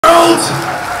world,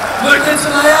 look into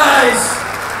my eyes.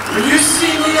 When you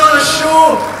see me on a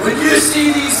show, when you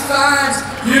see these fans,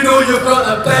 you know you've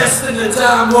got the best in the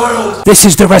damn world. This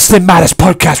is the Wrestling Matters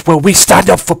podcast where we stand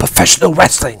up for professional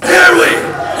wrestling. Here we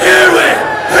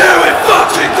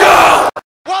fucking go!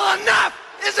 Well, enough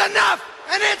is enough,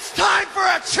 and it's time for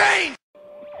a change!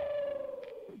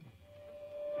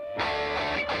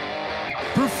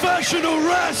 Professional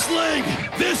wrestling!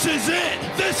 This is it!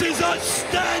 This is us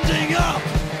standing up!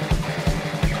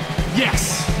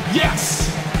 Yes! Yes!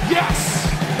 Yes!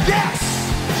 Yes!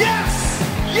 Yes!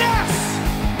 Yes!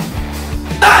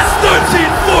 That's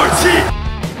 13-14!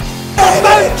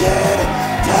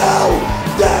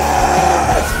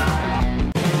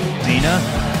 Cena,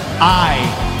 I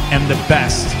am the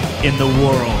best in the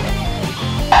world.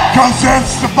 Cause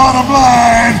that's the bottom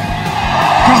line.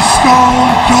 Cause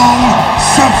Stone Cold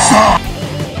said so.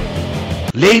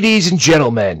 Ladies and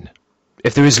gentlemen,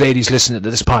 if there is ladies listening to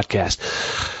this podcast,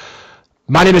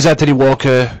 my name is Anthony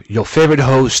Walker, your favorite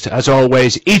host, as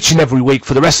always, each and every week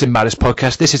for the Wrestling Matters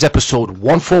podcast. This is episode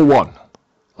 141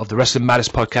 of the Wrestling Matters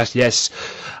podcast. Yes,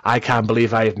 I can't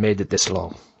believe I have made it this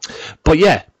long. But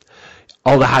yeah,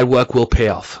 all the hard work will pay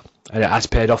off. And it has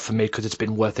paid off for me because it's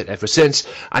been worth it ever since.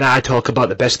 And I talk about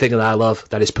the best thing that I love,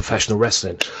 that is professional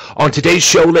wrestling. On today's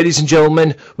show, ladies and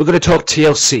gentlemen, we're going to talk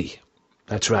TLC.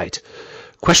 That's right.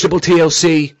 Questionable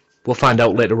TLC. We'll find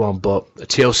out later on, but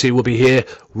TLC will be here.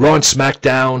 RAW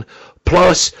Smackdown.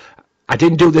 Plus, I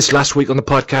didn't do this last week on the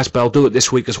podcast, but I'll do it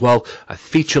this week as well. A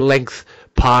feature-length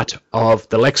part of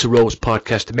the Lexa Rose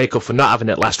podcast to make up for not having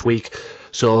it last week.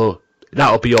 So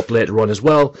that'll be up later on as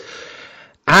well.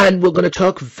 And we're going to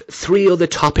talk three other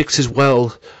topics as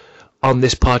well on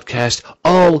this podcast.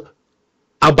 Oh,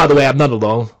 by the way, I'm not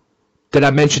alone. Did I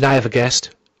mention I have a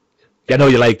guest? I know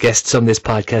you like guests on this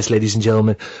podcast, ladies and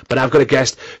gentlemen, but I've got a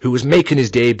guest who is making his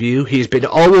debut. He's been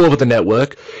all over the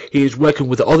network. He's worked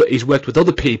with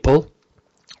other people.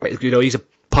 You know, he's a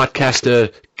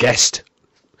podcaster guest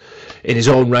in his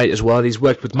own right as well. He's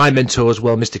worked with my mentor as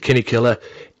well, Mr. Kinny Killer.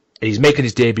 He's making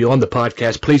his debut on the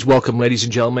podcast. Please welcome, ladies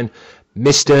and gentlemen,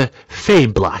 Mr.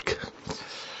 Fame Black.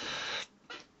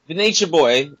 The Nature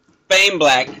Boy, Fame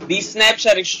Black, the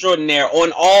Snapchat extraordinaire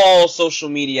on all social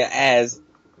media as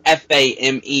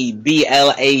FAMEBLACK.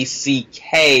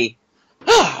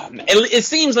 It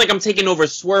seems like I'm taking over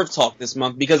Swerve Talk this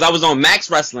month because I was on Max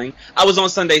Wrestling. I was on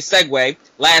Sunday Segway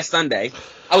last Sunday.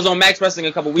 I was on Max Wrestling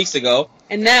a couple weeks ago.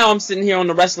 And now I'm sitting here on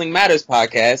the Wrestling Matters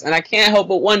podcast. And I can't help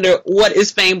but wonder, what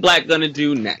is Fame Black going to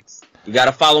do next? You got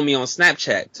to follow me on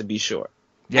Snapchat to be sure.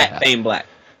 Yeah. At Fame Black.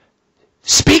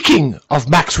 Speaking of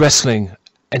Max Wrestling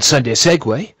and Sunday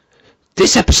Segway,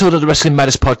 this episode of the Wrestling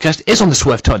Matters podcast is on the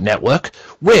Swerve Talk Network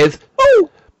with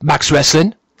Max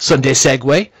Wrestling, Sunday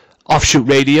Segway, Offshoot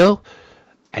Radio,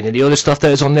 and any other stuff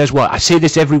that is on there as well. I say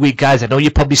this every week, guys. I know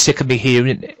you're probably sick of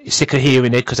hearing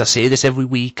it because I say this every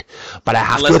week, but I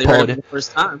have to report it.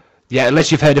 First time. Yeah,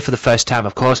 unless you've heard it for the first time,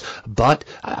 of course. But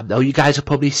I know you guys are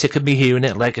probably sick of me hearing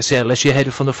it. Like I said, unless you heard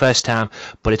it from the first time.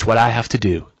 But it's what I have to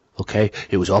do. Okay?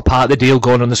 It was all part of the deal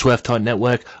going on the Swerve Talk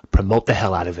Network. Promote the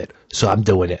hell out of it. So I'm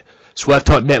doing it. Swerve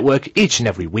Talk Network each and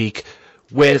every week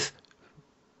with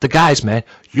the guys, man.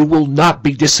 You will not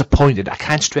be disappointed. I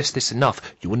can't stress this enough.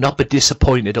 You will not be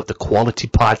disappointed of the quality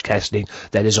podcasting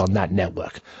that is on that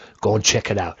network. Go and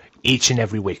check it out each and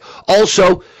every week.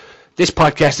 Also, this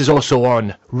podcast is also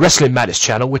on Wrestling Matters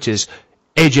channel, which is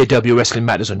AJW Wrestling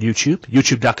Matters on YouTube,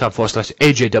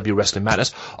 youtube.com/AJW Wrestling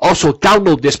Matters. Also,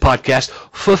 download this podcast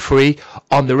for free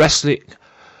on the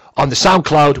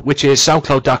SoundCloud, which is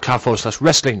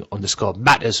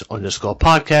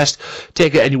soundcloud.com/wrestling_matters_podcast.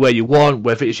 Take it anywhere you want,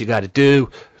 whatever it is you got to do.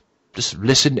 Just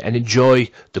listen and enjoy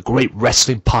the great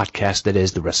wrestling podcast that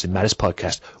is the Wrestling Matters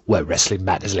podcast, where wrestling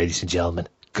matters, ladies and gentlemen,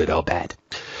 good or bad.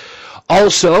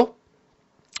 Also,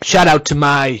 shout out to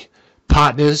my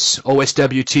partners,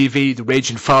 OSW TV, The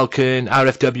Raging Falcon,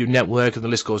 RFW Network, and the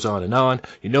list goes on and on.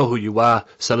 You know who you are.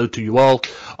 Salute to you all.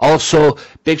 Also,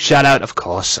 big shout out, of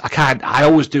course. I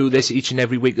always do this each and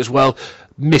every week as well.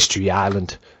 Mystery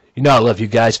Island. You know I love you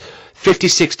guys.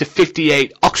 56 to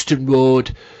 58 Oxton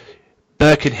Road,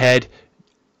 Birkenhead,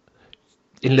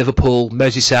 in Liverpool,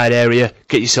 Merseyside area.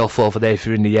 Get yourself over there if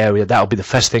you're in the area. That'll be the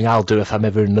first thing I'll do if I'm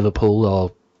ever in Liverpool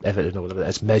or Everton or whatever.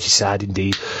 That's Merseyside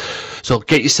indeed. So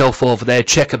get yourself over there,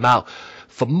 check them out.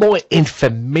 For more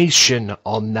information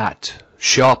on that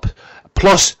shop,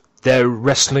 plus their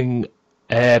wrestling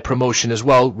promotion as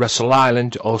well, Wrestle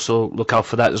Island, also look out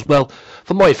for that as well.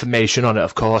 For more information on it,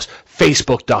 of course,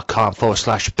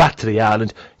 facebook.com/Back to the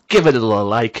Island. Give it a little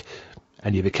like,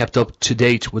 and you'll be kept up to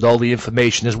date with all the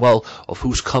information as well of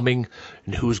who's coming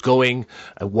and who's going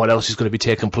and what else is going to be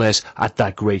taking place at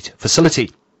that great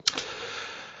facility.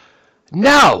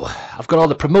 Now, I've got all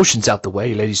the promotions out the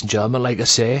way, ladies and gentlemen. Like I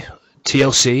say,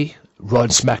 TLC, RAW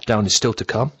and SmackDown is still to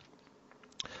come.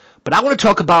 But I want to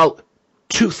talk about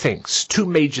two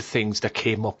major things that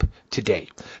came up today.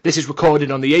 This is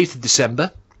recorded on the 8th of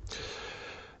December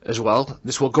as well.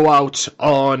 This will go out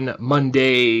on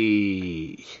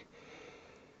Monday.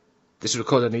 This is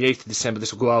recorded on the 8th of December.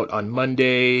 This will go out on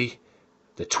Monday,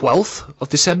 the 12th of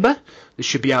December. This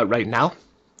should be out right now.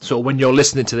 So when you're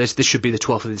listening to this, this should be the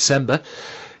 12th of December.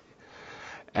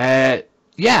 Yeah,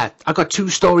 I got two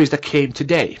stories that came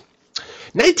today.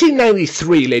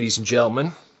 1993, ladies and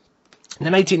gentlemen. In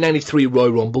the 1993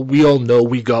 Royal Rumble, we all know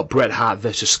we got Bret Hart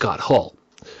versus Scott Hall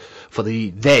for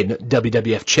the then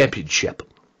WWF Championship.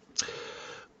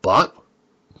 But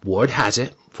word has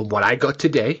it, from what I got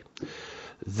today,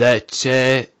 that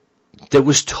there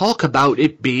was talk about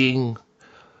it being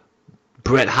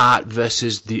Bret Hart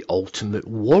versus the Ultimate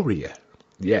Warrior.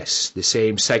 Yes, the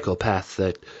same psychopath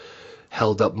that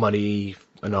held up money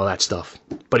and all that stuff.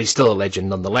 But he's still a legend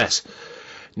nonetheless.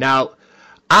 Now,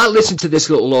 I'll listen to this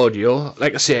little audio.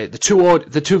 Like I said, the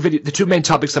two main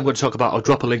topics I'm going to talk about, I'll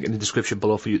drop a link in the description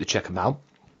below for you to check them out.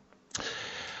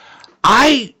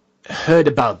 I heard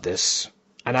about this,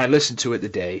 and I listened to it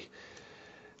today.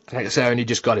 Like I said, I only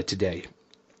just got it today.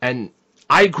 And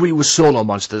I agree with Solo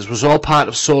Monsters. It was all part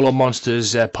of Solo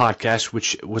Monsters' podcast,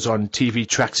 which was on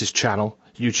TVTrax's channel,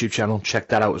 YouTube channel. Check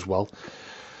that out as well.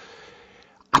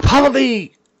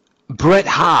 Apparently, Bret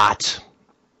Hart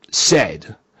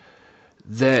said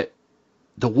that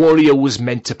the Warrior was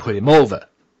meant to put him over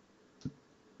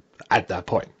at that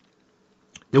point.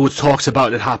 There was talks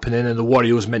about it happening, and the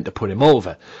Warrior was meant to put him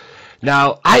over.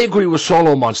 Now, I agree with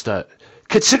Solo Monster.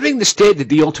 Considering the state that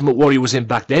the Ultimate Warrior was in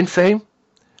back then, Fame,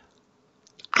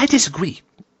 I disagree.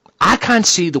 I can't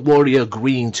see the Warrior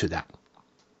agreeing to that,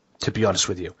 to be honest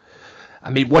with you. I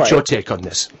mean, what's your take on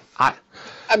this? I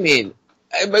mean,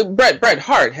 Bret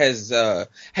Hart has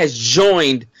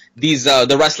joined these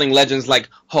the wrestling legends like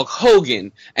Hulk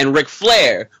Hogan and Ric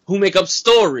Flair, who make up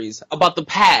stories about the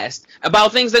past,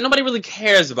 about things that nobody really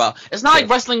cares about. It's not like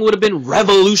wrestling would have been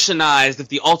revolutionized if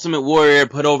the Ultimate Warrior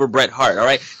put over Bret Hart, all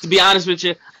right? To be honest with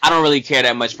you, I don't really care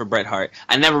that much for Bret Hart.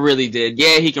 I never really did.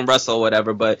 Yeah, he can wrestle,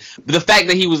 whatever, but the fact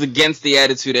that he was against the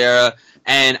Attitude Era,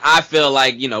 and I feel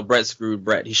like, you know, Bret screwed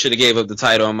Bret. He should have gave up the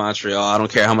title in Montreal. I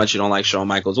don't care how much you don't like Shawn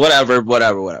Michaels. Whatever.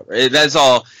 That's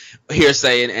all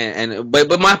hearsay.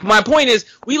 But my point is,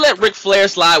 we let Ric Flair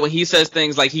slide when he says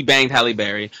things like he banged Halle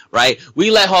Berry, right? We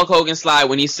let Hulk Hogan slide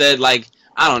when he said, like,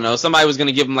 I don't know, somebody was going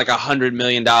to give him like $100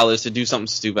 million to do something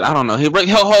stupid. I don't know.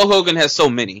 Hulk Hogan has so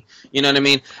many. You know what I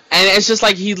mean? And it's just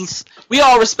like we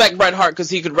all respect Bret Hart because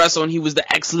he could wrestle and he was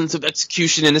the excellence of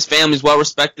execution and his family's well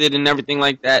respected and everything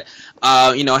like that.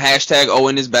 You know, hashtag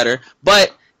Owen is better.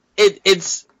 But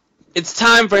it's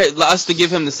time for us to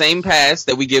give him the same pass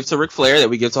that we give to Ric Flair, that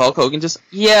we give to Hulk Hogan. Just,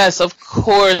 yes, of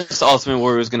course Ultimate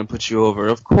Warrior is going to put you over.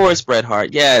 Of course, Bret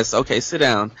Hart. Yes, okay, sit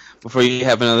down before you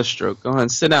have another stroke. Go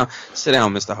ahead, sit down,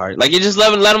 Mr. Hart. Like, you just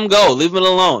let him go. Leave him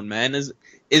alone, man. Is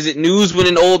it news when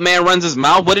an old man runs his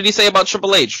mouth? What did he say about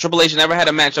Triple H? Triple H never had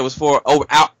a match that was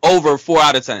over 4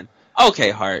 out of 10. Okay,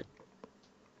 Hart.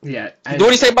 Yeah. What do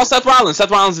you say about Seth Rollins? Seth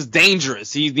Rollins is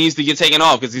dangerous. He needs to get taken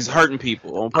off because he's hurting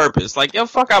people on purpose. Like, yo,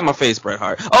 fuck out my face, Bret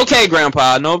Hart. Okay,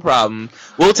 Grandpa, no problem.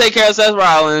 We'll take care of Seth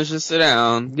Rollins. Just sit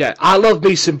down. Yeah, I love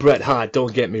me some Bret Hart,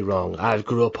 don't get me wrong. I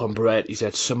grew up on Bret. He's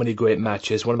had so many great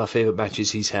matches. One of my favourite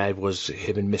matches he's had was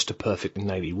him and Mr. Perfect in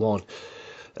 91.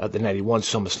 At the 91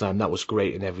 SummerSlam, that was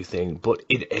great and everything. But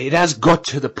it has got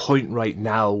to the point right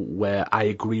now where I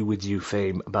agree with you,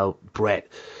 Fame, about Bret.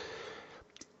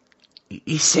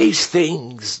 He says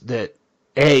things that,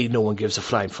 A, no one gives a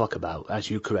flying fuck about, as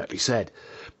you correctly said.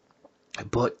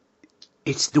 But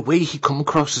it's the way he comes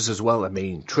across as well. I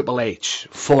mean, Triple H,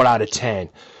 4 out of 10.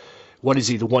 What is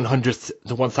he, the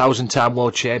 1,000-time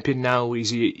world champion now?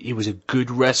 He was a good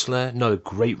wrestler, not a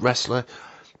great wrestler.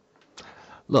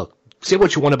 Look, say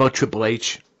what you want about Triple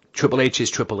H. Triple H is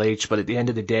Triple H, but at the end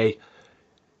of the day,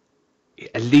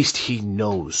 at least he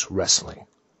knows wrestling.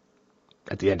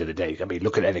 At the end of the day, I mean,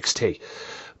 look at NXT.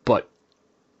 But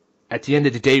at the end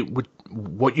of the day,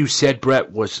 what you said,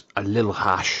 Bret, was a little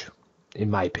harsh, in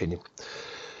my opinion.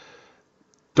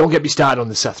 Don't get me started on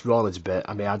the Seth Rollins bit.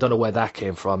 I mean, I don't know where that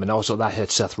came from, and also that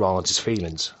hurt Seth Rollins'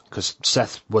 feelings, because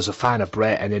Seth was a fan of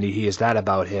Bret, and then he hears that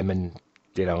about him, and,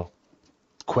 you know,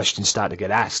 questions start to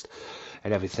get asked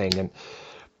and everything.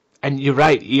 And you're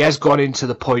right, he has gone into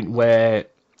the point where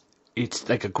it's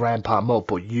like a grandpa mode,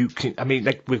 but you can, I mean,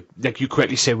 like you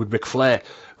correctly said with Ric Flair.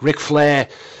 Ric Flair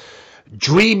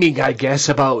dreaming, I guess,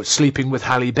 about sleeping with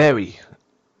Halle Berry.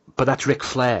 But that's Ric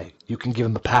Flair. You can give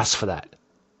him a pass for that.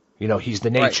 You know, he's the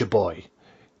nature boy.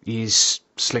 He's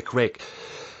Slick Rick.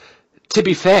 To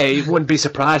be fair, it wouldn't be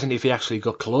surprising if he actually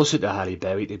got closer to Halle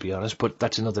Berry, to be honest. But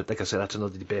that's another, like I said, that's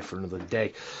another debate for another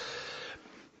day.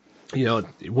 You know,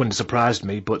 it wouldn't surprise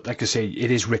me. But like I say,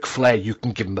 it is Ric Flair. You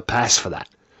can give him a pass for that.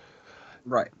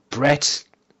 Right. Bret,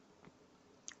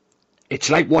 it's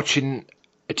like watching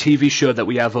a TV show that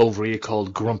we have over here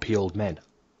called Grumpy Old Men.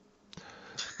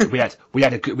 we had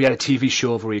a TV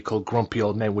show over here called Grumpy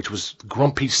Old Men, which was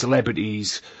grumpy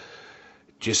celebrities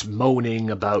just moaning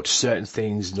about certain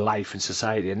things in life and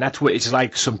society, and that's what it's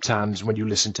like sometimes when you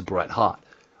listen to Bret Hart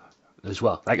as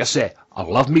well. Like I say, I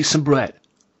love me some Bret.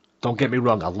 Don't get me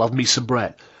wrong, I love me some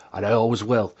Bret, and I always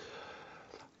will.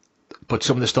 But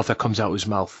some of the stuff that comes out of his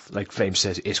mouth, like Fame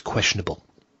says, is questionable.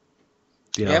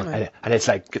 You know, yeah, and it's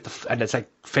like it's like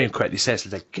Fame correctly says,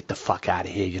 it's like, get the fuck out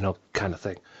of here, you know, kind of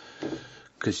thing.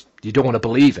 Because you don't want to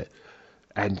believe it,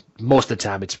 and most of the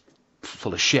time it's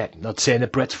full of shit. Not saying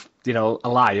that Bret's, you know, a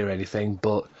liar or anything,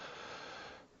 but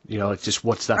you know, it's just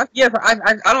what's that?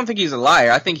 I don't think he's a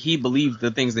liar. I think he believes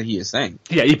the things that he is saying.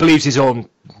 Yeah, he believes his own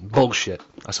bullshit,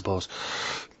 I suppose.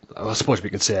 I suppose we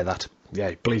can say that. Yeah,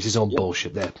 he believes his own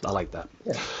bullshit there. I like that.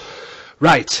 Yeah.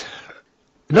 Right.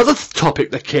 Another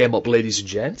topic that came up, ladies and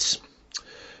gents.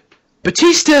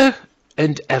 Batista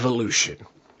and Evolution.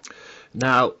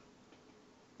 Now,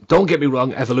 don't get me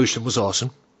wrong, Evolution was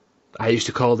awesome. I used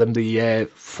to call them the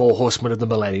Four Horsemen of the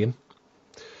Millennium.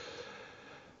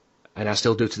 And I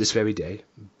still do to this very day.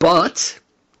 But,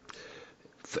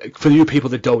 for you people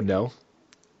that don't know,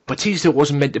 Batista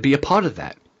wasn't meant to be a part of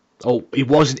that. Oh, he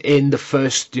wasn't in the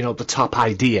first, you know, the top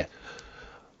idea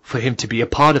for him to be a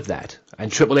part of that.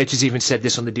 And Triple H has even said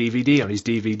this on the DVD, on his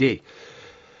DVD.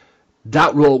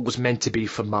 That role was meant to be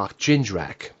for Mark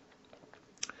Jindrak.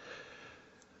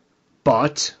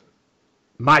 But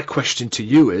my question to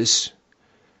you is,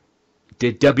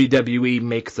 did WWE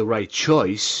make the right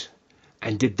choice?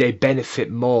 And did they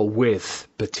benefit more with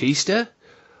Batista?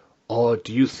 Or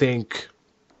do you think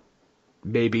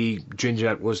maybe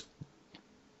Jindrak was,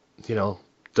 you know,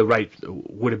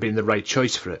 would have been the right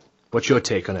choice for it? What's your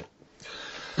take on it?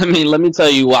 I mean, let me tell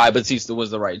you why Batista was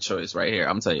the right choice right here.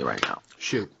 I'm telling you right now.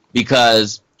 Shoot.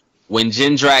 Because when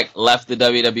Jindrak left the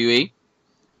WWE,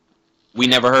 we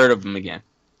never heard of him again.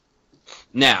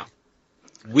 Now,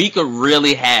 we could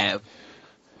really have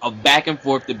a back and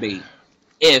forth debate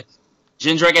if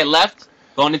Jindrak had left,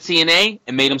 gone to TNA,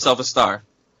 and made himself a star.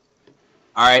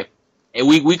 Alright? And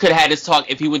we could have had this talk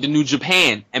if he went to New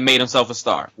Japan and made himself a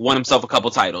star, won himself a couple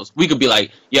titles. We could be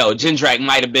like, yo, Jindrak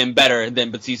might have been better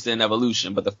than Batista in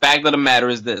Evolution. But the fact of the matter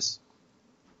is this.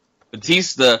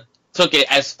 Batista took it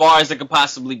as far as it could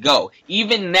possibly go.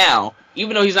 Even now,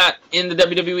 even though he's not in the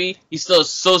WWE, he's still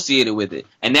associated with it.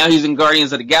 And now he's in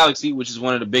Guardians of the Galaxy, which is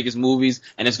one of the biggest movies,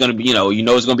 and it's going to be, you know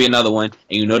it's going to be another one,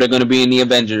 and you know they're going to be in the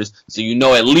Avengers, so you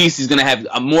know at least he's going to have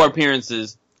more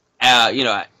appearances,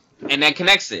 and that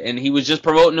connects it. And he was just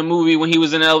promoting the movie when he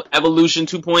was in Evolution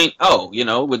 2.0, you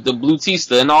know, with the Blue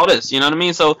Tista and all this, you know what I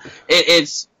mean? So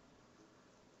it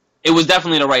was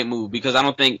definitely the right move, because I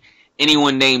don't think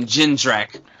anyone named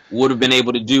Jindrak would have been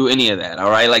able to do any of that, all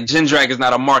right? Like, Jindrak is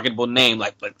not a marketable name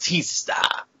like Batista.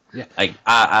 Yeah. Like,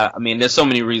 I mean, there's so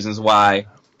many reasons why,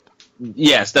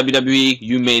 yes, WWE,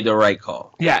 you made the right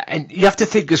call. Yeah, and you have to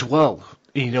think as well,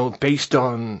 you know, based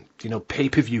on, you know,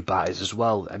 pay-per-view buys as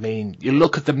well. I mean, you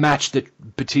look at the match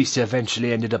that Batista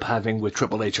eventually ended up having with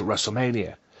Triple H at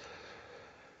WrestleMania.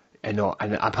 And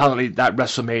apparently that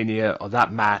WrestleMania, or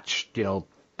that match, you know,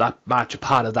 that match, a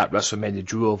part of that WrestleMania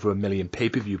drew over 1 million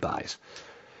pay-per-view buys.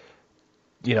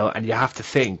 You know, and you have to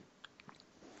think,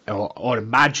 or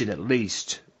imagine at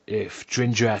least, if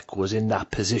Jindrak was in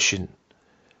that position,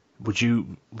 would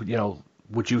you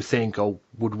think, or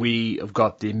would we have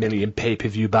got the 1 million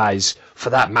pay-per-view buys for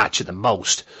that match at the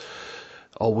most?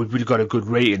 Or would we have got a good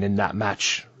rating in that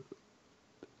match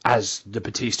as the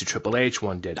Batista Triple H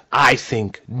one did? I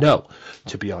think no,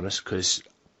 to be honest, because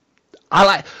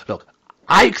I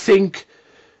think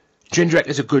Jindrak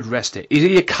is a good wrestler. Is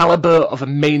he a caliber of a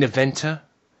main eventer?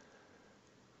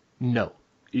 No,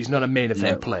 he's not a main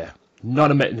event player. Not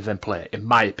a main event player, in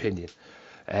my opinion.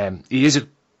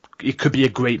 He could be a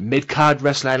great mid-card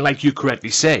wrestler, and like you correctly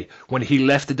say, when he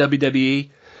left the WWE,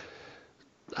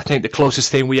 I think the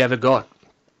closest thing we ever got,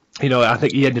 you know, I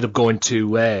think he ended up going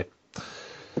to,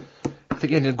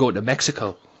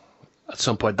 Mexico at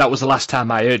some point. That was the last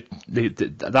time I heard,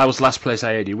 that was the last place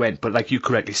I heard he went, but like you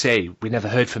correctly say, we never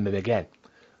heard from him again.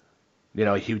 You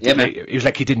know, he was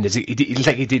like he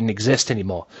didn't exist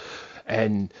anymore.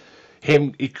 And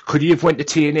could he have went to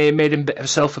TNA and made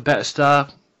himself a better star?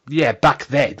 Yeah, back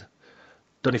then.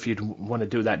 Don't know if you'd want to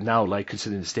do that now, like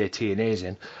considering the state TNA's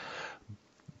in.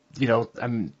 You know,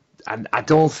 and I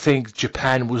don't think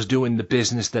Japan was doing the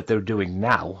business that they're doing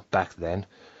now back then.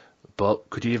 But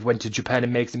could he have went to Japan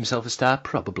and make himself a star?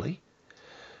 Probably.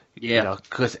 Yeah. You know,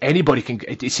 because anybody can.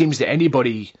 It seems that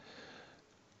anybody,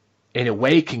 in a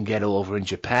way, can get over in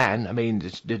Japan. I mean,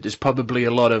 there's probably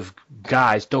a lot of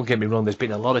guys. Don't get me wrong. There's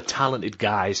been a lot of talented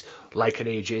guys, like an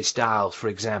AJ Styles, for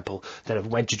example, that have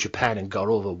went to Japan and got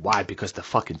over. Why? Because they're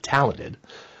fucking talented,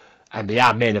 and they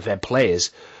are main event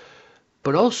players.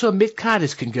 But also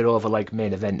mid-carders can get over like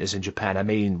main eventers in Japan. I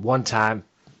mean, one time,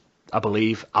 I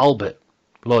believe,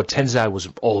 Lord Tensai was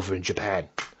over in Japan.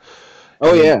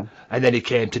 Oh, yeah. And then he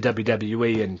came to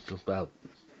WWE, and, well,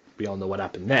 we all know what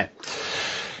happened there.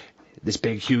 This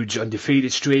big, huge,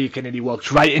 undefeated streak, and then he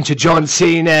walks right into JOhn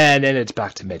Cena, and then it's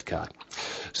back to mid-card.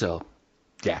 So,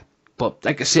 yeah. But,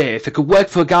 like I say, if it could work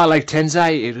for a guy like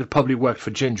Tensai, it would probably work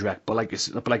for Jindrak. But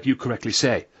like you correctly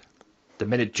say, the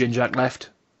minute Jindrak left,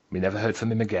 we never heard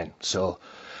from him again. So,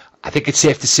 I think it's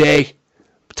safe to say,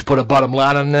 to put a bottom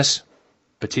line on this,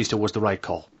 Batista was the right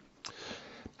call.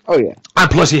 Oh, yeah. And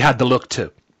plus, he had the look,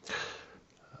 too.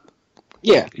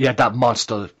 Yeah. He had that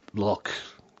monster look,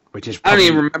 which is probably... I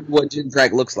don't even remember what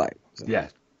Jindrak looks like. So. Yeah.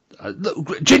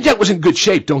 Jindrak was in good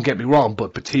shape, don't get me wrong,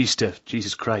 but Batista,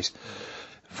 Jesus Christ.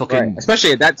 Fucking... Right.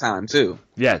 Especially at that time, too.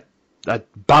 Yeah.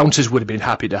 Bouncers would have been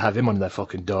happy to have him on their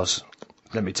fucking doors.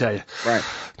 Let me tell you. Right.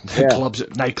 Yeah.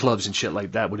 Nightclubs and shit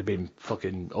like that would have been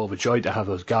fucking overjoyed to have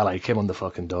a guy like him on the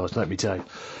fucking doors, let me tell you.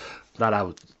 That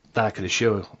I can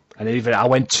assure you. And even I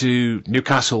went to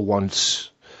Newcastle once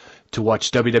to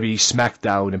watch WWE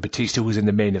Smackdown, and Batista was in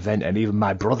the main event, and even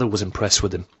my brother was impressed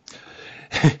with him.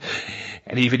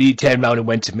 And even he turned around and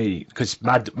went to me, because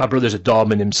my brother's a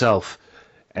doorman himself,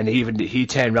 and he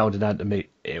turned around and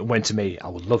went to me, I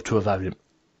would love to have had him.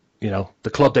 You know, the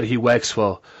club that he works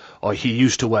for, or he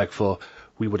used to work for,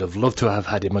 we would have loved to have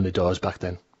had him on the doors back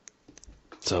then.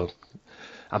 So,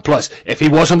 and plus, if he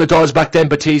was on the doors back then,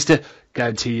 Batista,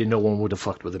 guarantee you no one would have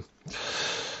fucked with him.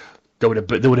 They would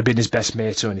have been his best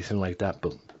mates or anything like that,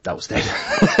 but that was then.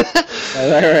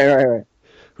 Right.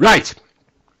 Right.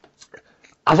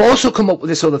 I've also come up with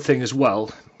this other thing as well.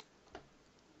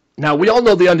 Now, we all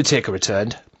know The Undertaker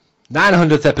returned.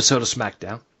 900th episode of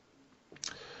SmackDown.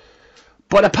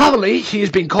 But apparently, he has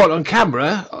been caught on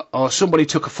camera, or somebody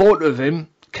took a photo of him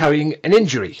carrying an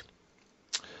injury.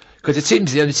 Because it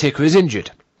seems The Undertaker is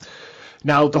injured.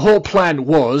 Now, the whole plan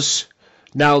was,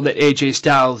 now that AJ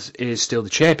Styles is still the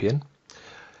champion,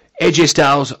 AJ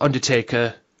Styles,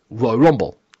 Undertaker, Royal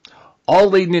Rumble. All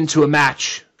leading into a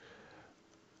match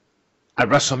at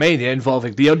WrestleMania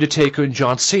involving The Undertaker and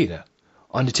John Cena.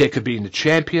 Undertaker being the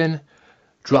champion,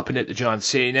 dropping it to John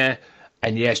Cena,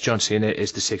 and yes, John Cena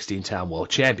is the 16-time world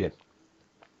champion.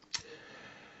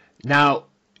 Now,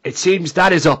 it seems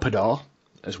that is up and all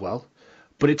as well.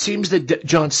 But it seems that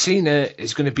John Cena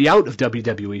is going to be out of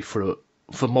WWE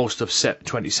for most of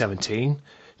 2017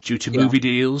 due to movie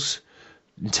deals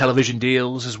and television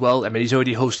deals as well. I mean, he's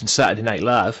already hosting Saturday Night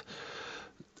Live,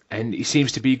 and he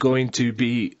seems to be going to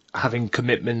be having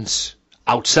commitments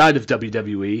outside of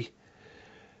WWE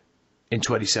in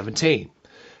 2017.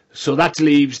 So that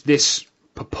leaves this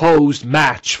proposed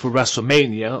match for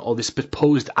WrestleMania, or this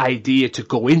proposed idea to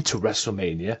go into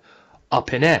WrestleMania,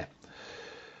 up in air.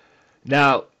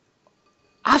 Now,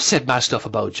 I've said my stuff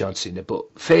about John Cena,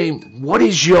 but Fame, where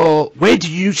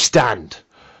do you stand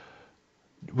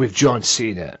with John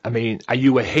Cena? I mean, are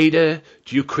you a hater?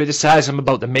 Do you criticize him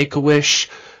about the Make-A-Wish,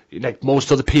 like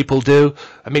most other people do?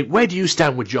 I mean, where do you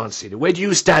stand with John Cena? Where do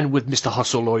you stand with Mr.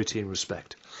 Hustle, Loyalty, and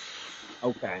Respect?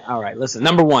 Okay, all right, listen,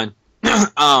 number one,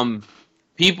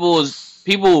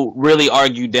 people really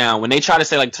argue down when they try to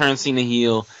say, like, turn Cena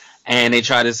heel, and they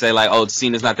try to say, like, oh,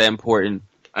 Cena's not that important.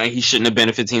 He shouldn't have been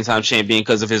a 15-time champion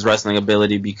because of his wrestling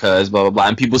ability, because blah, blah, blah.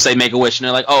 And people say Make-A-Wish, and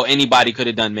they're like, oh, anybody could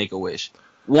have done Make-A-Wish.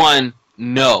 One,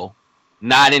 no.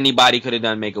 Not anybody could have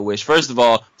done Make-A-Wish. First of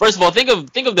all, think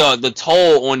of the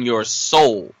toll on your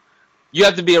soul. You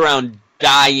have to be around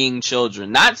dying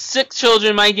children. Not sick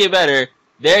children might get better.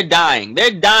 They're dying.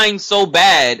 They're dying so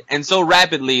bad and so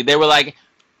rapidly, they were like,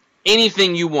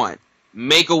 anything you want,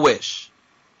 Make-A-Wish.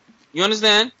 You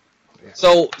understand?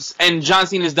 So, and John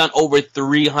Cena's done over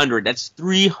 300. That's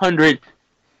 300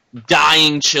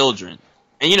 dying children.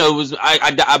 And, you know, it was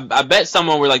I bet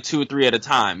someone were like 2 or 3 at a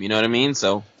time. You know what I mean?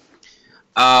 So,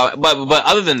 but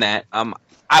other than that,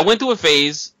 I went through a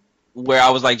phase where I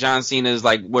was like, John Cena is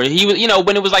like, where he was,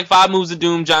 when it was like 5 Moves of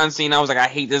Doom, John Cena, I was like, I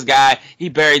hate this guy. He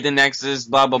buried the Nexus,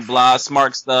 blah, blah, blah,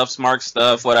 smart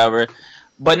stuff, whatever.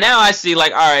 But now I see,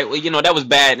 like, all right, well, that was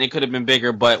bad and it could have been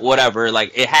bigger, but whatever.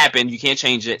 Like, it happened. You can't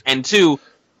change it. And 2,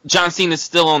 John Cena's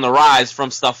still on the rise from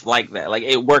stuff like that. Like,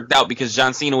 it worked out because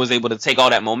John Cena was able to take all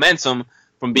that momentum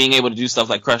from being able to do stuff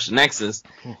like Crush the Nexus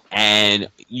and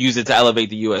use it to elevate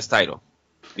the U.S. title.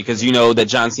 Because you know that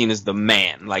John Cena is the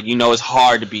man. Like, it's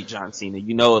hard to beat John Cena.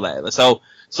 You know that. So,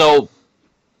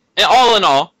 and all in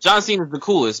all, John Cena's the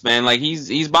coolest, man. Like,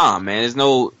 he's bomb, man. There's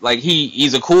no, like,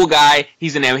 he's a cool guy.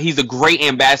 He's a great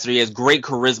ambassador. He has great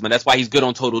charisma. That's why he's good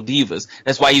on Total Divas.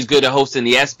 That's why he's good at hosting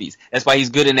the ESPYs. That's why he's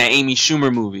good in that Amy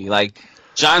Schumer movie. Like,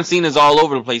 John Cena's all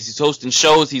over the place. He's hosting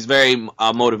shows. He's very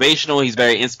motivational. He's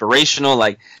very inspirational.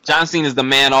 Like, John Cena's the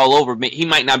man all over. He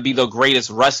might not be the greatest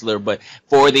wrestler, but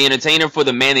for the entertainer, for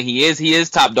the man that he is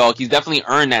top dog. He's definitely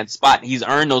earned that spot. He's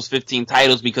earned those 15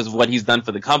 titles because of what he's done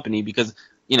for the company. Because,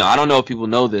 I don't know if people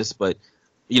know this, but,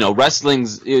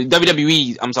 WWE's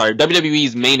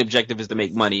main objective is to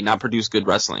make money, not produce good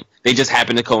wrestling. They just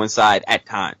happen to coincide at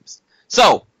times.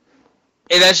 So,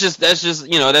 and that's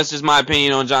just my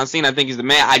opinion on John Cena. I think he's the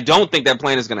man. I don't think that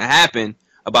plan is going to happen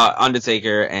about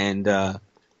Undertaker and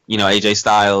AJ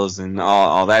Styles and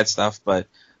all that stuff. But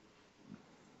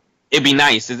it'd be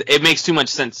nice. It makes too much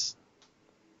sense.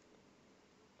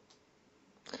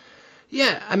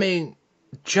 Yeah, I mean,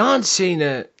 John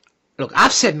Cena. Look,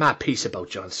 I've said my piece about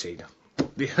John Cena.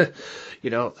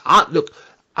 Am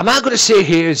I going to sit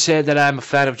here and say that I'm a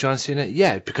fan of John Cena?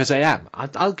 Yeah, because I am.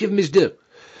 I'll give him his due.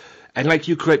 And like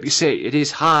you correctly say, it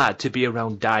is hard to be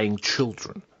around dying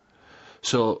children.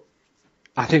 So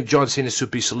I think John Cena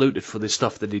should be saluted for the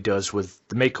stuff that he does with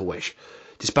the Make-A-Wish,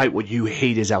 despite what you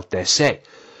haters out there say.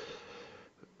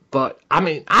 But, I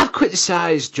mean, I've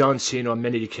criticised John Cena on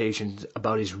many occasions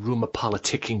about his rumour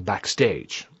politicking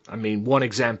backstage. I mean, one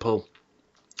example,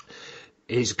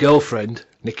 his girlfriend,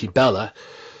 Nikki Bella,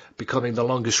 becoming the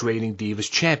longest reigning Divas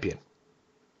champion.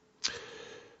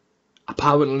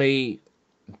 Apparently,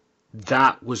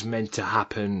 that was meant to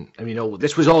happen. I mean,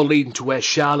 this was all leading to where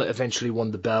Charlotte eventually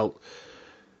won the belt.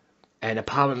 And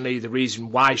apparently the reason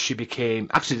why she became...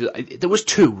 Actually, there was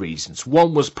 2 reasons.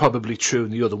 One was probably true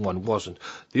and the other one wasn't.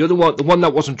 The one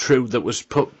that wasn't true, that was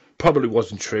probably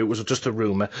wasn't true, was just a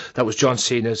rumour. That was John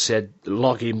Cena said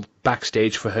logging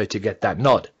backstage for her to get that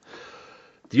nod.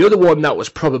 The other one that was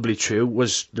probably true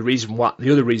was the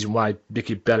other reason why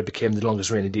Nikki Bella became the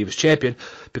longest reigning Divas champion,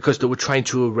 because they were trying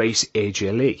to erase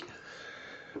AJ Lee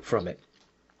from it.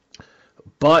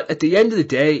 But at the end of the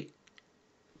day,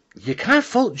 you can't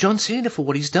fault John Cena for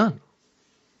what he's done.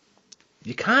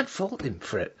 You can't fault him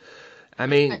for it. I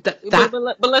mean, but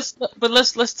let's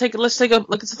take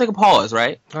a pause,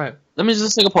 right? All right. Let me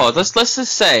just take a pause. Let's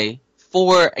just say,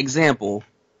 for example,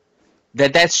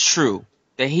 that's true.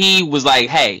 That he was like,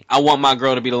 hey, I want my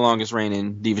girl to be the longest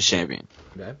reigning Divas champion.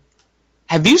 Okay.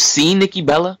 Have you seen Nikki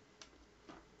Bella?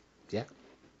 Yeah.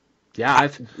 Yeah,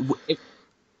 I've.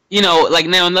 Like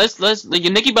now,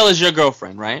 Nikki Bella's your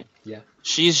girlfriend, right? Yeah.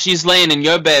 She's laying in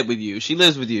your bed with you. She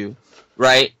lives with you,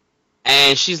 right?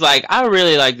 And she's like, I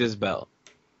really like this belt.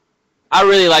 I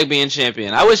really like being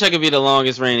champion. I wish I could be the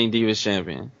longest reigning Divas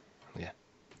champion. Yeah.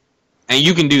 And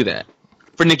you can do that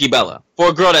for Nikki Bella. For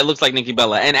a girl that looks like Nikki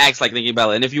Bella and acts like Nikki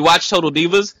Bella. And if you watch Total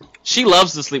Divas, she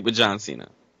loves to sleep with John Cena.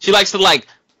 She likes to,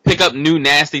 pick up new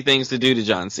nasty things to do to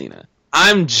John Cena.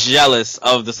 I'm jealous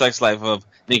of the sex life of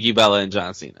Nikki Bella and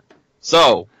John Cena.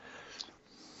 So,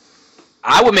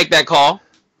 I would make that call.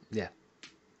 Yeah.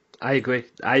 I agree.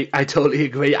 I totally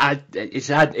agree. It's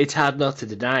hard not to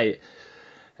deny it.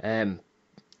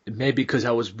 Maybe because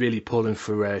I was really pulling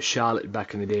for Charlotte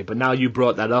back in the day, but now you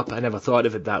brought that up, I never thought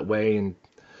of it that way, and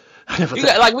I never. We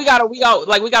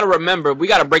gotta remember, we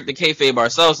gotta break the kayfabe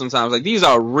ourselves sometimes. Like, these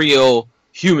are real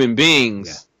human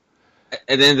beings. Yeah.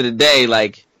 At the end of the day,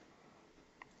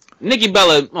 Nikki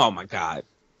Bella. Oh my god.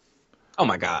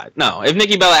 No, if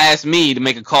Nikki Bella asked me to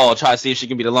make a call, try to see if she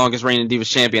can be the longest reigning Divas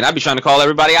champion, I'd be trying to call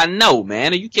everybody I know,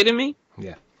 man. Are you kidding me?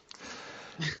 Yeah.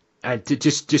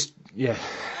 Yeah.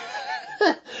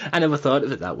 I never thought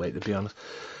of it that way, to be honest.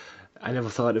 I never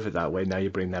thought of it that way. Now you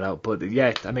bring that out, but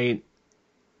yeah, I mean,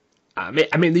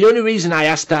 the only reason I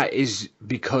asked that is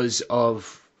because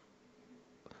of,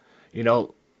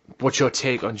 what's your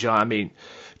take on John? I mean,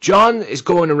 John is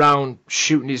going around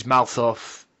shooting his mouth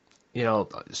off,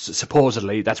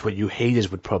 supposedly, that's what you haters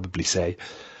would probably say,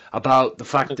 about the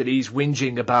fact that he's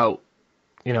whinging about,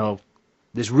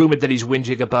 there's rumored that he's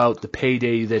whinging about the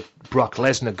payday that Brock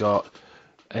Lesnar got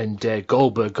and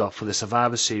Goldberg got for the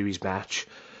Survivor Series match.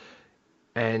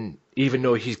 and even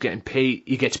though he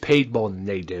gets paid more than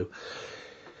they do.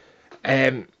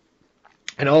 And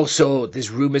also, there's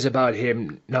rumours about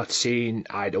him not seeing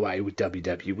eye to eye with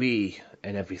WWE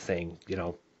and everything,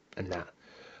 and that.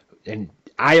 And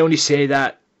I only say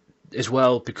that as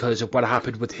well because of what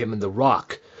happened with him and The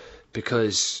Rock.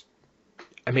 Because,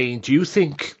 I mean, do you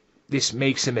think this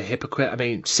makes him a hypocrite? I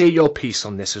mean, say your piece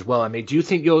on this as well. I mean, do you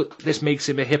think this makes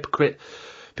him a hypocrite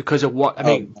because of what? I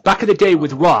mean, back in the day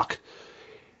with Rock,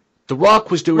 The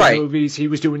Rock was doing movies. He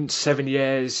was doing 7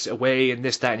 years away and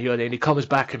this, that, and the other. And he comes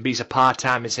back and he's a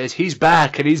part-time and says he's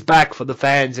back and he's back for the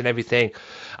fans and everything.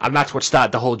 And that's what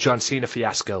started the whole John Cena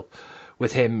fiasco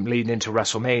with him leading into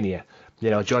WrestleMania.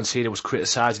 John Cena was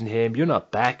criticising him. You're not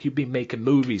back. You've been making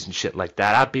movies and shit like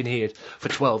that. I've been here for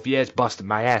 12 years busting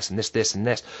my ass and this, and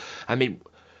this. I mean,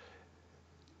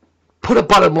 put a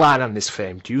bottom line on this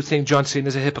fame. Do you think John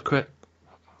Cena's a hypocrite?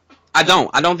 I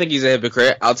don't think he's a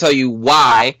hypocrite. I'll tell you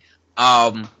why.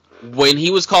 When he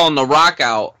was calling The Rock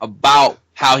out about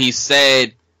how he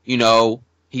said, he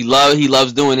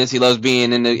loves doing this, he loves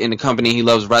being in the company, he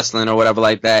loves wrestling or whatever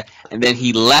like that, and then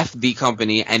he left the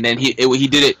company, and then he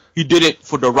did it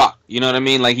for The Rock. You know what I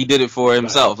mean? Like, he did it for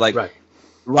himself. Right.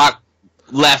 Rock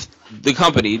left the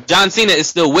company. John Cena is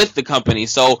still with the company,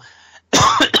 so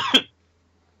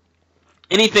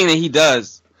anything that he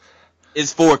does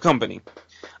is for a company.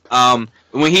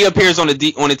 When he appears on a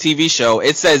TV show,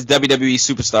 it says WWE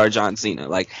superstar John Cena.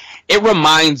 Like, it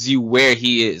reminds you where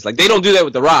he is. Like, they don't do that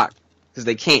with The Rock because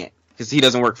they can't, because he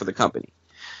doesn't work for the company.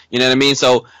 You know what I mean?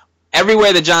 So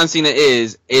everywhere that John Cena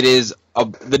is, the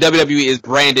WWE is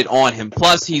branded on him.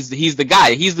 Plus, he's the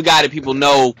guy. He's the guy that people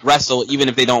know wrestle even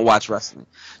if they don't watch wrestling.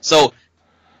 So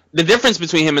the difference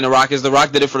between him and The Rock is The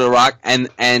Rock did it for The Rock, and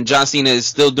John Cena is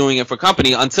still doing it for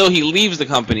company until he leaves the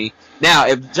company. Now,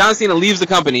 if John Cena leaves the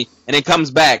company and then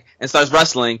comes back and starts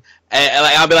wrestling,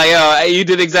 I'll be like, oh, you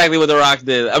did exactly what The Rock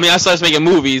did. I mean, I starts making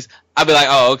movies, I'll be like,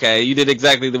 oh, okay, you did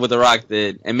exactly what The Rock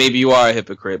did, and maybe you are a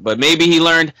hypocrite. But maybe he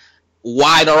learned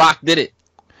why The Rock did it.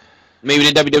 Maybe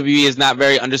the WWE is not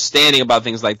very understanding about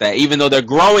things like that, even though they're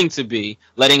growing to be,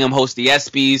 letting him host the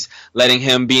ESPYs, letting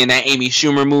him be in that Amy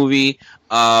Schumer movie,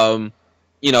 all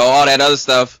that other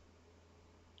stuff.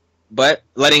 But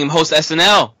letting him host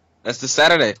SNL, that's this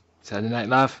Saturday. Saturday Night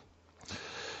Live.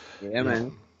 Yeah,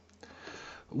 man.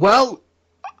 Well,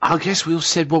 I guess we've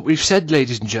said what we've said,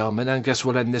 ladies and gentlemen, and I guess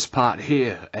we'll end this part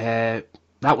here.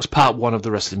 That was part 1 of the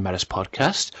Wrestling Matters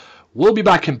podcast. We'll be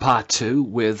back in part 2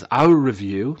 with our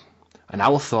review and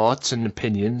our thoughts and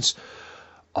opinions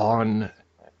on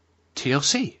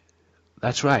TLC.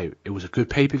 That's right. It was a good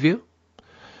pay-per-view.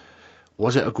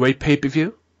 Was it a great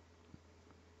pay-per-view?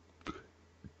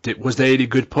 Was there any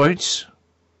good points?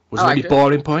 Was there any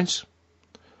boring points?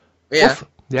 Yeah.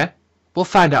 We'll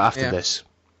find out after this.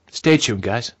 Stay tuned,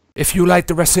 guys. If you like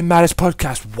the Wrestling Matters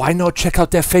podcast, why not check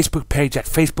out their Facebook page at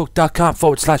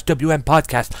facebook.com/WM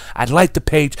podcast and like the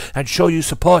page and show your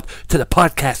support to the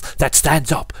podcast that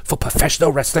stands up for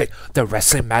professional wrestling, the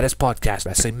Wrestling Matters podcast.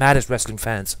 Wrestling Matters, wrestling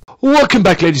fans. Welcome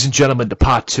back, ladies and gentlemen, to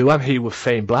part 2. I'm here with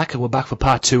Fane Black, and we're back for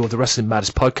part 2 of the Wrestling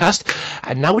Matters podcast.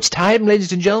 And now it's time,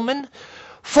 ladies and gentlemen,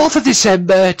 4th of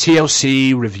December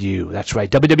TLC review. That's right,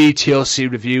 WWE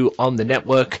TLC review on the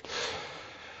network.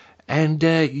 And,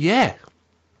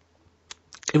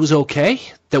 it was okay.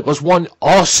 There was one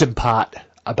awesome part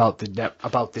about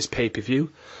this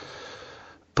pay-per-view.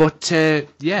 But, it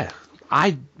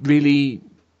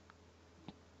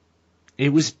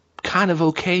was kind of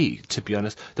okay, to be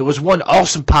honest. There was one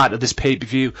awesome part of this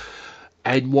pay-per-view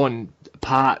and one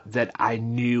part that I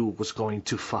knew was going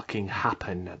to fucking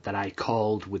happen that I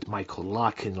called with Michael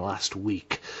Larkin last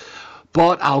week.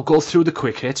 But I'll go through the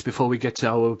quick hits before we get to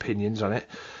our opinions on it.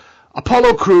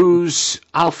 Apollo Crews,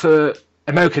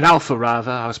 American Alpha rather,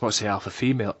 I was about to say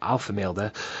alpha male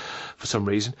there for some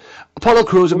reason. Apollo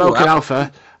Crews, American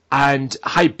Alpha, and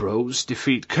Hype Bros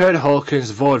defeat Kurt Hawkins,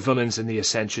 the Vaudevillains, and the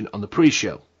Ascension on the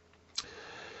pre-show.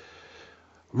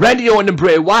 Randy Orton and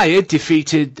Bray Wyatt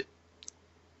defeated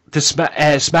the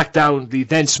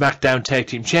then SmackDown Tag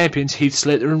Team Champions Heath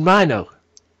Slater and Rhino.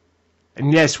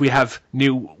 And yes, we have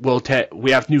new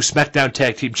SmackDown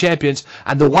Tag Team Champions,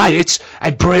 and the Wyatts,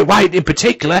 and Bray Wyatt in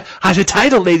particular, has a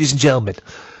title, ladies and gentlemen.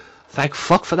 Thank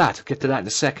fuck for that. I'll get to that in a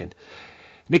second.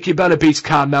 Nikki Bella beats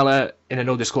Carmella in a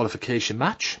no disqualification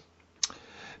match.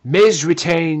 Miz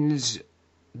retains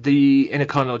the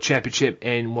Intercontinental Championship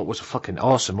in what was a fucking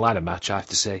awesome ladder match, I have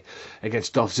to say,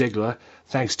 against Dolph Ziggler,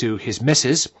 thanks to his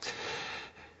misses.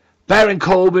 Baron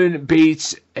Corbin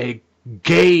beats a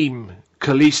game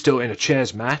Kalisto in a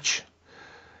chairs match.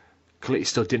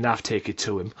 Kalisto did not take it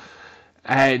to him.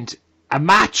 And A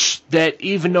match that,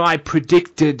 even though I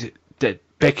predicted that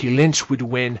Becky Lynch would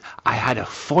win, I had a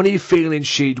funny feeling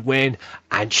she'd win,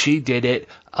 and she did it.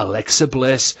 Alexa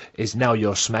Bliss is now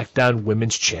your SmackDown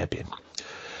Women's Champion.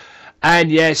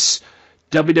 And yes,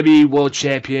 WWE World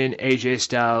Champion AJ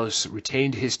Styles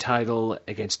retained his title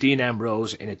against Dean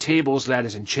Ambrose in a tables,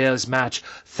 ladders, and chairs match,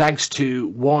 thanks to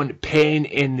one pain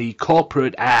in the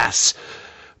corporate ass,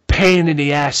 pain in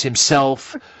the ass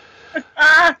himself,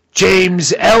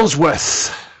 James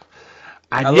Ellsworth.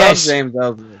 And I love James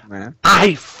Ellsworth, man.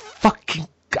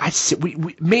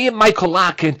 Me and Michael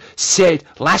Larkin said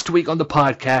last week on the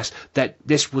podcast that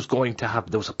this was going to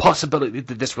happen. There was a possibility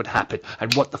that this would happen.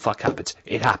 And what the fuck happens?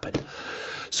 It happened.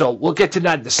 So we'll get to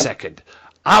that in a second.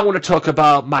 I want to talk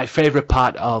about my favorite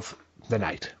part of the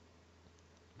night.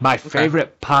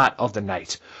 Favorite part of the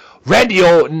night. Randy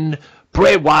Orton,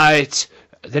 Bray Wyatt,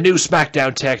 the new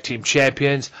SmackDown Tag Team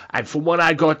Champions, and from what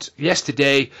I got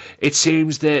yesterday, it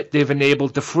seems that they've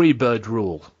enabled the Freebird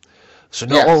rule. So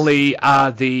not only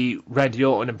are the Randy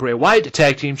Orton and Bray Wyatt the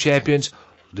Tag Team Champions,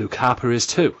 Luke Harper is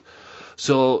too.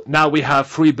 So now we have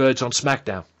Freebirds on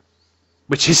SmackDown,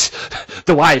 which is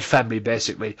the Wyatt family,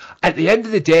 basically. At the end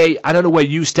of the day, I don't know where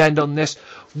you stand on this.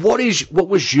 What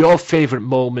was your favourite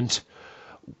moment?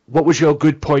 What was your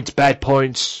good points, bad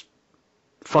points,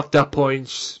 fucked up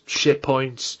points, shit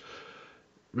points,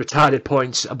 retarded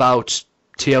points about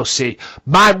TLC?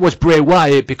 Mine was Bray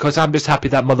Wyatt because I'm just happy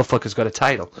that motherfucker's got a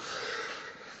title.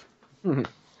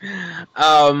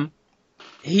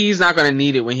 He's not going to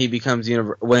need it when he becomes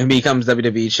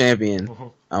WWE champion,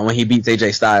 when he beats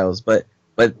AJ Styles. But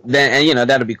then, and,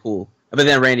 that'll be cool. But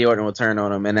then Randy Orton will turn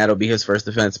on him, and that'll be his first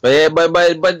defense. But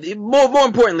more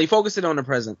importantly, focusing on the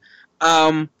present.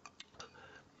 I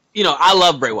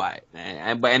love Bray Wyatt,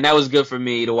 and that was good for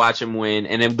me to watch him win.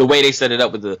 And the way they set it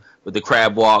up with the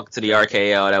crab walk to the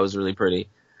RKO, that was really pretty.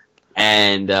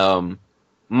 And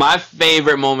my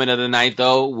favorite moment of the night,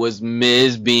 though, was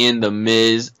Miz being the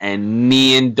Miz and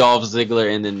kneeing Dolph Ziggler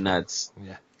in the nuts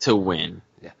to win.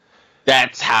 Yeah.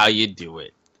 That's how you do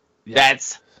it. Yeah.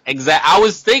 That's exact. I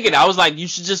was like, you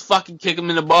should just fucking kick him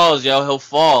in the balls, yo. He'll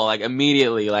fall, like,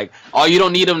 immediately. Like, you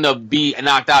don't need him to be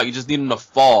knocked out. You just need him to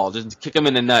fall. Just kick him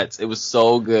in the nuts. It was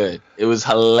so good. It was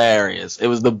hilarious. It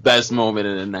was the best moment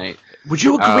of the night. Would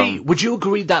you agree? Would you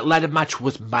agree that ladder match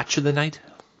was match of the night?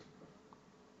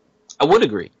 I would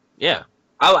agree. Yeah.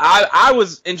 I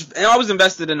was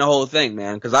invested in the whole thing,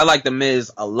 man, because I like the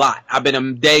Miz a lot. I've been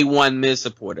a day one Miz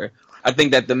supporter. I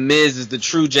think that the Miz is the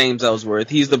true James Ellsworth.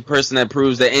 He's the person that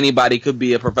proves that anybody could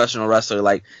be a professional wrestler.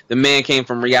 Like, the man came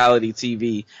from reality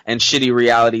TV, and shitty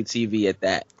reality TV at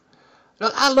that.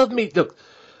 Look, I love me. Look,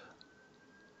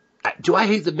 do I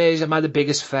hate the Miz? Am I the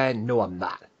biggest fan? No, I'm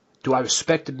not. Do I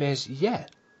respect the Miz? Yeah,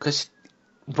 because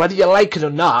whether you like it or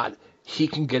not, he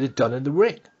can get it done in the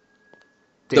ring.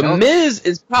 The Miz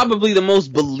is probably the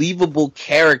most believable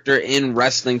character in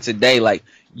wrestling today. Like,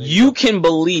 you can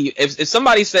believe if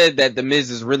somebody said that the Miz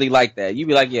is really like that, you'd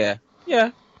be like, yeah.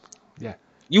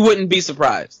 You wouldn't be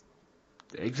surprised.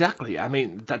 Exactly. I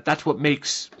mean, that's what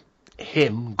makes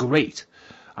him great,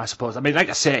 I suppose. I mean, like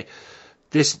I say,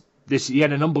 he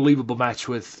had an unbelievable match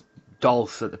with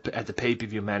Dolph at the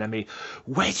pay-per-view, man. I mean,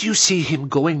 where do you see him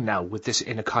going now with this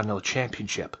Intercontinental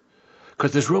Championship?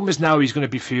 Because there's rumors now he's going to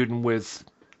be feuding with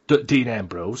Dean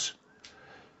Ambrose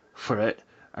for it.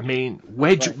 I mean,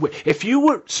 if you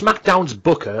were SmackDown's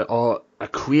booker or a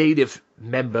creative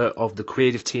member of the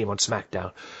creative team on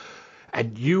SmackDown,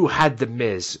 and you had the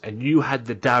Miz, and you had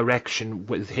the direction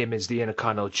with him as the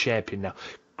Intercontinental Champion now,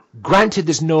 granted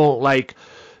there's no, like,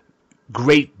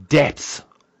 great depth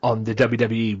on the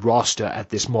WWE roster at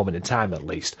this moment in time, at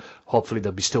least. Hopefully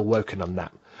they'll be still working on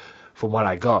that, from what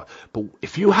I got. But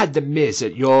if you had the Miz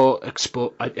at your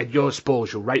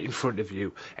exposure right in front of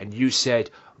you, and you said,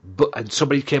 and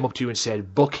somebody came up to you and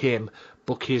said, book him,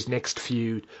 book his next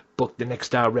feud, book the next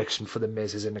direction for the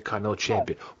Miz as Intercontinental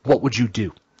Champion, what would you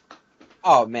do?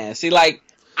 Oh man, see, like,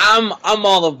 I'm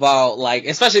all about, like,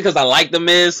 especially because I like the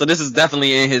Miz, so this is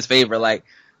definitely in his favor. Like,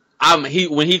 when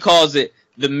he calls it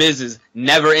the Miz's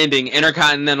never-ending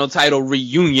Intercontinental title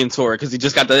reunion tour, because he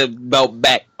just got the belt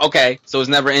back. Okay, so it's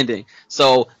never ending.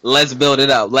 So let's build it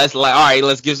up. All right,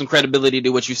 let's give some credibility to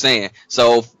what you're saying.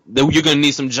 So you're gonna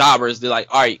need some jobbers. They're like,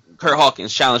 all right, Kurt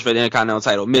Hawkins challenge for the Intercontinental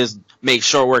title. Miz make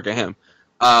short work of him.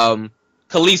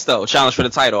 Kalisto challenge for the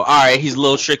title. All right, he's a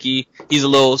little tricky. He's a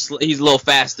little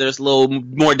faster. It's a little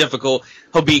more difficult.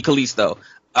 He'll beat Kalisto.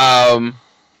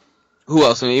 Who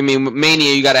else? I mean,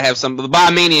 Mania, you gotta have somebody.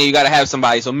 By Mania, you gotta have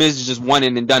somebody. So Miz is just one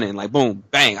in and done it. Like, boom,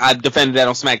 bang. I defended that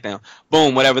on SmackDown.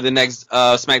 Boom, whatever the next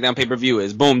SmackDown pay-per-view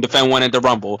is. Boom, defend one at the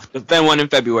Rumble. Defend one in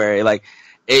February. Like,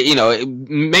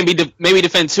 maybe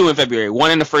defend 2 in February,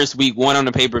 1 in the first week, 1 on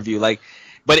the pay-per-view, like.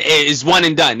 But it's one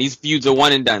and done. These feuds are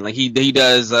one and done. Like he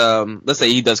does. Let's say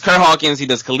he does Kurt Hawkins. He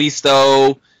does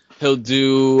Kalisto. He'll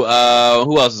do.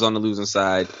 Who else is on the losing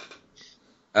side?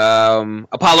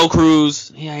 Apollo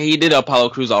Crews. Yeah, he did Apollo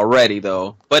Crews already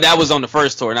though. But that was on the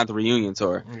first tour, not the reunion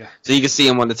tour. Yeah. So you can see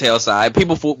him on the tail side.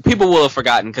 People will have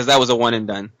forgotten because that was a one and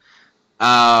done.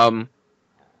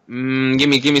 Give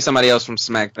me somebody else from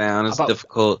SmackDown. It's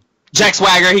difficult. Jack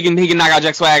Swagger. He can knock out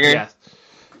Jack Swagger. Yeah.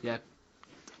 Yeah.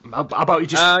 How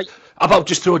about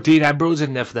just throw Dean Ambrose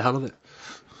in there for the hell of it?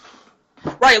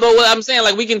 Right. Well, what I'm saying,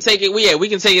 like we can take it. We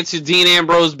can take it to Dean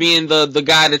Ambrose being the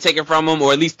guy to take it from him,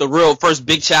 or at least the real first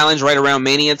big challenge right around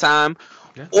Mania time.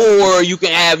 Yeah. Or you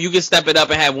can step it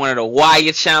up and have one of the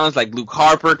Wyatt challenge, like Luke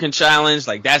Harper can challenge.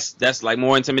 Like that's like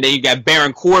more intimidating. You got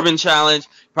Baron Corbin challenge.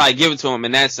 Probably give it to him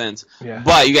in that sense. Yeah.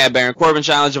 But you got Baron Corbin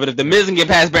challenge. But if the Miz can get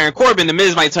past Baron Corbin, the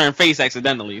Miz might turn face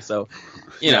accidentally. So,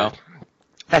 you know.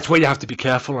 That's where you have to be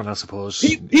careful, and I suppose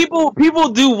people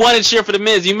do want to cheer for the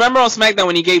Miz. You remember on SmackDown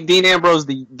when he gave Dean Ambrose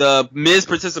the Miz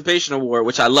Participation Award,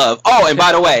 which I love. Oh, and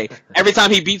by the way, every time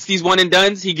he beats these one and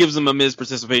dones, he gives them a Miz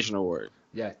Participation Award.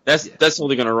 Yeah, that's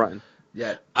totally gonna run.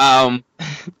 Yeah. But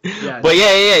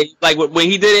yeah. Like when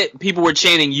he did it, people were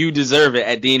chanting "You deserve it"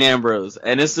 at Dean Ambrose,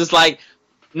 and it's just like,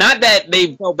 not that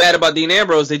they felt bad about Dean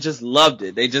Ambrose, they just loved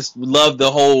it. They just loved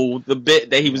the bit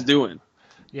that he was doing.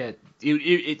 Yeah.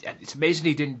 It's amazing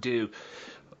he didn't do.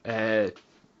 It's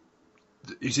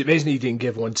amazing he didn't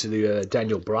give one to the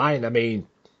Daniel Bryan. I mean,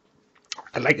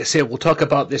 I'd like to say we'll talk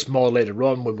about this more later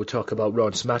on when we talk about RAW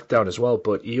and SmackDown as well.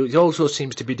 But he also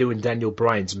seems to be doing Daniel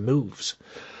Bryan's moves.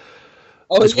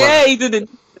 Oh yeah, he did the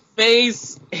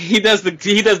face. He does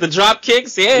the drop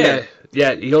kicks. Yeah.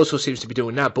 He also seems to be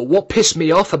doing that. But what pissed me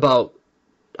off about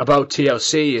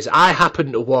TLC is I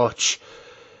happened to watch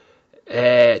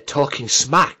Talking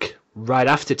Smack right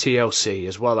after TLC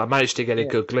as well. I managed to get a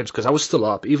good glimpse because I was still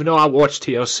up, even though I watched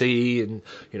TLC and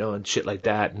and shit like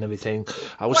that and everything.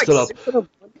 I was still up.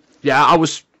 Yeah, I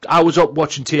was up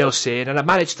watching TLC, and then I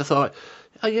managed to thought,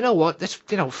 oh, you know what? Let's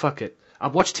fuck it.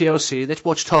 I've watched TLC. Let's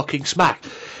watch Talking Smack.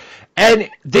 And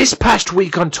this past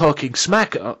week on Talking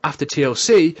Smack after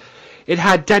TLC, it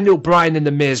had Daniel Bryan and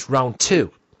The Miz round 2,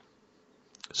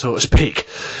 so to speak,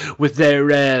 with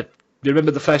their. You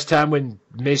remember the first time when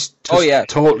Miz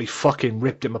totally fucking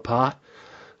ripped him apart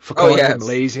for calling him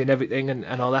lazy and everything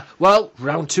and all that? Well,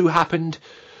 round 2 happened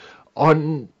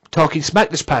on Talking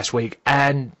Smack this past week,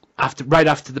 and right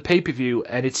after the pay-per-view,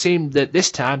 and it seemed that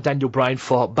this time Daniel Bryan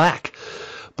fought back.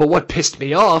 But what pissed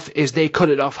me off is they cut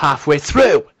it off halfway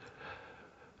through,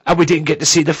 and we didn't get to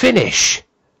see the finish.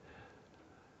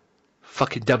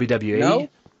 Fucking WWE.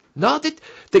 No,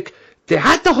 they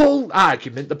had the whole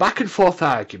argument, the back and forth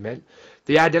argument.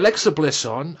 They had Alexa Bliss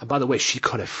on, and by the way, she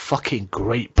cut a fucking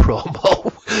great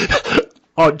promo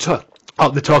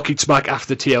on the Talking Smack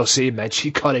after TLC, man. She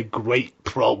cut a great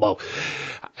promo.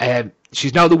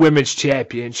 She's now the women's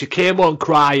champion. She came on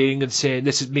crying and saying,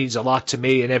 this means a lot to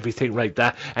me and everything like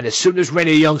that. And as soon as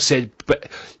Renee Young said, but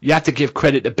you have to give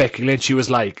credit to Becky Lynch, she was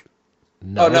like,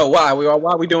 no. Oh, no, why?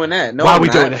 Why are we doing that? No, why are we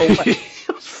doing that?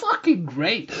 It was fucking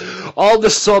great. All the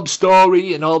sub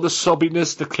story and all the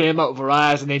subbiness that came out of her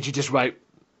eyes, and then she just what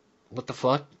the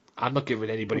fuck? I'm not giving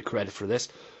anybody credit for this.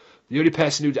 The only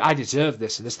person who I deserve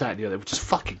this and this, that, and the other, which is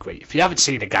fucking great. If you haven't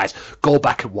seen it, guys, go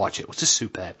back and watch it. It was just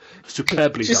superb.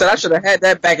 Superbly She done. said I should have had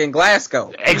that back in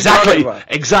Glasgow.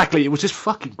 Exactly. It was just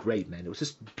fucking great, man. It was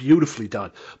just beautifully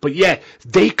done. But yeah,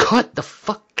 they cut the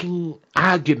fucking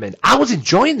argument. I was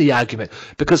enjoying the argument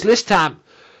because this time,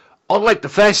 unlike the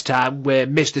first time where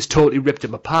Miz just totally ripped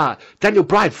him apart, Daniel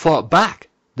Bryan fought back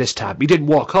this time. He didn't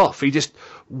walk off. He just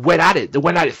went at it. They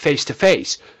went at it face to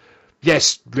face.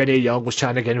 Yes, Renee Young was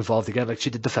trying to get involved again like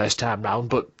she did the first time round,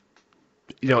 but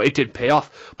it didn't pay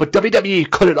off. But WWE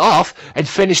cut it off and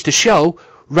finished the show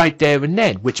right there and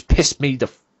then, which pissed me the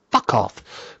fuck off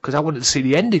because I wanted to see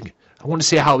the ending. I wanted to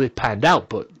see how it panned out,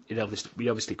 but we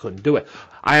obviously couldn't do it.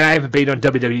 I haven't been on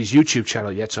WWE's YouTube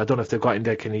channel yet, so I don't know if they've got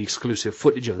any exclusive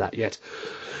footage of that yet.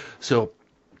 So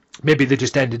maybe they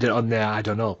just ended it on there. I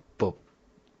don't know, but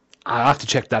I'll have to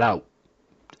check that out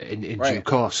in due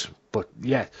course. But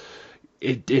yeah.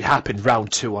 It happened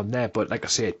round 2 on there, but like I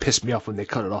say, it pissed me off when they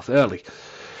cut it off early.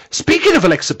 Speaking of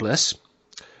Alexa Bliss,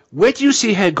 where do you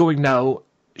see her going now?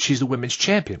 She's the women's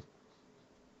champion.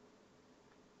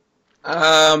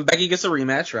 Becky gets a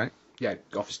rematch, right? Yeah,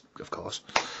 of course.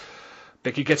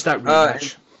 Becky gets that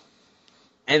rematch.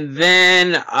 And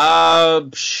then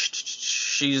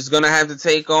she's gonna have to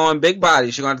take on Big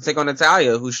Body. She's gonna have to take on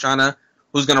Natalya, who's trying to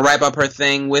who's gonna wrap up her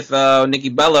thing with Nikki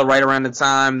Bella right around the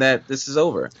time that this is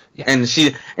over. Yeah. And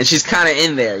she's kind of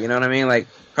in there. You know what I mean? Like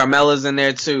Carmella's in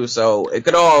there too, so it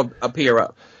could all appear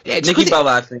up. Yeah, Nikki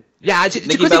Bella, I think. Yeah, it's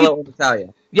Nikki Bella or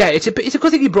Natalia. Yeah, it's a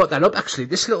good thing you brought that up. Actually,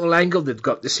 this little angle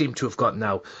they seem to have got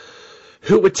now.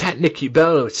 Who would attack Nikki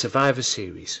Bella at Survivor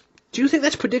Series? Do you think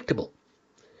that's predictable?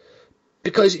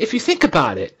 Because if you think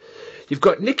about it, you've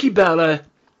got Nikki Bella,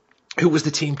 who was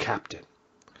the team captain.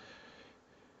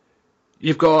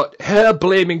 You've got her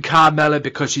blaming Carmella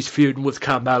because she's feuding with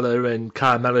Carmella, and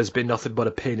Carmella's been nothing but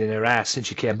a pain in her ass since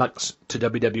she came back to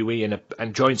WWE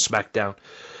and joined SmackDown.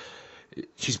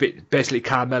 She's been, basically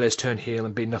Carmella's turned heel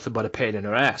and been nothing but a pain in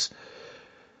her ass.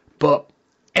 But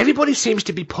everybody seems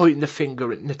to be pointing the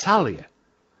finger at Natalya.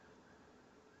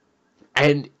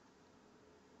 And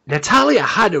Natalya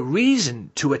had a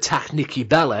reason to attack Nikki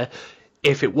Bella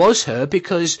if it was her,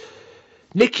 because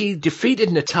Nikki defeated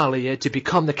Natalya to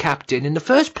become the captain in the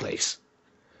first place.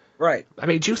 Right. I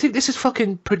mean, do you think this is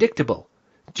fucking predictable?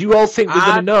 Do you all think we're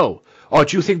going to know? Or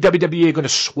do you think WWE are going to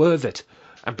swerve it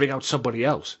and bring out somebody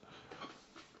else?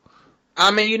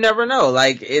 I mean, you never know.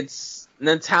 Like, it's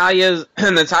Natalya's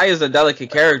a delicate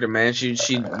character, man.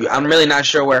 I'm really not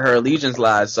sure where her allegiance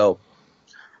lies. So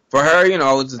for her, you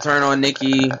know, to turn on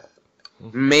Nikki,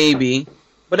 maybe.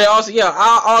 But it also, yeah,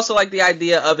 I also like the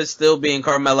idea of it still being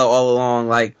Carmella all along.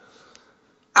 Like,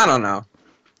 I don't know.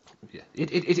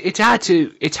 It's hard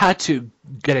to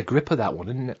get a grip of that one,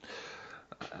 isn't it?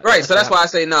 Right. So that's why I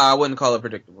say no. I wouldn't call it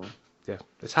predictable. Yeah,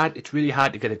 it's hard. It's really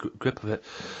hard to get a grip of it.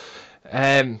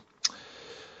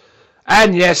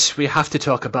 And yes, we have to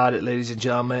talk about it, ladies and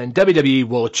gentlemen. WWE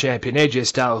World Champion AJ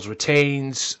Styles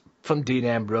retains from Dean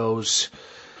Ambrose.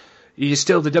 He is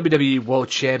still the WWE World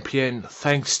Champion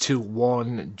thanks to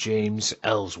one James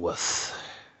Ellsworth.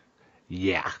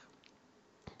 Yeah.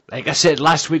 Like I said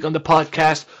last week on the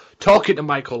podcast, talking to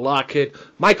Michael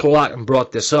Larkin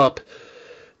brought this up.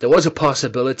 There was a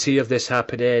possibility of this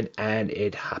happening, and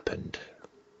it happened.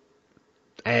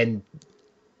 And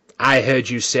I heard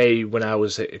you say when I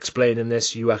was explaining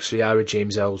this, you actually are a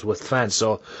James Ellsworth fan,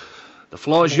 so the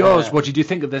floor is yours. What did you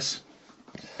think of this?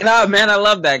 You know, man, I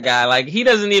love that guy. Like, he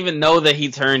doesn't even know that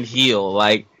he turned heel.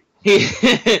 Like,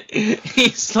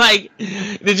 he's like,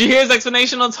 did you hear his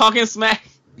explanation on Talking Smack?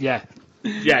 Yeah.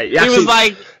 He was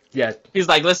like, yeah. He's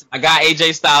like, listen, I got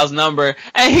AJ Styles' number.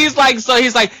 And he's like,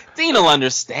 Dean will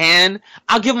understand.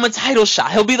 I'll give him a title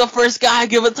shot. He'll be the first guy I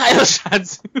give a title shot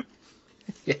to.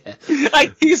 Yeah.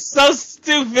 Like, he's so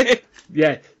stupid.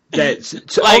 Yeah.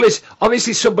 So like,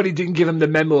 obviously somebody didn't give him the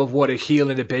memo of what a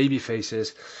heel and a babyface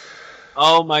is.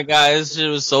 Oh my god, this shit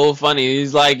was so funny.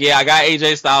 He's like, yeah, I got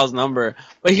AJ Styles' number.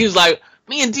 But he was like,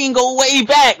 me and Dean go way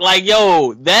back. Like,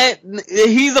 yo,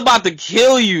 he's about to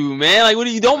kill you, man.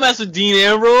 Like, don't mess with Dean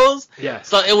Ambrose. Yeah.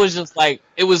 So it was just like,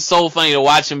 it was so funny to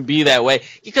watch him be that way.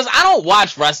 Because I don't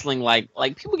watch wrestling like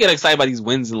people get excited about these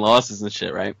wins and losses and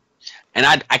shit, right? And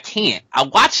I can't. I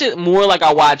watch it more like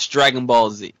I watch Dragon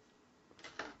Ball Z.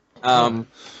 And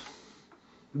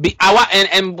what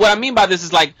I mean by this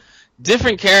is like,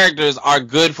 different characters are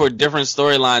good for different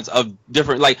storylines of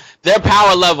different, like, their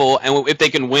power level and if they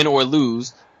can win or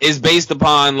lose is based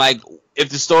upon, like, if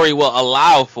the story will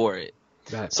allow for it.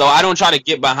 Right. So I don't try to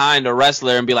get behind a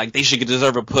wrestler and be like, they should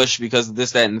deserve a push because of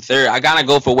this, that, and the third. I gotta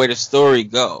go for where the story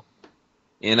go.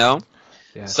 You know?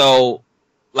 Yeah. So,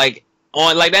 like,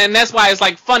 on like that, and that's why it's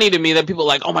like funny to me that people are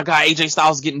like, oh my god, AJ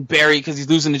Styles is getting buried because he's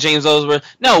losing to James Ellsworth.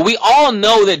 No, we all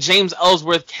know that James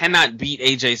Ellsworth cannot beat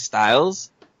AJ Styles.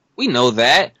 We know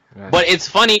that. Right. But it's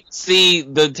funny to see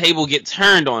the table get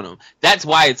turned on him. That's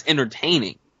why it's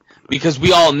entertaining. Because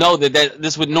we all know that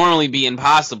this would normally be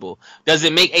impossible. Does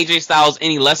it make AJ Styles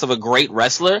any less of a great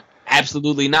wrestler?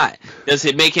 Absolutely not. Does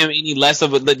it make him any less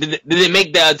of a... Did it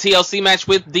make the TLC match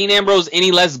with Dean Ambrose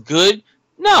any less good?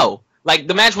 No. Like,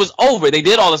 the match was over. They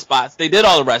did all the spots. They did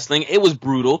all the wrestling. It was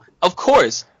brutal. Of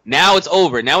course. Now it's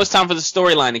over. Now it's time for the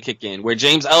storyline to kick in, where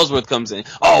James Ellsworth comes in.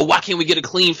 Oh, why can't we get a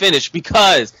clean finish?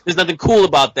 Because there's nothing cool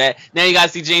about that. Now you gotta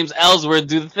see James Ellsworth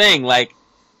do the thing. Like,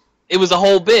 it was a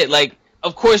whole bit. Like,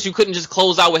 of course you couldn't just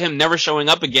close out with him never showing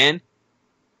up again.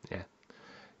 Yeah.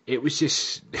 It was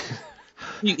just...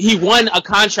 he won a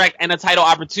contract and a title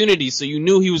opportunity, so you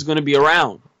knew he was going to be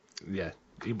around. Yeah.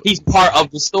 He's part of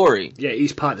the story. Yeah,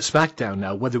 he's part of SmackDown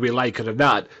now. Whether we like it or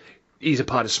not, he's a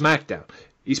part of SmackDown.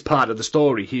 He's part of the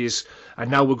story.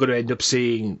 And now we're going to end up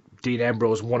seeing Dean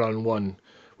Ambrose one-on-one.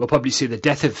 We'll probably see the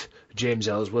death of James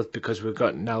Ellsworth because we're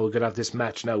going to have this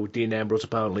match now with Dean Ambrose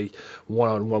apparently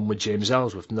one-on-one with James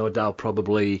Ellsworth. No doubt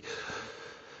probably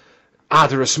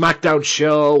either a SmackDown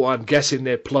show, or I'm guessing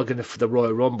they're plugging it for the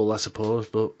Royal Rumble, I suppose.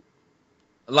 But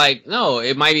like, no,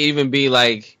 it might even be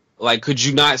like, could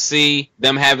you not see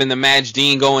them having the match,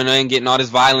 Dean going in, getting all this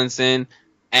violence in,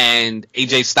 and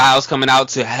AJ Styles coming out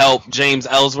to help James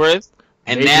Ellsworth?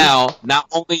 And Maybe. now, not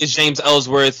only is James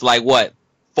Ellsworth, like, what,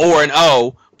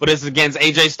 4-0, but it's against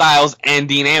AJ Styles and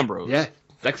Dean Ambrose. Yeah.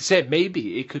 Like I said,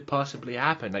 maybe it could possibly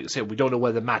happen. Like I said, we don't know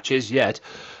where the match is yet.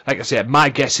 Like I said, my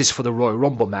guess is for the Royal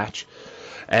Rumble match.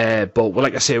 But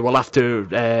like I say, we'll have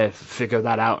to figure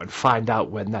that out and find out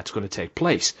when that's going to take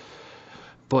place.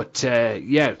 But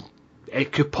yeah,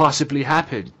 it could possibly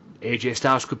happen. AJ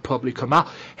Styles could probably come out.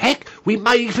 Heck, we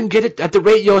might even get it at the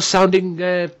rate you're sounding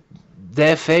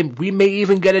their fame. We may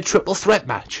even get a triple threat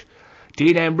match: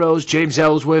 Dean Ambrose, James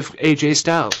Ellsworth, AJ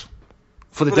Styles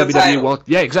for the WWE World.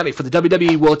 Yeah, exactly, for the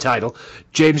WWE World Title.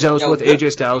 James Ellsworth,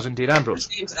 AJ Styles, and Dean Ambrose.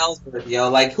 James Ellsworth,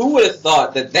 like, who would have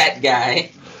thought that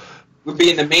guy would be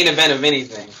in the main event of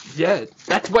anything? Yeah,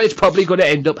 that's what it's probably going to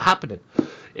end up happening.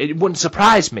 It wouldn't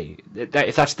surprise me that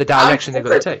if that's the direction they're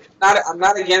going to take. I'm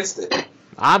not against it.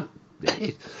 I'm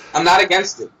not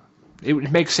against it. It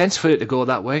would make sense for it to go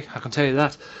that way, I can tell you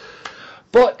that.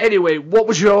 But anyway, what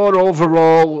was your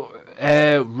overall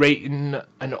rating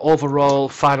and overall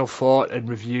final thought and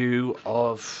review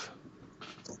of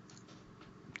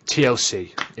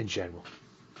TLC in general?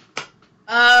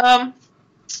 I'll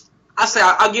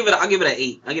give it an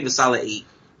 8. I'll give it a solid 8.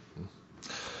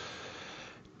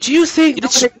 Do you think?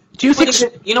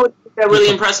 You know what that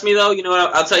really impressed me though? You know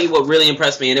what? I'll tell you what really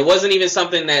impressed me, and it wasn't even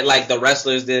something that like the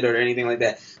wrestlers did or anything like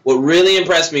that. What really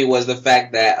impressed me was the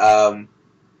fact that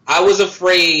I was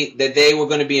afraid that they were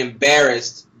going to be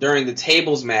embarrassed during the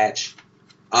tables match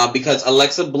because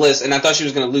Alexa Bliss, and I thought she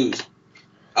was going to lose,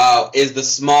 is the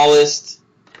smallest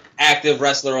active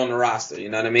wrestler on the roster. You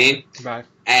know what I mean? Right.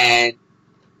 And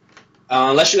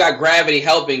unless you got gravity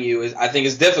helping you, I think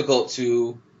it's difficult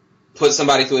to put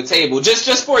somebody through a table.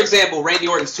 Just for example, Randy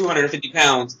Orton's 250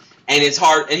 pounds, and it's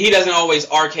hard, and he doesn't always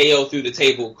RKO through the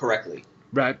table correctly.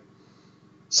 Right.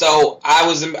 So I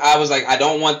was like, I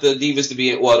don't want the divas to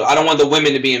be, I don't want the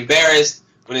women to be embarrassed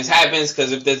when this happens,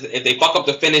 because if they fuck up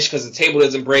the finish because the table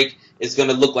doesn't break, it's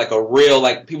gonna look like a real,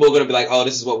 like, people are gonna be like, oh,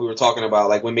 this is what we were talking about,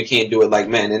 like women can't do it like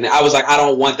men. And I was like, I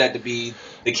don't want that to be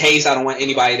the case. I don't want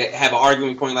anybody to have an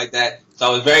arguing point like that. So I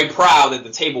was very proud that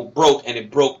the table broke, and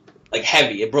it broke like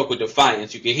heavy. It broke with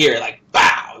defiance. You could hear it like,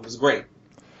 bow. It was great.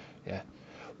 Yeah.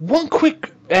 One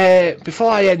quick,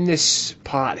 before I end this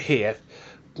part here,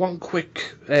 one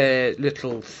quick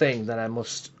little thing that I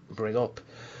must bring up.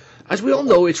 As we all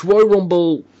know, it's Royal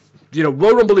Rumble,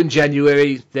 Royal Rumble in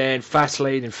January, then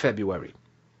Fastlane in February.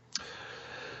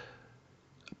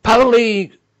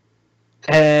 Apparently,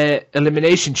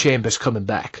 Elimination Chamber's coming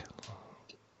back.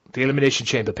 The Elimination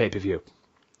Chamber pay-per-view.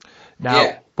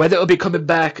 Now, whether it'll be coming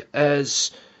back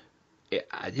as,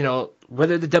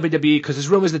 whether the WWE, because there's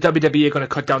rumours the WWE are going to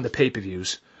cut down the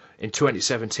pay-per-views in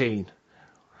 2017.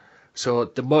 So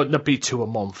there might not be 2 a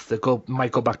month. They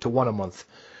might go back to 1 a month.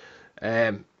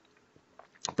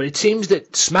 But it seems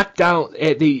that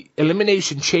SmackDown, the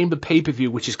Elimination Chamber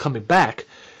pay-per-view, which is coming back,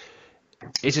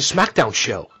 is a SmackDown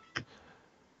show.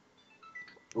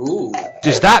 Ooh.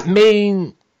 Does that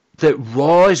mean that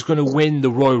Raw is going to win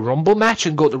the Royal Rumble match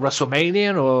and go to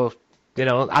WrestleMania, or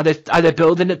are they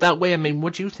building it that way? I mean,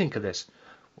 what do you think of this?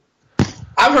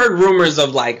 I've heard rumors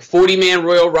of like 40-man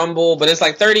Royal Rumble, but it's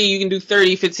like 30. You can do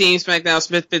 30, 15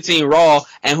 SmackDown, 15 Raw,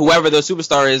 and whoever the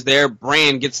superstar is, their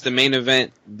brand gets the main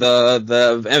event,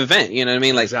 the event. You know what I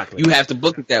mean? Like, exactly. You have to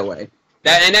book it that way.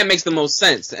 That makes the most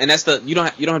sense. And that's you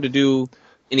don't have to do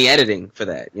any editing for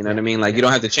that. You know what I mean? Like, you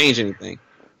don't have to change anything.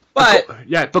 But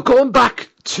going back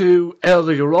to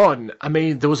earlier on, I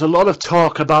mean, there was a lot of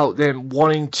talk about them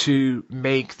wanting to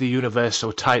make the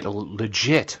Universal title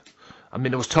legit. I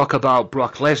mean, there was talk about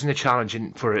Brock Lesnar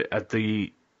challenging for it at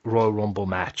the Royal Rumble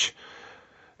match,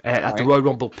 at the Royal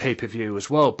Rumble pay-per-view as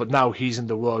well. But now he's in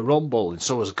the Royal Rumble, and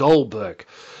so is Goldberg.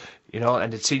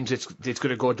 And it seems it's going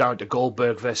to go down to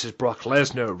Goldberg versus Brock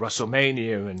Lesnar at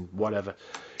WrestleMania and whatever.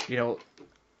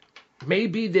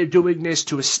 Maybe they're doing this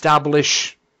to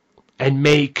establish and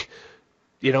make,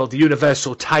 the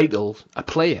Universal title a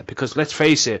player. Because let's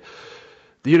face it,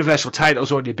 the Universal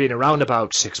title's only been around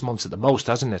about 6 months at the most,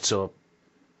 hasn't it? So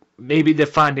maybe they're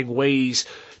finding ways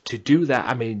to do that.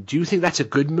 I mean, do you think that's a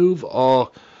good move?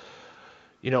 Or,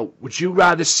 would you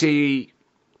rather see,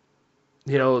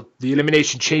 the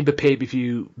Elimination Chamber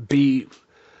pay-per-view be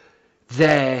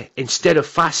there instead of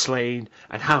Fastlane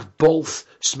and have both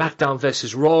SmackDown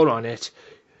versus Raw on it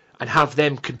and have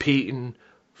them competing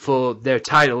for their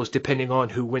titles depending on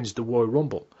who wins the Royal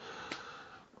Rumble?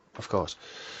 Of course.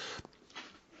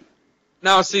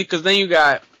 Now, see, because then you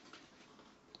got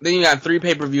then you got 3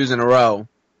 pay-per-views in a row.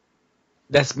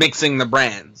 That's mixing the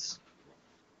brands.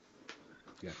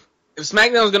 Yeah. If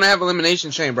SmackDown is gonna have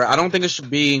Elimination Chamber, I don't think it should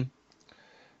be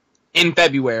in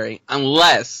February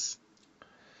unless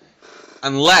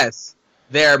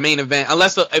their main event,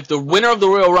 if the winner of the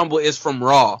Royal Rumble is from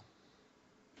Raw,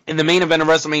 and the main event of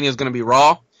WrestleMania is going to be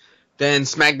Raw, then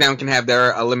SmackDown can have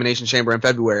their Elimination Chamber in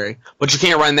February. But you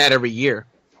can't run that every year.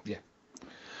 Yeah.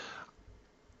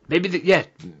 Maybe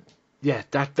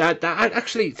that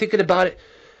actually thinking about it.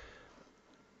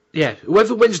 Yeah,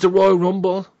 whoever wins the Royal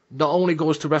Rumble not only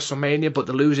goes to WrestleMania, but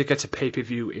the loser gets a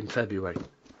pay-per-view in February.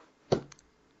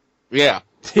 Yeah.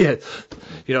 Yeah,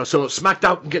 so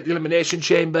SmackDown can get the Elimination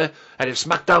Chamber, and if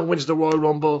SmackDown wins the Royal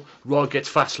Rumble, Raw gets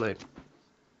Fastlane.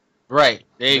 Right,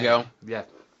 there you go. Yeah,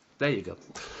 there you go.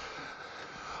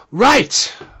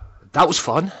 Right, that was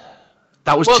fun.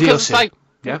 That was TLC. It's like,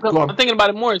 yeah, go on. I'm thinking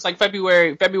about it more. It's like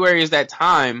February. February is that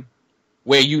time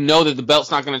where you know that the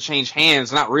belt's not going to change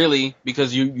hands. Not really,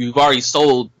 because you've already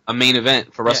sold a main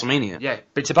event for WrestleMania. Yeah,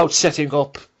 but it's about setting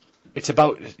up. It's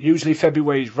about, usually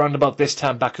February, round about this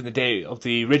time back in the day of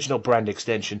the original brand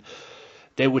extension,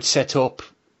 they would set up,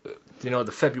 the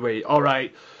February,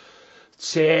 alright,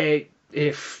 say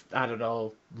if, I don't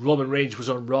know, Roman Reigns was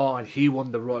on Raw and he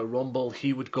won the Royal Rumble,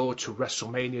 he would go to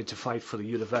WrestleMania to fight for the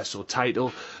Universal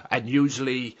title, and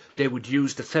usually they would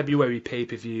use the February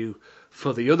pay-per-view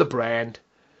for the other brand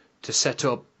to set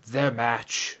up their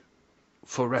match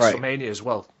for WrestleMania as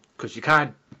well. Because you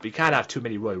can't have too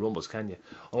many Royal Rumbles, can you?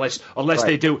 Unless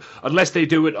they do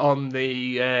it on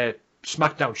the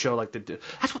SmackDown show like they do.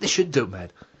 That's what they should do, man.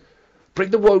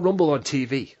 Bring the Royal Rumble on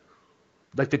TV,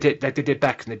 like they did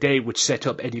back in the day, which set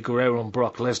up Eddie Guerrero and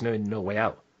Brock Lesnar in No Way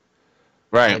Out.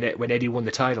 Right. When Eddie won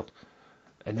the title,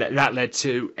 and that led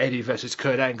to Eddie versus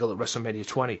Kurt Angle at WrestleMania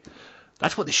 20.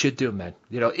 That's what they should do, man.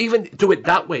 Even do it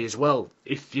that way as well.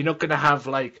 If you're not gonna have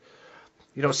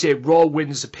say Raw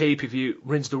wins the pay-per-view,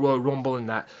 wins the Royal Rumble and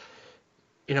that,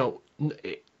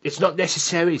 it's not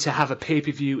necessary to have a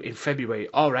pay-per-view in February.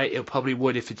 All right, it probably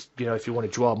would if it's, if you want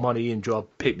to draw money and draw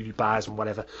pay-per-view buys and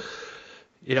whatever,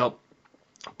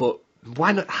 but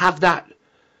why not have that,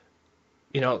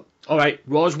 all right,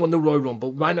 Raw's won the Royal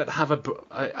Rumble, why not have a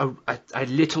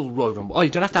little Royal Rumble? Oh, you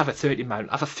don't have to have a 30-man,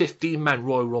 have a 15-man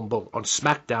Royal Rumble on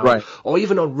SmackDown, right, or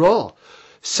even on Raw,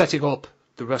 setting up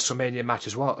the WrestleMania match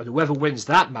as well, and whoever wins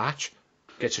that match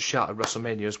gets a shot at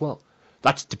WrestleMania as well.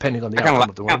 That's depending on the outcome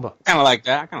of the Rumble. I kind of like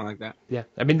that. Yeah,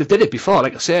 I mean they did it before.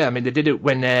 Like I say, they did it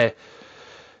when, like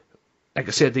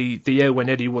I said, the year when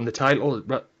Eddie won the title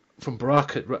from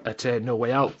Brock at No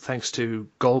Way Out, thanks to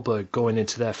Goldberg going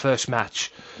into their first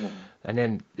match, and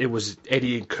then it was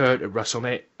Eddie and Kurt at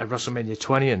WrestleMania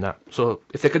 20 and that. So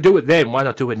if they could do it then, why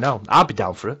not do it now? I'll be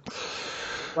down for it.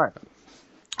 Right.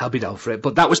 I'll be down for it.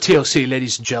 But that was TLC,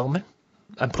 ladies and gentlemen.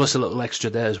 And plus a little extra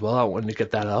there as well. I wanted to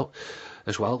get that out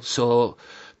as well. So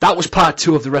that was part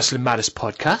 2 of the Wrestling Matters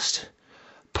podcast.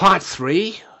 Part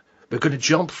 3, we're going to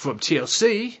jump from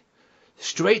TLC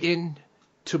straight in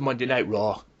to Monday Night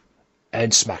Raw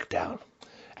and SmackDown.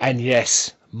 And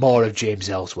yes, more of James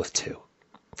Ellsworth too.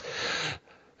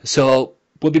 So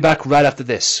we'll be back right after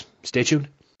this. Stay tuned.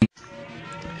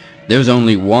 There's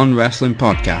only one wrestling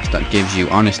podcast that gives you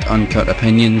honest, uncut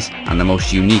opinions and the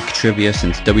most unique trivia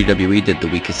since WWE did The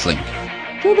Weakest Link.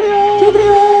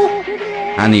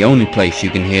 And the only place you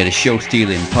can hear the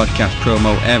show-stealing podcast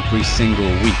promo every single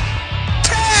week.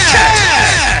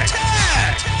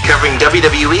 Covering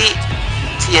WWE,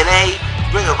 TNA,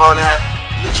 Ring of Honor,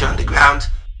 Lucha Underground.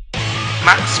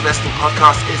 Matt's Wrestling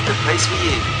Podcast is the place for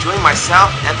you. Join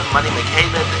myself, Evan Money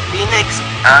McCabe, the Phoenix,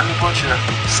 and the Butcher.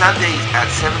 Sundays at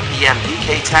 7 PM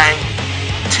UK time,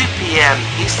 2 PM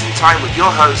Eastern Time with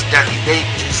your host, Danny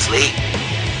Dangerously,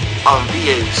 on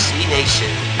VOC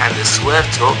Nation and the Swerve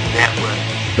Talk Network.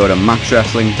 Go to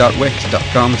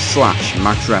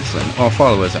maxwrestling.wix.com/maxwrestling or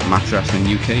follow us at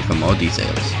maxwrestlinguk for more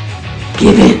details.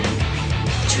 Give in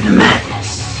to the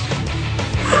madness.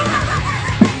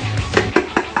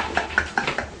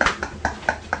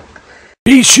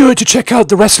 Be sure to check out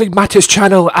the Wrestling Matters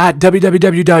channel at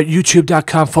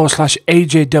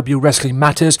www.youtube.com/AJW Wrestling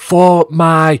Matters for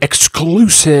my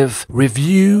exclusive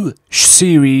review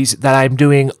series that I'm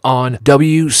doing on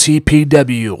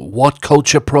WCPW, What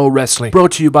Culture Pro Wrestling,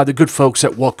 brought to you by the good folks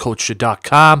at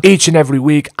whatculture.com. Each and every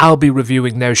week I'll be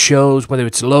reviewing their shows, whether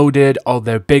it's loaded or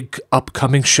their big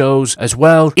upcoming shows as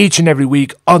well, each and every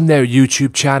week on their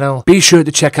YouTube channel. Be sure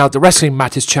to check out the Wrestling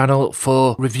Matters channel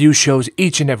for review shows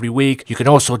each and every week. You can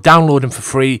also download them for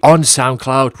free on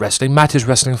SoundCloud. Wrestling Matters,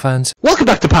 wrestling fans. Welcome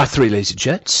back to part 3, ladies and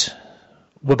gents.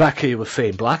 We're back here with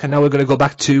Fane Black, and now we're going to go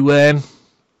back to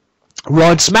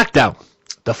Raw and SmackDown.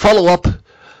 the follow-up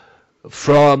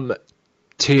from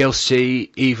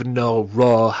TLC, even though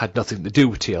Raw had nothing to do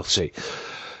with TLC.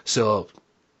 So,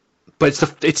 but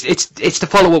it's the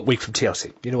follow-up week from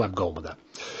TLC. You know where I'm going with that.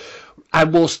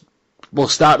 And we'll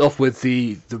start off with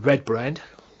the red brand,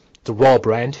 the Raw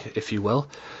brand, if you will,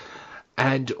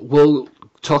 and we'll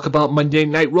talk about Monday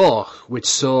Night Raw, which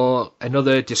saw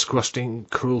another disgusting,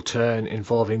 cruel turn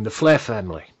involving the Flair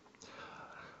family.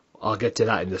 I'll get to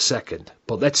that in a second.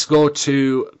 But let's go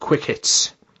to quick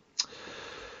hits.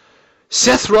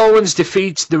 Seth Rollins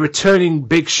defeats the returning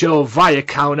Big Show via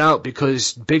count-out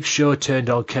because Big Show turned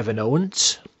on Kevin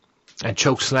Owens and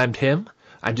chokeslammed him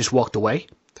and just walked away.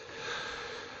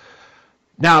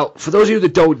 Now, for those of you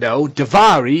that don't know,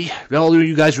 Daivari, all of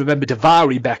you guys remember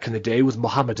Daivari back in the day with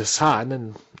Muhammad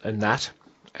Hassan and that,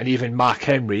 and even Mark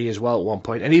Henry as well at one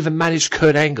point, and even managed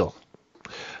Kurt Angle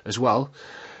as well.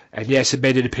 And yes, it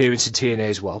made an appearance in TNA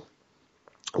as well.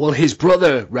 Well, his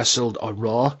brother wrestled on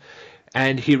Raw,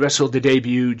 and he wrestled the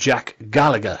debut Jack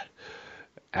Gallagher,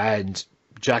 and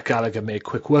Jack Gallagher made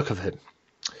quick work of him.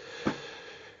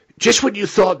 Just when you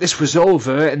thought this was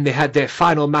over and they had their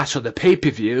final match on the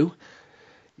pay-per-view,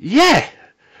 yeah,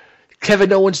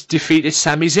 Kevin Owens defeated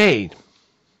Sami Zayn.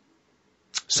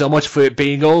 So much for it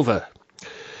being over.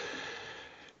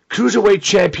 Cruiserweight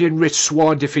champion Rich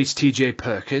Swann defeats TJ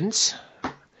Perkins.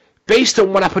 Based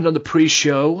on what happened on the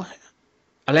pre-show,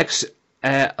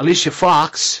 Alicia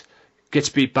Fox gets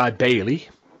beat by Bayley.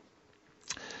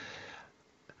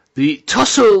 The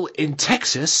tussle in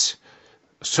Texas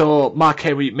saw Mark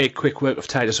Henry make quick work of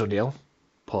Titus O'Neil.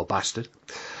 Poor bastard.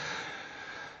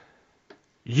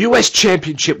 US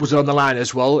Championship was on the line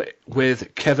as well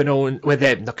with Kevin Owens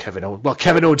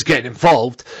getting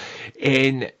involved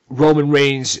in Roman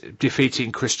Reigns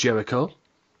defeating Chris Jericho.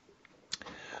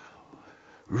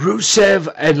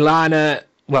 Rusev and Lana,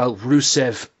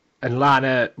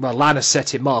 Lana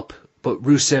set him up, but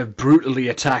Rusev brutally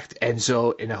attacked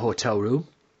Enzo in a hotel room.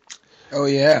 Oh,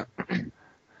 yeah.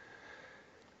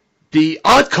 The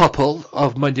odd couple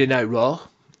of Monday Night Raw,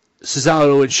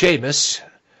 Cesaro and Sheamus,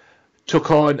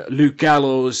 took on Luke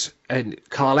Gallows and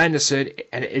Carl Anderson,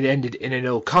 and it ended in a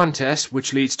no contest,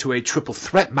 which leads to a triple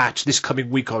threat match this coming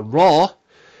week on Raw,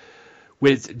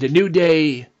 with the New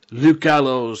Day, Luke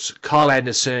Gallows, Carl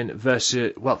Anderson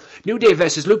versus New Day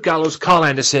versus Luke Gallows, Carl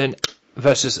Anderson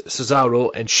versus Cesaro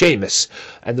and Sheamus,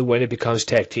 and the winner becomes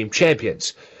tag team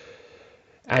champions.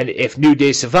 And if New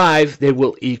Day survive, they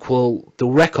will equal the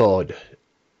record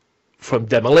from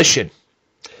Demolition.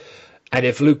 And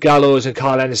if Luke Gallows and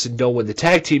Carl Anderson don't win the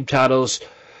tag team titles,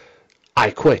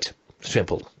 I quit.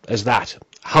 Simple as that.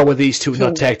 How are these two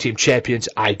not tag team champions?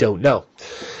 I don't know.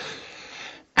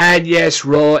 And yes,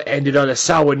 Raw ended on a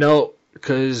sour note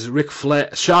because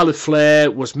Charlotte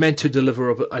Flair was meant to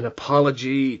deliver an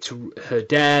apology to her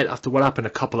dad after what happened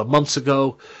a couple of months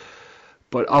ago.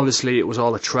 But obviously it was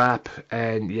all a trap.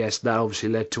 And yes, that obviously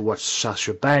led to what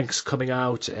Sasha Banks coming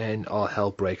out and all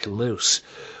hell breaking loose.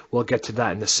 We'll get to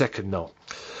that in a second, though,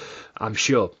 I'm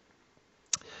sure.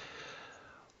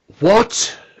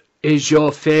 What is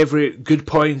your favourite good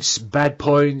points, bad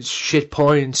points, shit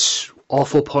points,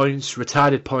 awful points,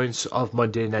 retarded points of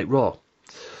Monday Night Raw?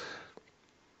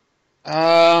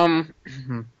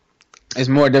 It's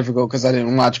more difficult because I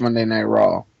didn't watch Monday Night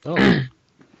Raw. Oh.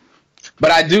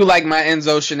 But I do like my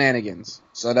Enzo shenanigans,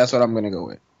 so that's what I'm going to go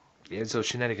with. The Enzo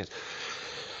shenanigans.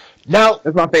 Now,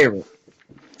 that's my favorite.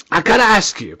 I gotta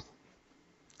ask you,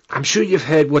 I'm sure you've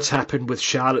heard what's happened with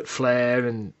Charlotte Flair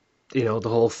and, you know, the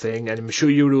whole thing, and I'm sure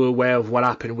you were aware of what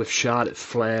happened with Charlotte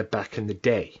Flair back in the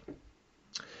day.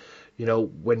 You know,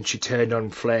 when she turned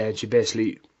on Flair and she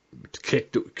basically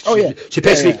kicked... She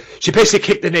basically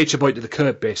kicked the Nature Boy to the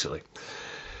curb, basically.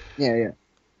 Yeah.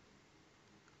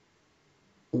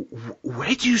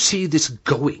 Where do you see this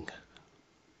going?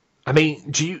 I mean,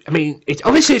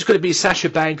 obviously it's going to be Sasha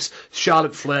Banks,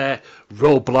 Charlotte Flair,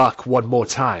 Roadblock one more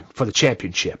time for the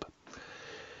championship.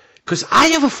 Because I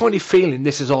have a funny feeling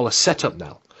this is all a setup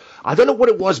now. I don't know what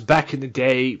it was back in the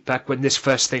day, back when this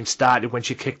first thing started, when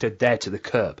she kicked her dad to the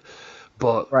curb.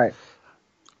 But right.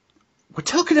 We're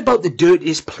talking about the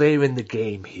dirtiest player in the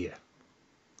game here.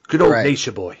 Good old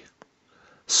Nature Boy.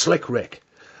 Slick Rick.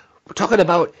 We're talking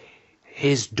about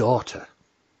his daughter.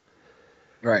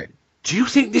 Right. Do you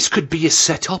think this could be a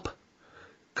setup?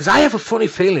 Because I have a funny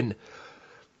feeling,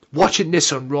 watching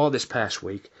this on Raw this past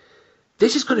week,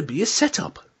 this is going to be a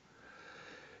setup.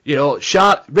 You know,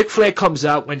 Ric Flair comes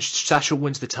out when Sasha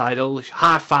wins the title,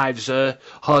 high-fives her,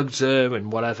 hugs her,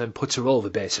 and whatever, and puts her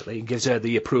over, basically, and gives her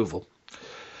the approval.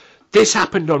 This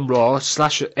happened on Raw,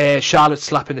 Charlotte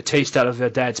slapping the taste out of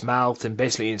her dad's mouth and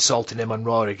basically insulting him on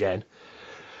Raw again.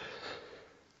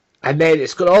 And then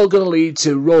it's all going to lead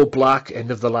to Roadblock, end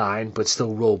of the line, but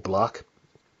still Roadblock.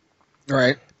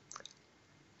 Right.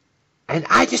 And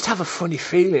I just have a funny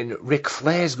feeling Ric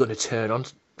Flair's going to turn on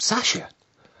Sasha.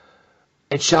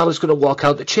 And Charlotte's going to walk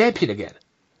out the champion again.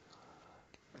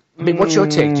 I mean, what's your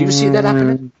take? Do you see that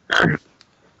happening?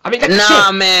 I mean,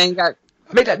 like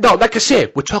like I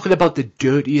said, we're talking about the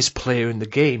dirtiest player in the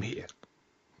game here.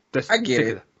 I get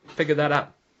it. Figure that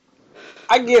out.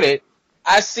 I get it.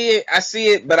 I see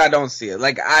it, but I don't see it.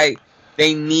 Like,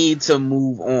 they need to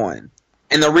move on.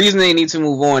 And the reason they need to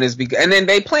move on is because, and then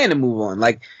they plan to move on.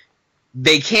 Like,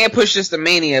 they can't push this to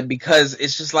Mania because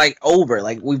it's just like over.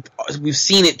 Like, we've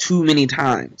seen it too many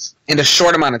times in a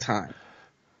short amount of time.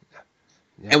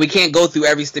 Yeah. And we can't go through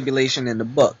every stipulation in the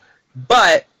book.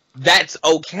 But that's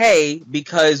okay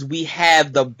because we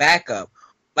have the backup.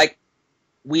 Like,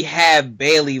 we have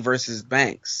Bayley versus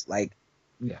Banks. Like,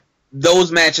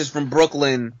 those matches from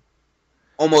Brooklyn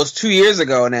almost 2 years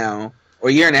ago now, or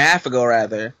a year and a half ago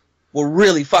rather, were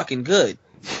really fucking good.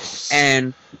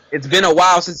 And it's been a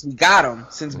while since we got them,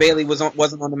 since Bayley wasn't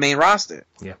on the main roster.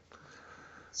 Yeah.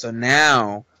 So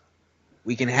now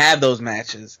we can have those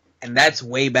matches, and that's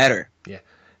way better. Yeah.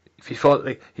 If you thought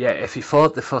the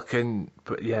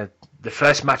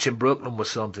first match in Brooklyn was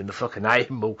something, the fucking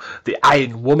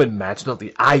Iron Woman match, not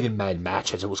the Iron Man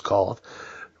match as it was called.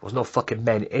 There was no fucking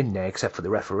men in there except for the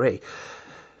referee.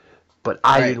 But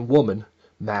Iron Woman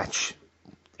match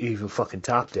even fucking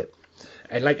topped it.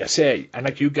 And like I say, and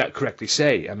like you got correctly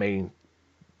say, I mean,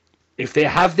 if they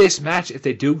have this match, if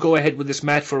they do go ahead with this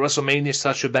match for WrestleMania,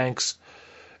 Sasha Banks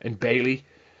and Bayley,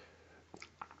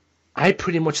 I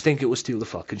pretty much think it will steal the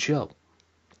fucking show.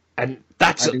 And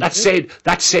that's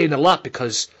saying a lot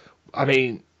because, I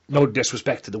mean, no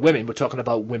disrespect to the women, we're talking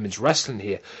about women's wrestling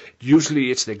here.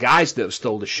 Usually it's the guys that have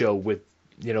stole the show with,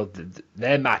 you know,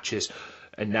 their matches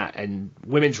and that. And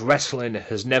women's wrestling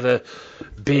has never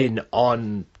been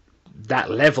on that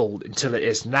level until it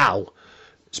is now,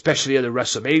 especially at the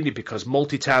WrestleMania, because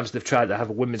multi-times they've tried to have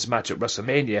a women's match at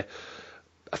WrestleMania.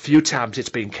 A few times it's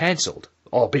been cancelled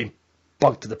or been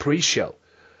bumped to the pre-show.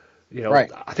 You know,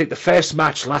 I think the first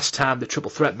match last time, the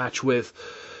triple threat match with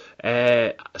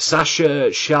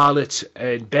Sasha, Charlotte,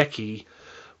 and Becky,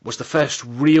 was the first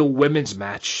real women's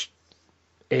match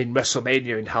in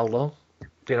WrestleMania in how long?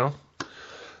 You know,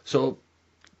 so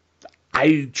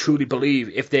I truly believe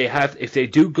if they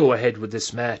do go ahead with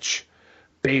this match,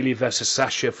 Bayley versus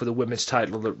Sasha for the women's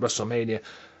title at WrestleMania,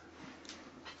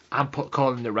 I'm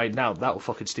calling it right now. That will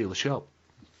fucking steal the show.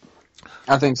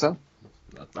 I think so.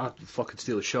 That'll fucking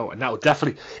steal the show. And that will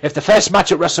definitely, if the first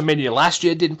match at WrestleMania last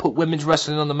year didn't put women's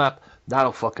wrestling on the map,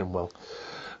 that'll fucking will.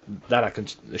 That I can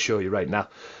assure you right now.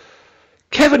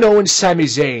 Kevin Owens, Sami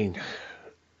Zayn.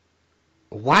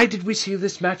 Why did we see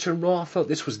this match on Raw? I felt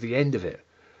this was the end of it.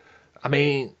 I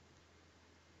mean,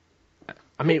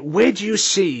 where do you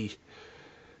see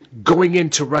going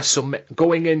into what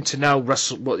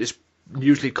is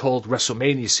usually called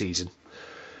WrestleMania season?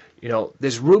 You know,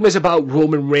 there's rumors about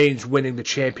Roman Reigns winning the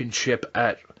championship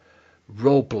at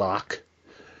Roadblock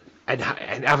and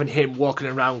having him walking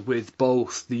around with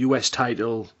both the US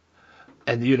title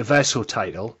and the Universal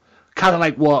title, kind of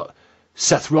like what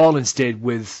Seth Rollins did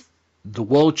with the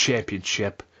World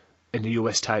Championship and the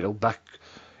US title back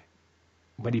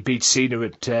when he beat Cena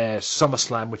at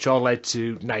SummerSlam, which all led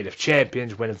to Night of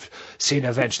Champions, when Cena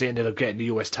eventually ended up getting the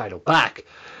US title back.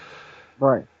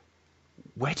 Right.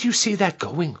 Where do you see that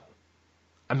going?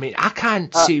 I mean, I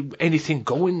can't see anything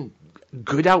going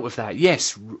good out of that.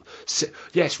 Yes,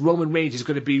 Roman Reigns is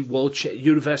going to be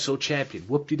Universal Champion.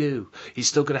 Whoop-de-doo. He's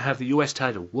still going to have the US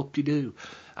title. Whoop-de-doo.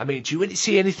 I mean, do you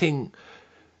see anything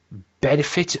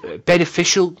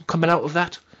beneficial coming out of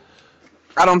that?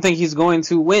 I don't think he's going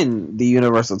to win the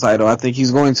Universal title. I think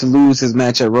he's going to lose his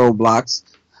match at Roadblocks,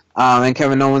 and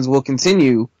Kevin Owens will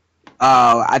continue.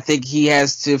 I think he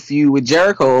has to feud with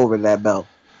Jericho over that belt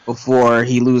before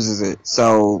he loses it.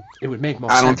 So it would make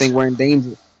more sense. I don't think we're in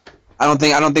danger. I don't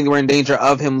think we're in danger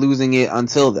of him losing it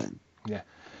until then. Yeah.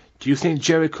 Do you think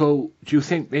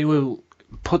they will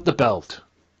put the belt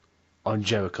on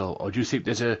Jericho, or do you think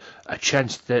there's a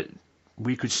chance that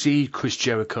we could see Chris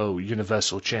Jericho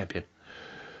Universal Champion?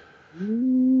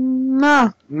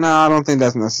 No, I don't think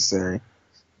that's necessary.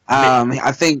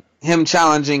 I think him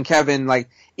challenging Kevin, like,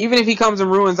 even if he comes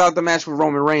and ruins out the match with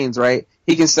Roman Reigns, right?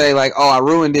 He can say, like, oh, I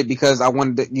ruined it because I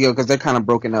wanted to, because they're kind of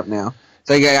broken up now.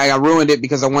 So I ruined it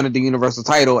because I wanted the Universal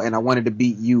title and I wanted to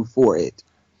beat you for it.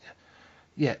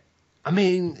 Yeah. I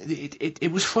mean,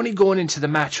 it was funny going into the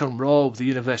match on Raw, the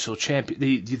Universal Champion,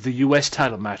 the US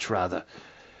title match, rather.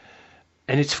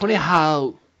 And it's funny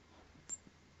how,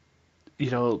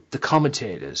 the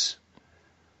commentators,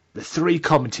 the 3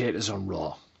 commentators on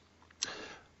Raw,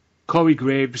 Corey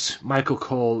Graves, Michael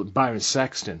Cole, and Byron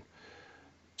Saxton,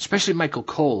 especially Michael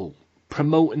Cole,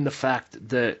 promoting the fact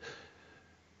that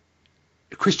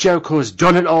Chris Jericho has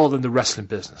done it all in the wrestling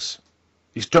business.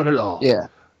 He's done it all. Yeah.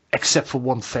 Except for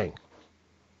one thing.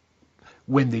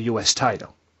 Win the US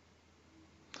title.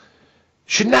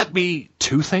 Shouldn't that be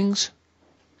 2 things?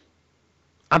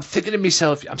 I'm thinking to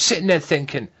myself, I'm sitting there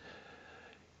thinking,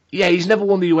 yeah, he's never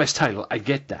won the US title. I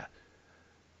get that.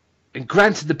 And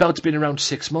granted, the belt's been around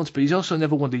 6 months, but he's also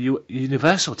never won the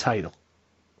Universal title.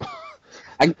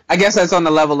 I guess that's on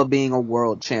the level of being a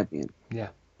world champion. Yeah.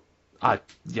 I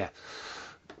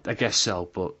guess so,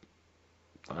 but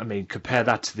I mean, compare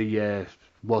that to the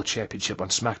World Championship on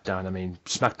SmackDown. I mean,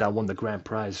 SmackDown won the grand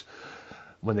prize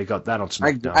when they got that on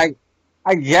SmackDown.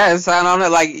 I guess. I don't know.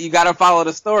 Like, you got to follow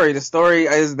the story. The story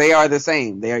is they are the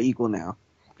same. They are equal now.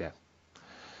 Yeah.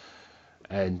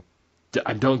 And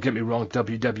don't get me wrong,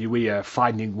 WWE are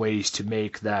finding ways to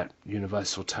make that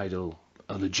Universal title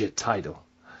a legit title.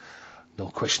 No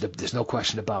question. There's no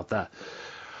question about that.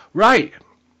 Right.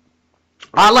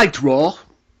 I liked Raw.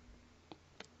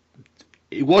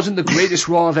 It wasn't the greatest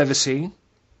Raw I've ever seen.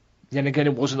 Then again,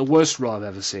 it wasn't the worst Raw I've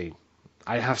ever seen.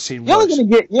 I have seen worse.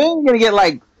 You're only gonna get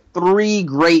like 3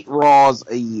 great Raws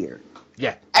a year.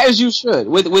 Yeah. As you should.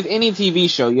 With any TV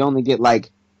show, you only get like,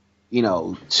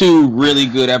 2 really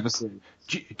good episodes.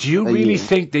 Do you really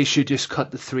think they should just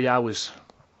cut the 3 hours?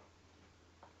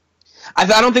 I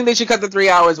don't think they should cut the 3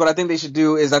 hours. What I think they should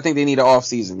do is I think they need an off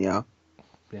season, Yeah.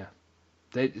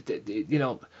 They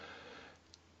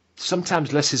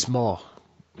sometimes less is more.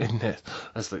 Isn't it?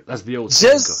 That's the old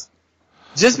saying.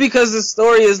 Just because the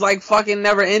story is like fucking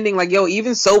never ending, like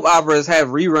even soap operas have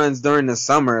reruns during the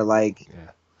summer, like.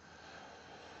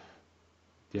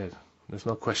 Yeah, there's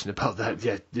no question about that.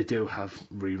 Yeah, they do have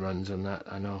reruns and that.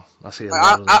 I know. I see.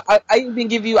 I even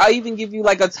give you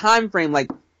like a time frame,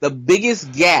 like the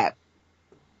biggest gap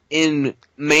in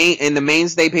the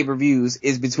mainstay pay-per-views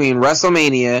is between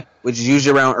WrestleMania, which is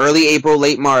usually around early April,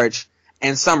 late March,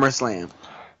 and SummerSlam.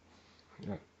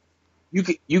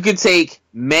 You could take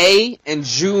May and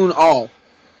June off,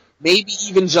 maybe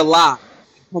even July,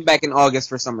 and come back in August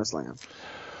for SummerSlam.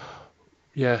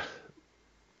 Yeah.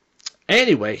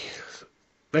 Anyway,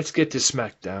 let's get to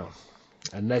SmackDown,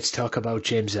 and let's talk about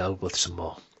James Ellsworth some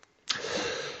more.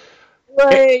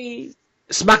 Yay!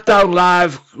 SmackDown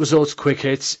Live results quick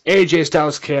hits. AJ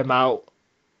Styles came out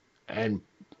and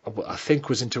I think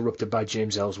was interrupted by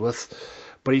James Ellsworth,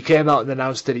 but he came out and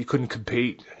announced that he couldn't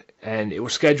compete. And it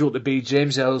was scheduled to be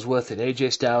James Ellsworth and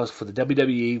AJ Styles for the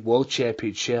WWE World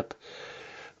Championship.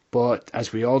 But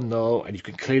as we all know, and you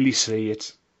can clearly see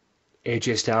it,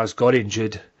 AJ Styles got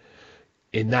injured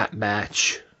in that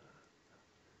match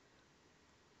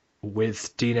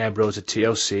with Dean Ambrose at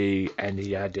TLC, and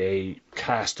he had a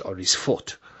cast on his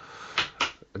foot,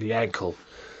 the ankle.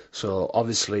 So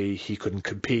obviously he couldn't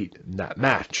compete in that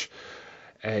match.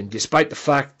 And despite the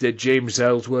fact that James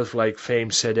Ellsworth, like Fame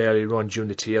said earlier on during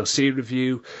the TLC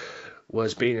review,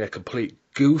 was being a complete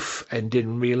goof and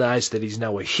didn't realise that he's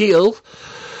now a heel.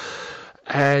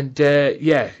 And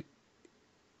Dean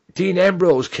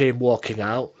Ambrose came walking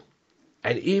out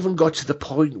and even got to the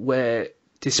point where,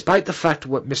 despite the fact of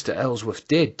what Mr. Ellsworth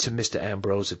did to Mr.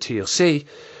 Ambrose at TLC,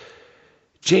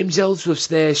 James Ellsworth's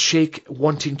there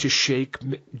wanting to shake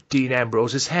Dean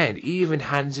Ambrose's hand. He even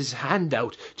hands his hand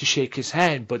out to shake his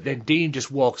hand, but then Dean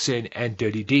just walks in and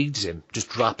dirty deeds him, just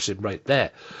drops him right there.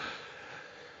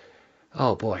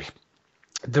 Oh boy.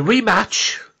 The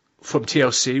rematch from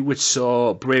TLC, which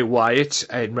saw Bray Wyatt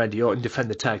and Randy Orton defend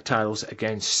the tag titles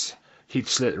against Heath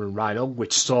Slater and Rhino,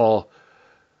 which saw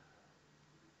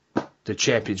the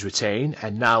champions retain,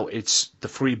 and now it's the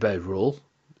Freebird rule.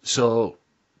 So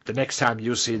the next time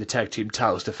you'll see the tag team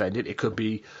titles defended, it could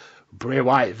be Bray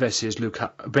Wyatt versus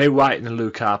Bray Wyatt and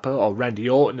Luke Harper, or Randy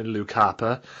Orton and Luke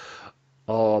Harper,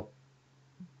 or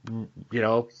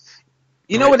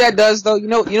You know what that does, though? You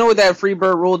know what that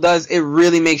Freebird rule does? It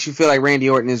really makes you feel like Randy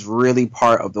Orton is really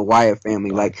part of the Wyatt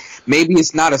family. Like, maybe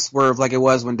it's not a swerve like it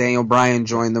was when Daniel Bryan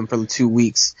joined them for 2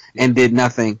 weeks and did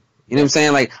nothing. You know what I'm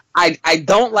saying? Like, I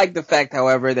don't like the fact,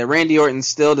 however, that Randy Orton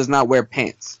still does not wear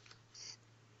pants.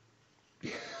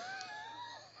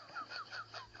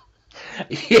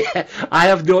 Yeah, I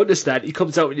have noticed that. He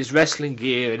comes out with his wrestling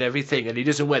gear and everything, and he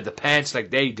doesn't wear the pants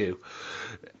like they do.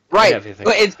 Right,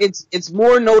 but it's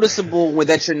more noticeable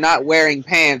that you're not wearing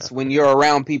pants when you're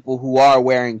around people who are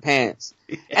wearing pants.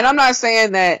 And I'm not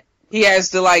saying that he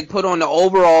has to like put on the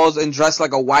overalls and dress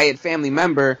like a Wyatt family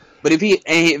member, but if he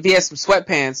has some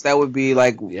sweatpants, that would be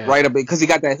like right up because he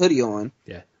got that hoodie on.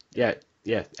 Yeah.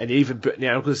 Yeah, and even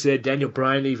I was going to say Daniel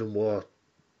Bryan even wore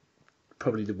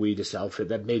probably the weirdest outfit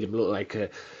that made him look like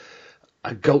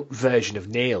a goat version of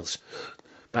Nails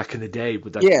back in the day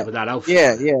with that outfit. With that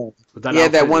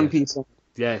outfit, that one piece.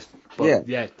 Yeah, but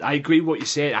I agree with what you're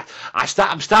saying. I'm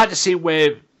starting to see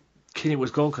where Kinny was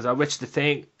going, because I watched the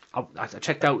thing. I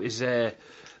checked out his the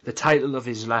title of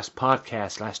his last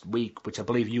podcast last week, which I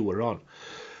believe you were on.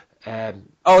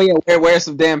 Wear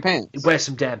some damn pants. Wear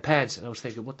some damn pants, and I was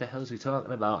thinking, what the hell is he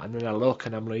talking about? And then I look,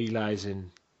 and I'm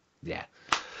realizing,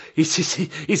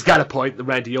 he's got a point. The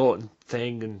Randy Orton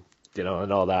thing, and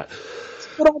and all that.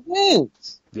 Put on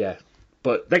pants. Yeah,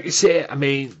 but like you say, I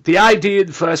mean, the idea in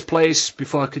the first place,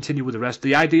 before I continue with the rest,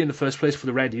 the idea in the first place for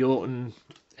the Randy Orton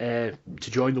to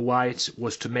join the Wyatts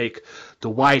was to make the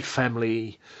Wyatt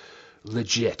family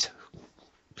legit.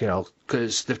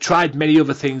 Because they've tried many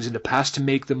other things in the past to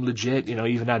make them legit,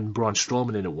 even adding Braun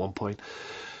Strowman in at one point.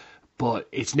 But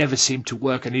it's never seemed to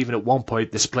work, and even at one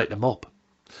point they split them up,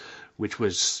 which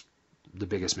was the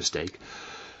biggest mistake.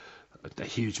 A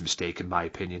huge mistake, in my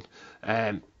opinion.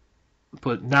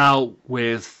 But now,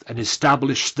 with an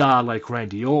established star like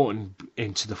Randy Orton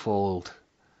into the fold,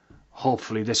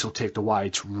 hopefully this will take the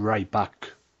Wyatts right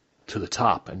back to the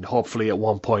top, and hopefully at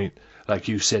one point, like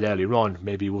you said earlier on,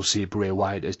 maybe we'll see Bray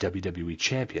Wyatt as WWE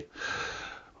champion,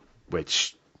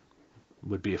 which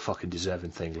would be a fucking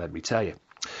deserving thing, let me tell you.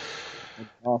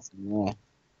 Awesome, yeah.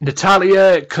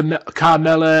 Natalya,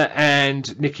 Carmella,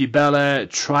 and Nikki Bella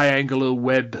triangular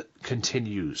web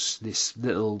continues. This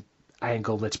little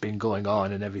angle that's been going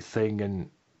on and everything, and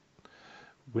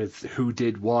with who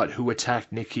did what, who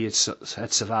attacked Nikki at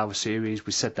Survivor Series.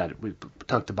 We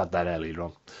talked about that earlier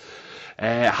on.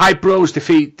 Hype Bros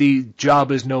defeat the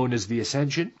jobbers known as the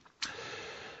Ascension.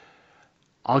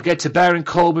 I'll get to Baron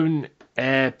Corbin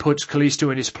puts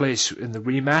Kalisto in his place in the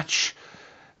rematch.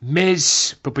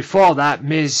 But before that,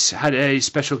 Miz had a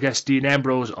special guest, Dean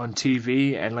Ambrose, on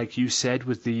TV, and like you said,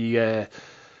 with the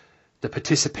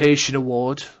participation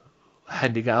award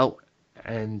handing out,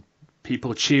 and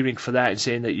people cheering for that and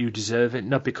saying that you deserve it,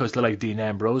 not because they like Dean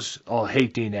Ambrose or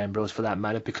hate Dean Ambrose for that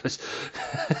matter, because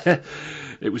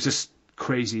it was just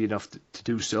crazy enough to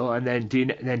do so. And then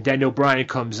Daniel Bryan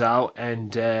comes out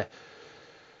and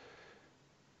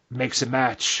makes a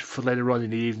match for later on in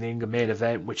the evening, a main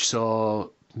event, which saw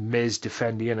Miz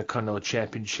defend the Intercontinental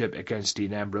Championship against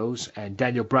Dean Ambrose, and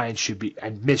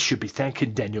Miz should be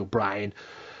thanking Daniel Bryan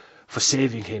for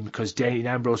saving him, because Dean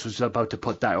Ambrose was about to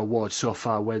put that award so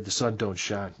far where the sun don't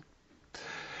shine.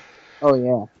 Oh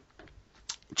yeah.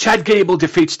 Chad Gable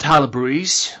defeats Tyler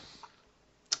Breeze,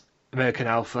 American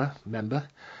Alpha member.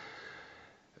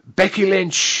 Becky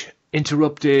Lynch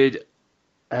interrupted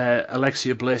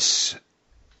Alexa Bliss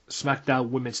SmackDown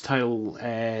Women's title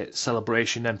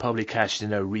celebration and probably cashed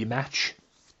in a rematch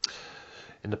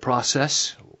in the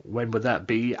process. When would that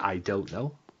be? I don't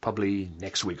know. Probably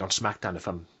next week on SmackDown, if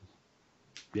I'm,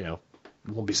 it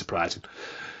won't be surprising.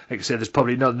 Like I said, there's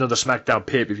probably not another SmackDown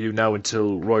pay-per-view now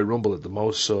until Royal Rumble at the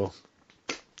most, so...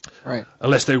 Right.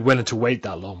 Unless they're willing to wait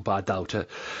that long, but I doubt it.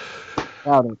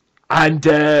 Got it. And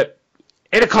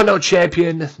Intercontinental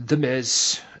Champion, The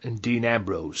Miz, and Dean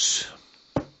Ambrose.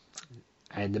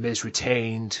 And The Miz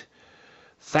retained,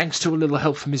 thanks to a little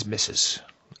help from his missus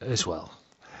as well,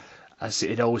 as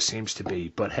it always seems to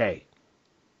be. But hey,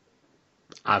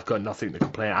 I've got nothing to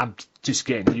complain. I'm just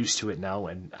getting used to it now,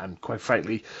 and quite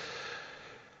frankly,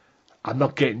 I'm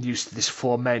not getting used to this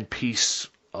four-man piece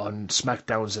on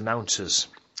SmackDown's announcers.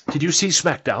 Did you see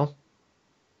SmackDown?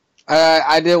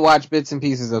 I did watch bits and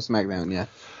pieces of SmackDown, yeah.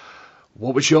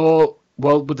 What was your...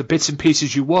 Well, with the bits and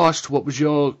pieces you watched, what was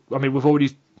your... I mean, you've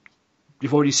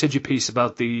already said your piece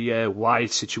about the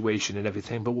Wyatt situation and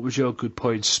everything, but what was your good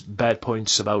points, bad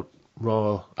points about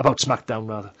SmackDown,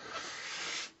 rather?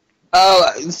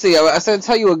 Let's see. I said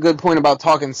tell you a good point about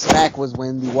talking smack was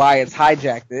when the Wyatts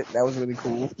hijacked it. That was really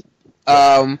cool.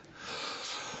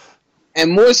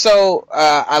 And more so,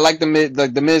 I like the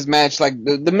Miz match. Like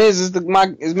the Miz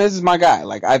is my guy.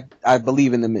 Like I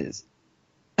believe in the Miz.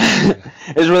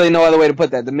 There's really no other way to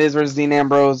put that. The Miz versus Dean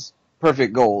Ambrose,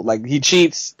 perfect goal. Like he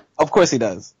cheats, of course he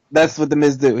does. That's what the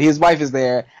Miz do. His wife is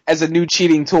there as a new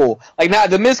cheating tool. Like now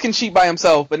the Miz can cheat by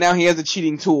himself, but now he has a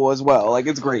cheating tool as well. Like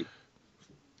it's great.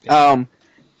 But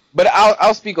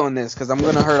I'll speak on this because I'm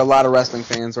gonna hurt a lot of wrestling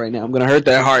fans right now. I'm gonna hurt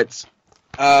their hearts.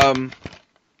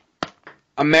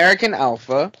 American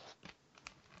Alpha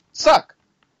suck.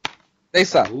 They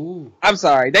suck. Ooh. I'm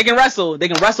sorry. They can wrestle. They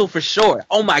can wrestle for sure.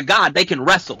 Oh my God, they can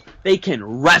wrestle. They can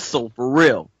wrestle for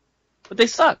real. But they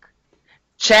suck.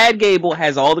 Chad Gable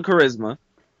has all the charisma.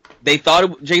 They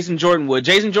thought Jason Jordan would.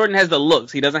 Jason Jordan has the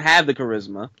looks. He doesn't have the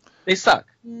charisma. They suck.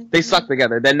 They suck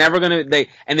together. They're never gonna. They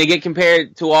get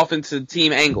compared too often to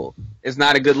Team Angle. It's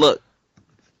not a good look.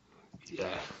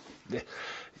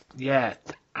 Yeah.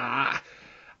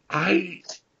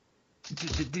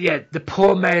 The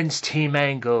poor man's Team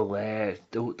Angle,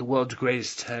 the world's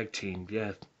greatest tag team.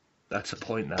 Yeah, that's a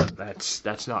point.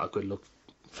 That's not a good look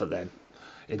for them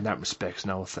in that respect.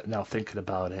 Now thinking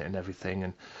about it and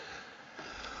everything,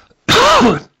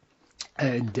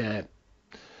 and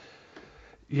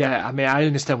yeah, I mean, I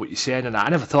understand what you're saying, and I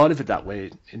never thought of it that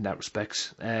way in that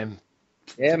respect.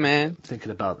 Yeah, man.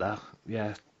 Thinking about that,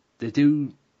 yeah, they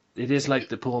do. It is like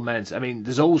the poor man's. I mean,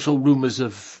 there's also rumors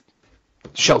of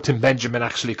Shelton Benjamin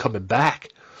actually coming back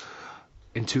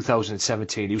in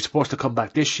 2017. He was supposed to come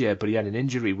back this year, but he had an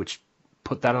injury which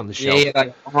put that on the shelf. Yeah,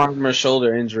 like arm or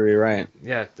shoulder injury, right?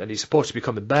 Yeah, and he's supposed to be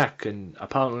coming back, and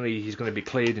apparently he's going to be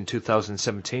cleared in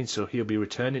 2017, so he'll be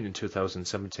returning in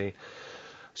 2017.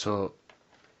 So,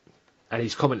 and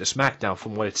he's coming to SmackDown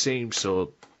from what it seems.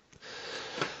 So,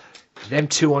 them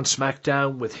two on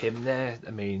SmackDown with him there.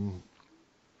 I mean,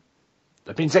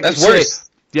 it's like that's worse.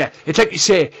 Yeah, it's like you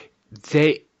say.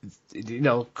 They,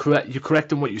 you're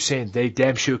correct in what you're saying. They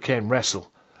damn sure can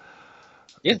wrestle.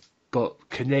 Yeah. But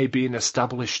can they be an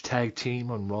established tag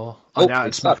team on Raw? Oh, now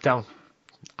it's SmackDown.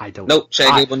 I don't. Nope.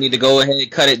 Shaggy will need to go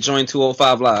ahead, cut it, join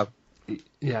 205 Live.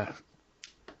 Yeah.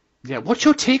 Yeah. What's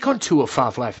your take on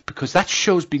 205 Live? Because that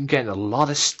show's been getting a lot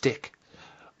of stick.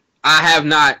 I have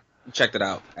not checked it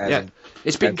out.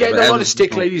 It's been getting a lot of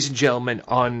stick, ladies and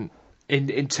gentlemen,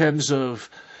 in terms of,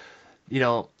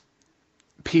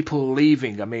 people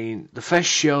leaving. I mean, the first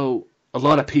show, a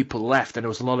lot of people left, and there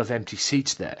was a lot of empty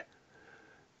seats there.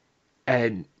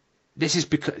 And this is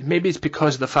maybe it's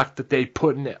because of the fact that they're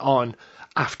putting it on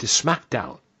after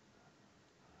SmackDown.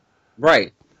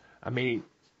 Right. I mean,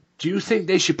 do you think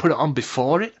they should put it on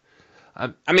before it?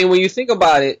 I mean, when you think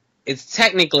about it, it's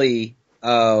technically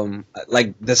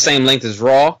like the same length as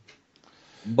Raw,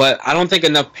 but I don't think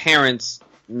enough parents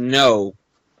know.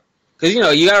 Because,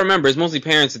 you got to remember, it's mostly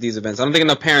parents at these events. I don't think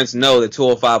enough parents know that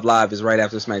 205 Live is right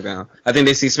after SmackDown. I think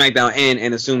they see SmackDown end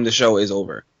and assume the show is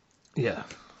over. Yeah.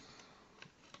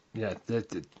 Yeah,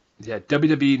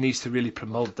 WWE needs to really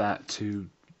promote that to...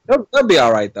 They'll be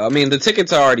all right, though. I mean, the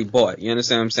tickets are already bought. You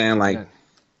understand what I'm saying? Like,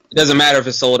 It doesn't matter if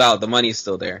it's sold out. The money's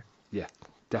still there. Yeah,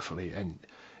 definitely. And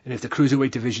if the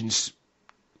Cruiserweight division's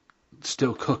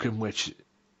still cooking, which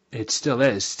it still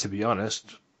is, to be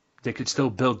honest... They could still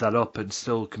build that up and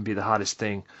still can be the hardest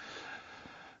thing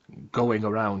going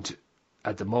around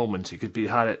at the moment. It could be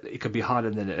harder. It could be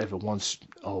harder than it ever once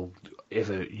or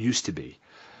ever used to be.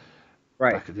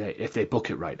 Right. If they book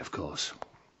it right, of course.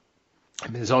 I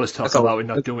mean, there's all this talk about it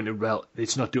not doing it well.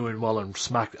 It's not doing well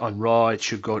on Raw. It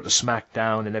should go to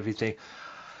SmackDown and everything.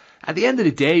 At the end of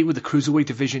the day, with the Cruiserweight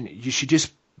division, you should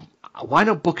just why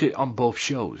not book it on both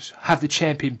shows? Have the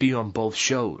champion be on both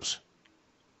shows.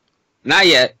 Not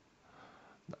yet.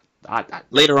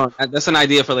 Later on. That's an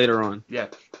idea for later on. Yeah.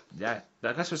 That's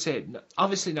what I'm saying.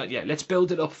 Obviously not yet. Let's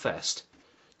build it up first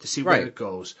to see where it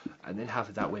goes, and then have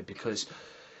it that way, because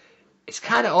it's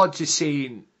kind of odd to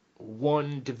see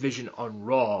one division on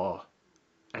Raw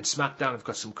and SmackDown have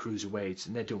got some cruiserweights,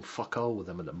 and they're doing fuck all with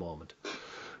them at the moment.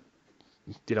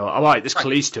 All right, there's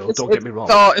Kalisto. Don't get me wrong.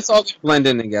 It's all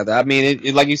blending together. I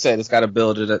mean, like you said, it's got to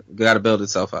build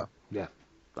itself up. Yeah,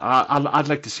 I'd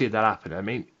like to see that happen. I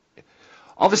mean.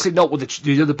 Obviously not with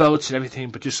the other belts and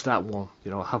everything, but just that one.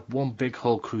 Have one big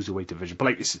whole cruiserweight division.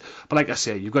 But like I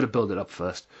say, you've got to build it up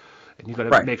first, and you've got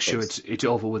to make sure it's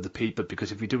over with the people.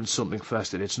 Because if you're doing something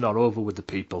first and it's not over with the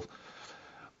people,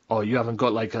 or you haven't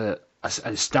got like an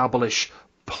established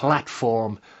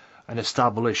platform, an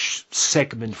established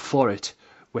segment for it,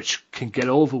 which can get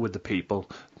over with the people,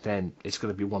 then it's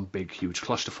going to be one big huge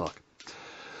clusterfuck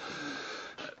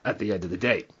at the end of the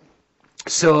day.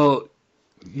 So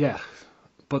yeah.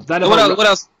 But that what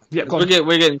else? Yeah,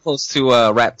 we're getting close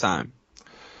to wrap time.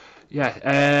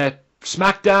 Yeah,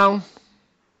 SmackDown.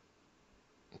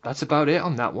 That's about it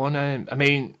on that one. I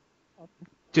mean,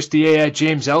 just the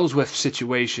James Ellsworth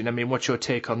situation. I mean, what's your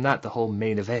take on that? The whole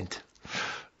main event.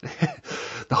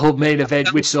 The whole main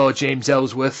event, which saw James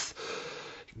Ellsworth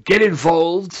get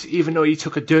involved, even though he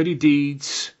took a dirty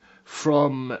deeds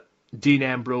from Dean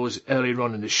Ambrose earlier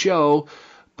on in the show.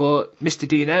 But Mr.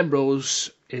 Dean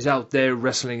Ambrose is out there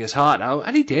wrestling his heart out,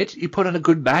 and he did. He put on a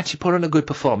good match. He put on a good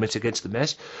performance against The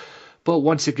Miz. But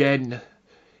once again,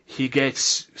 he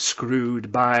gets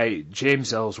screwed by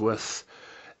James Ellsworth.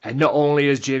 And not only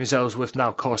has James Ellsworth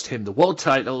now cost him the world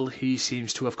title, he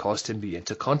seems to have cost him the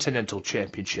Intercontinental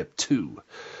Championship too.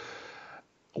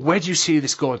 where do you see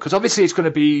this going? Because obviously it's going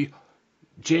to be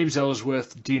James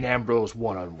Ellsworth, Dean Ambrose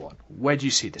 1-on-1. Where do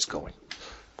you see this going?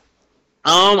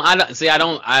 Like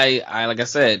I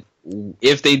said,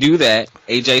 if they do that,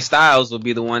 AJ Styles will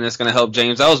be the one that's going to help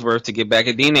James Ellsworth to get back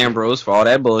at Dean Ambrose for all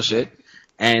that bullshit.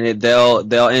 And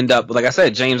they'll end up, like I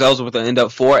said, James Ellsworth will end up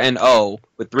 4-0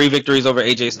 with 3 victories over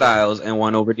AJ Styles and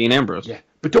 1 over Dean Ambrose. Yeah,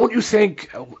 but don't you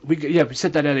think we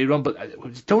said that earlier on?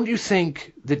 But don't you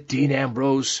think that Dean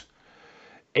Ambrose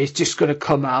is just going to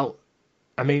come out?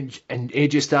 I mean, and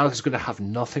AJ Styles is going to have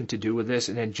nothing to do with this,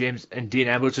 and then Dean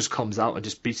Ambrose just comes out and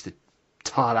just beats the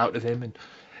tar out of him and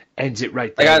ends it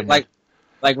right there. Like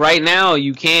right now,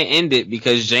 you can't end it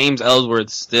because James Ellsworth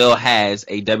still has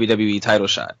a WWE title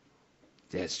shot.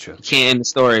 Yeah, it's true. You can't end the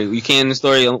story. You can't end the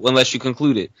story unless you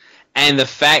conclude it. And the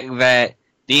fact that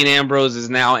Dean Ambrose is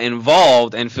now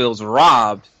involved and feels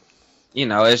robbed,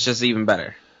 it's just even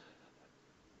better.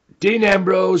 Dean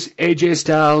Ambrose, AJ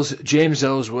Styles, James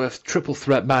Ellsworth, triple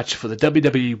threat match for the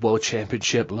WWE World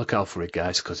Championship. Look out for it,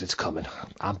 guys, because it's coming.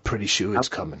 I'm pretty sure it's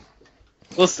coming.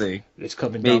 We'll see. It's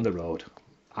coming down the road.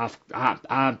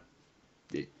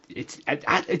 It's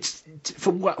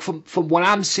from what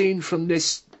I'm seeing from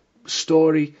this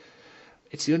story,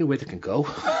 it's the only way they can go.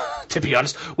 To be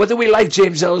honest, whether we like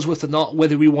James Ellsworth or not,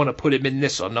 whether we want to put him in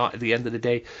this or not, at the end of the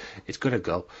day, it's gonna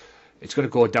go. It's gonna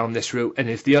go down this route. And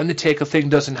if the Undertaker thing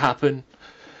doesn't happen,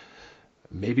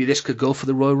 maybe this could go for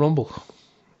the Royal Rumble.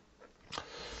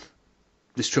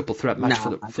 This triple threat match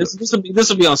this will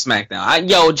be on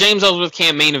SmackDown. James Ellsworth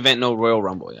can't main event no Royal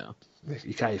Rumble.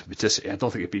 You can't even participate. I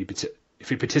don't think if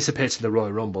he participates in the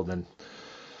Royal Rumble, then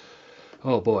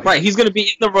oh boy. Right, he's gonna be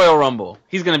in the Royal Rumble.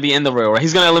 He's gonna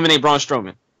eliminate Braun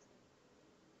Strowman.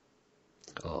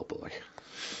 Oh boy.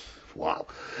 Wow.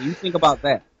 You think about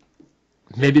that.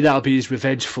 Maybe that'll be his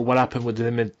revenge for what happened with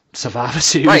him in Survivor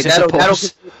Series. Right,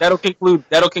 that'll conclude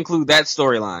that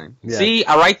storyline. Yeah. See,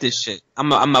 I write this shit.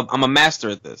 I'm a master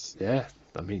at this. Yeah,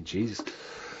 I mean, Jesus.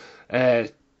 Yeah,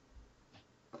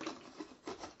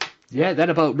 that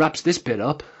about wraps this bit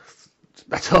up.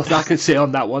 That's all I can say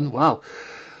on that one. Wow,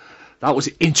 that was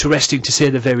interesting to say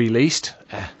the very least.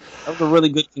 That was a really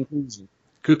good conclusion.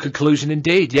 Good conclusion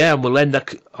indeed. Yeah, and we'll end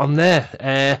that on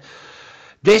there.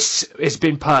 This has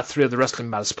been part 3 of the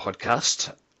Wrestling Matters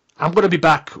podcast. I'm going to be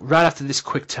back right after this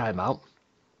quick timeout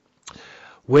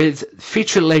with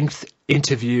feature-length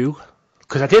interview,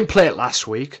 because I didn't play it last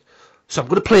week, so I'm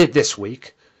going to play it this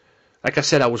week. Like I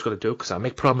said I was going to do, because I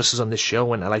make promises on this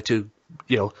show, and I like to,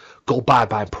 go by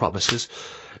promises.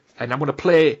 And I'm going to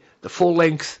play the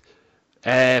full-length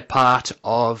part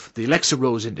of the Lexa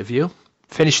Rose interview.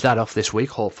 Finish that off this week,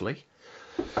 hopefully.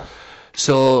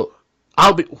 So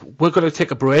we're going to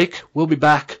take a break. We'll be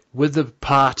back with the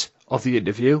part of the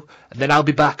interview, and then I'll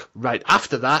be back right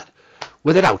after that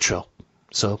with an outro.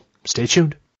 So stay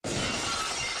tuned.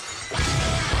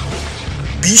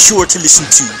 Be sure to listen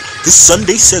to the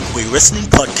Sunday Segway Wrestling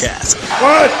Podcast.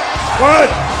 What?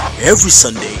 Every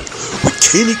Sunday with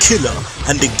Kinny Killer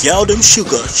and the Galdem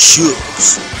Sugar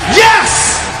Shugs. Yes!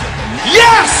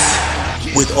 Yes!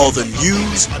 With all the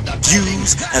news,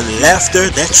 views, and laughter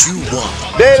that you want.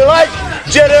 They like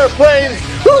jet airplanes.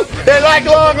 Woo! They like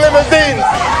long limousines.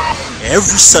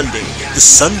 Every Sunday, the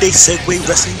Sunday Segway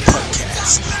Wrestling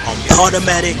Podcast on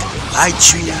Podomatic,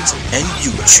 iTunes, and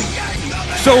YouTube.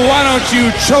 So why don't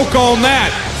you choke on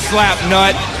that, slap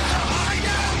nut?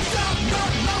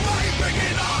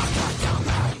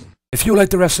 If you like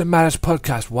the Wrestling Matters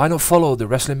podcast, why not follow the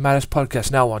Wrestling Matters podcast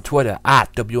now on Twitter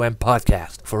at WM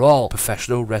Podcast for all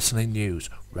professional wrestling news.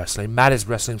 Wrestling Matters,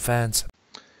 wrestling fans.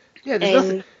 Yeah,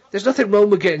 there's nothing wrong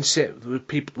with getting sick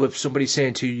with somebody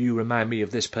saying to you, remind me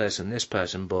of this person,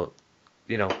 but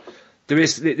there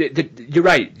is. You're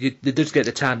right. There does get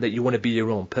the time that you want to be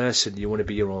your own person. You want to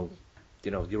be your own,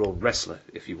 your own wrestler,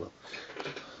 if you will.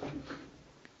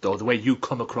 Though the way you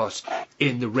come across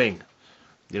in the ring.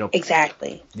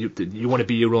 Exactly. You want to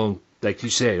be your own, like you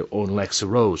say, own Lexa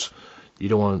Rose. You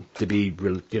don't want to be,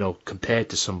 compared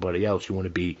to somebody else. You want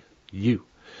to be you.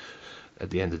 At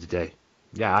the end of the day,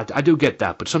 yeah, I do get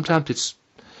that. But sometimes it's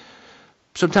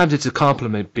a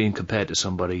compliment being compared to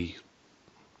somebody,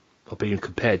 or being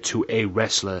compared to a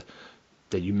wrestler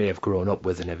that you may have grown up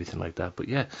with and everything like that. But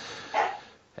yeah,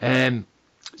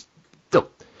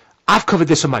 look, I've covered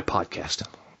this on my podcast,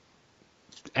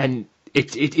 and.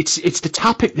 It's the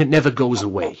topic that never goes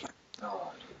away.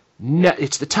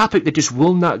 It's the topic that just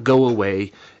will not go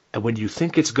away, and when you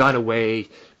think it's gone away,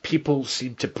 people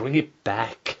seem to bring it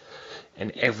back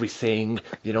and everything,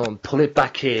 and pull it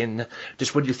back in,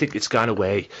 just when you think it's gone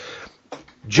away.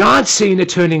 JOhn Cena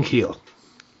turning heel.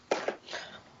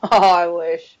 Oh, I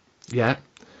wish. Yeah.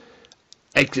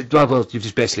 Well, you've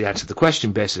just basically answered the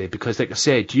question, basically, because, like I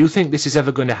said, do you think this is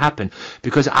ever going to happen?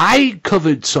 Because I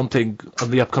covered something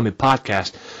on the upcoming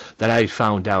podcast that I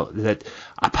found out that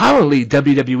apparently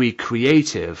WWE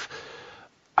Creative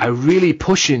are really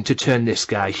pushing to turn this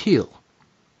guy heel.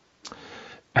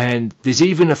 And there's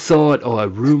even a thought or a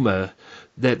rumor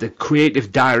that the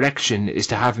creative direction is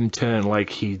to have him turn like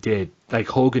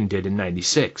Hogan did in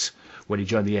 '96 when he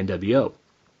joined the NWO.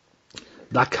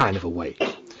 That kind of a way.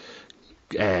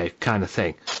 Kind of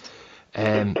thing.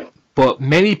 But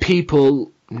many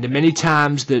people, many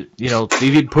times that, you know, they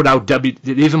even put out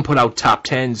top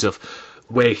 10s of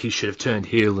where he should have turned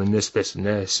heel and this and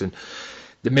this, and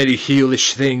the many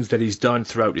heelish things that he's done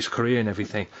throughout his career and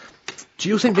everything. Do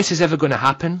you think this is ever going to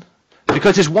happen?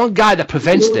 Because there's one guy that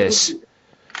prevents this.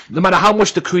 No matter how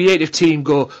much the creative team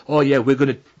go, oh yeah, we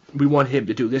want him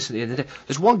to do this at the end of the day.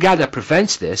 There's one guy that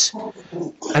prevents this,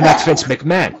 and that's Vince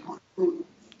McMahon.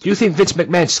 Do you think Vince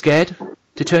McMahon's scared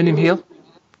to turn him heel?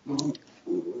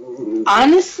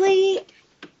 Honestly,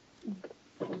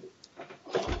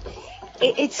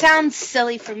 it sounds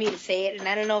silly for me to say it, and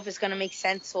I don't know if it's going to make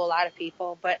sense to a lot of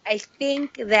people, but I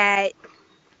think that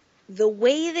the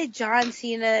way that John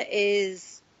Cena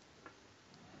is,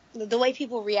 the way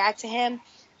people react to him,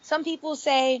 some people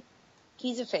say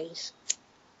he's a face.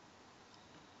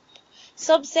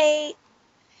 Some say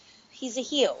he's a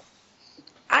heel.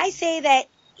 I say that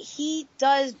he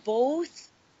does both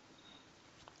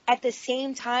at the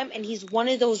same time, and he's one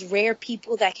of those rare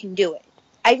people that can do it.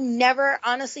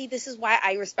 Honestly, this is why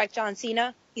I respect John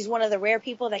Cena. He's one of the rare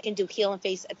people that can do heel and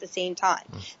face at the same time.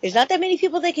 There's not that many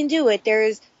people that can do it.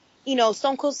 There's, you know,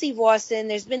 Stone Cold Steve Austin,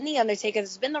 there's been The Undertaker,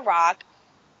 there's been The Rock,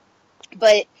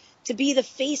 but to be the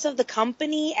face of the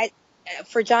company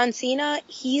for John Cena,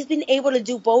 he's been able to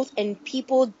do both, and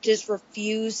people just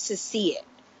refuse to see it.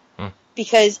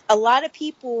 Because a lot of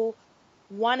people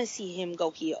want to see him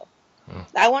go heel.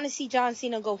 I want to see John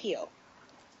Cena go heel.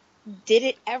 Did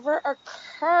it ever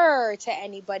occur to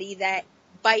anybody that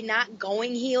by not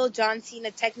going heel, John Cena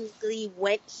technically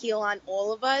went heel on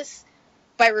all of us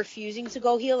by refusing to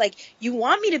go heel? Like, you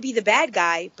want me to be the bad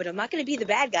guy, but I'm not going to be the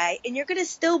bad guy, and you're going to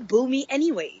still boo me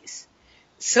anyways.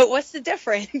 So what's the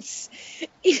difference?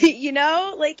 You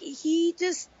know, like,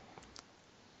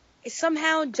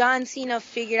 somehow John Cena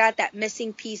figured out that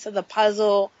missing piece of the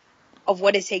puzzle of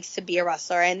what it takes to be a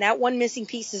wrestler. And that one missing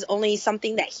piece is only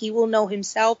something that he will know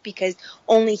himself, because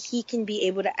only he can be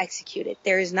able to execute it.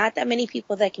 There is not that many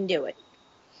people that can do it.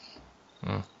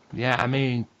 Yeah, I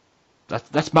mean,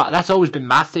 that's always been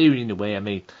my theory in a way. I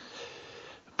mean,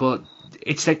 but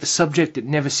it's like the subject that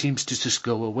never seems to just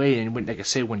go away. And when, like I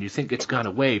say, when you think it's gone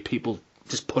away, people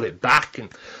just put it back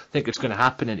and think it's going to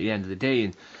happen at the end of the day.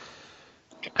 And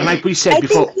like we said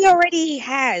before, I think he already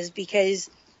has, because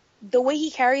the way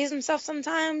he carries himself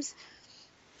sometimes,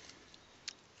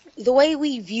 the way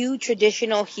we view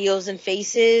traditional heels and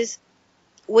faces,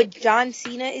 what John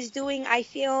Cena is doing, I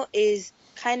feel, is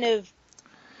kind of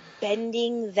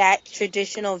bending that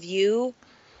traditional view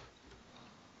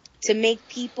to make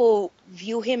people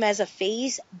view him as a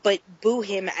face, but boo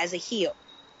him as a heel.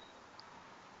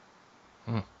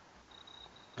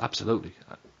 Absolutely.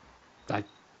 I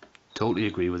totally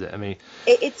agree with it. I mean,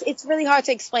 it's really hard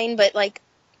to explain, but like,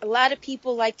 a lot of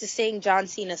people like to sing John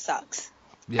Cena sucks.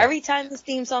 Yeah. Every time this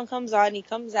theme song comes on, he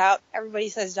comes out, everybody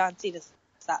says John Cena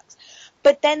sucks.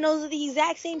 But then those are the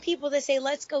exact same people that say,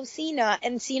 let's go Cena,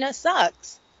 and Cena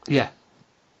sucks. Yeah.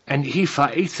 And he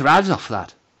thrives off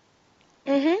that.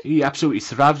 He absolutely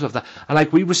thrives off that. And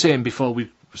like we were saying before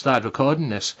we started recording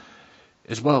this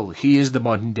as well, he is the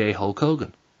modern day Hulk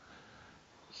Hogan.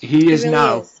 He is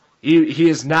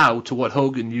now to what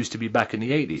Hogan used to be back in the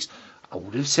 80s. I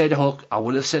would have said Hulk, I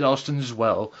would have said Austin as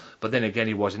well, but then again,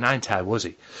 he wasn't anti, was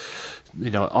he? You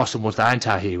know, Austin was the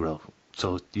anti-hero,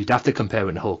 so you'd have to compare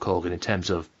him to Hulk Hogan in terms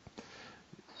of,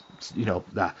 you know,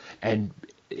 that. And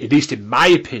at least in my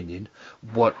opinion,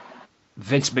 what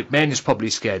Vince McMahon is probably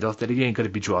scared of, that he ain't going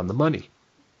to be drawing the money.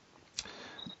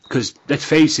 Because, let's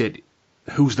face it,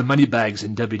 who's the money bags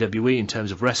in WWE in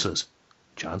terms of wrestlers?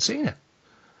 John Cena.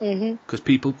 Because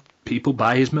people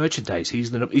buy his merchandise.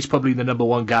 He's probably the number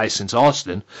one guy since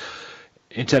Austin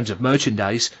in terms of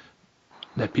merchandise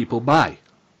that people buy.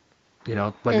 You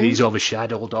know, whether he's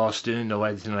overshadowed Austin or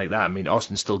anything like that. I mean,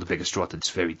 Austin's still the biggest draw to this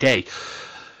very day.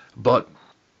 But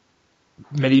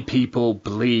many people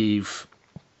believe,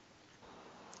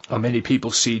 or many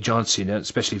people see John Cena,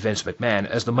 especially Vince McMahon,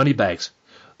 as the money bags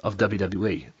of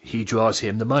WWE. He draws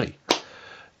him the money.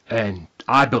 And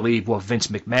I believe what Vince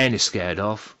McMahon is scared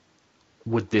of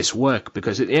would this work,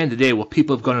 because at the end of the day, what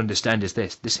people have got to understand is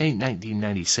this ain't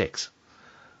 1996.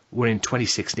 We're in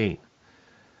 2016.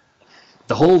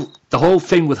 The whole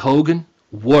thing with Hogan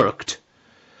worked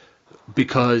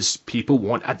because people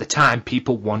wanted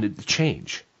the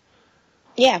change.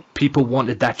 Yeah. People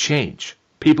wanted that change.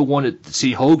 People wanted to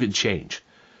see Hogan change.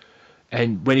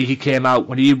 And when he came out,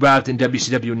 when he arrived in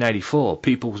WCW in '94,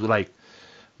 people were like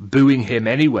booing him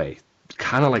anyway,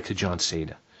 kind of like the John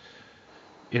Cena.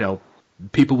 You know,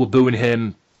 people were booing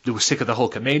him. They were sick of the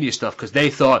Hulkamania stuff because they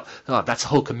thought, oh, that's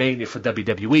Hulkamania for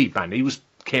WWE, man. He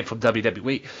came from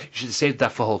WWE. You should have saved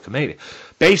that for Hulkamania.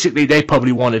 Basically, they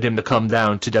probably wanted him to come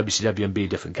down to WCW and be a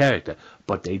different character,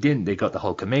 but they didn't. They got the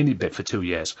Hulkamania bit for 2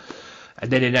 years.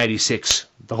 And then in '96,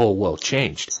 the whole world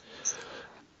changed.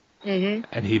 Mm-hmm.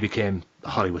 And he became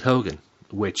Hollywood Hogan,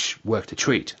 which worked a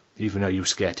treat, even though you were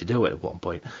scared to do it at one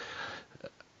point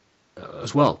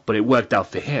as well. But it worked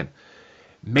out for him.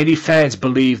 Many fans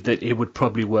believed that it would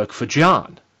probably work for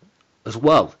John as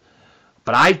well.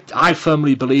 But I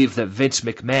firmly believe that Vince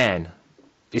McMahon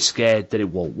is scared that it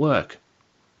won't work.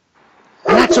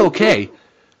 And that's okay,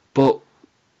 but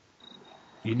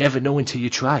you never know until you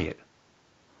try it.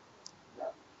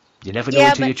 You never know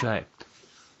until you try it.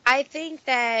 I think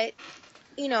that,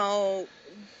 you know,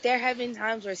 there have been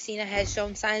times where Cena has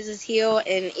shown signs as heel,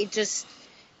 and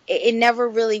it never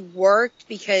really worked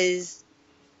because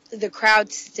the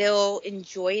crowd still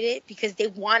enjoyed it because they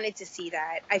wanted to see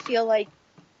that. I feel like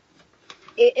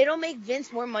it'll make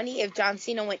Vince more money if John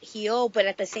Cena went heel, but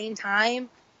at the same time,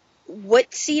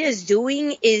 what Cena's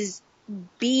doing is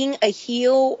being a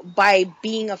heel by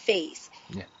being a face.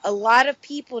 Yeah. A lot of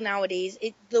people nowadays,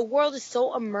 the world is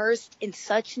so immersed in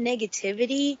such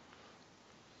negativity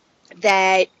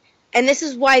that, and this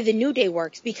is why the New Day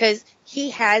works, because he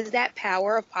has that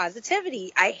power of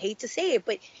positivity. I hate to say it,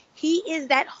 but he is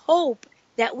that hope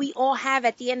that we all have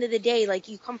at the end of the day. Like,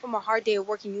 you come from a hard day of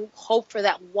work and you hope for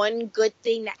that one good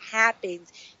thing that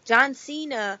happens. John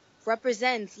Cena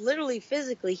represents, literally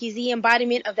physically, he's the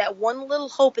embodiment of that one little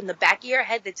hope in the back of your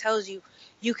head that tells you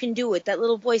you can do it. That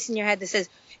little voice in your head that says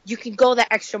you can go that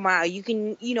extra mile. You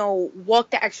can, you know, walk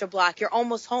the extra block. You're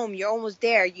almost home. You're almost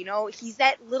there. You know, he's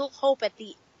that little hope at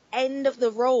the end of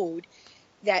the road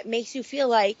that makes you feel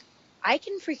like I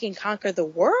can freaking conquer the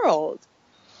world.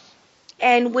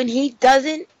 And when he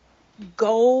doesn't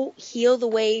go heel the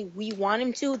way we want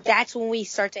him to, that's when we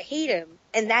start to hate him.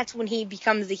 And that's when he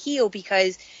becomes the heel,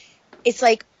 because it's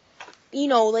like, you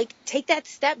know, like, take that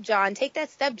step, John.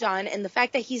 And the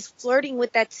fact that he's flirting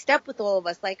with that step with all of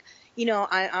us, like, you know,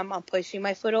 I'm pushing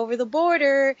my foot over the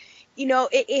border. You know,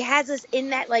 it has us in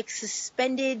that, like,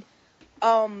 suspended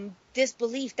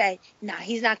disbelief that, nah,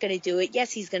 he's not going to do it.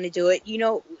 Yes, he's going to do it. You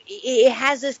know, it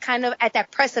has us kind of at that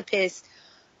precipice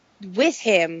with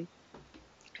him.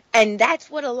 And that's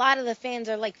what a lot of the fans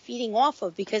are, like, feeding off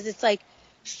of, because it's like,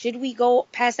 should we go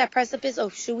past that precipice,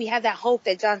 or should we have that hope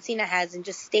that John Cena has and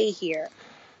just stay here?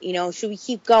 You know, should we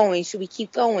keep going? Should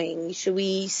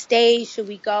we stay? Should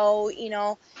we go? You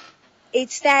know,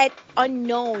 it's that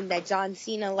unknown that John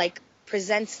Cena, like,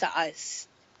 presents to us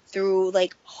through,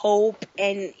 like, hope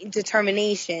and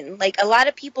determination. Like, a lot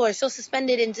of people are so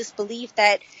suspended in disbelief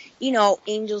that, you know,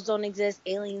 angels don't exist,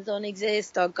 aliens don't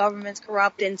exist, the government's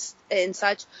corrupt and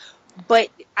such. But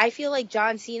I feel like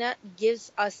John Cena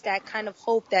gives us that kind of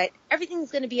hope that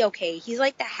everything's going to be okay. He's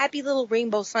like the happy little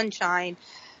rainbow sunshine,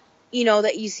 you know,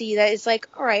 that you see, that it's like,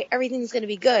 all right, everything's going to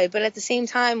be good. But at the same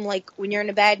time, like, when you're in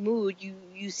a bad mood,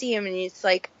 you see him and it's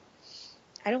like,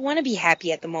 I don't want to be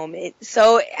happy at the moment.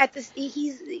 So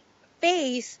he's the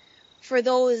face for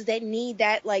those that need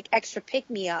that, like, extra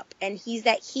pick-me-up. And he's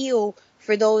that heel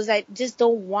for those that just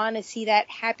don't want to see that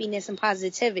happiness and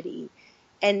positivity.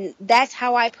 And that's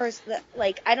how I personally,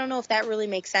 like, I don't know if that really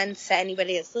makes sense to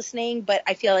anybody that's listening, but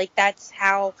I feel like that's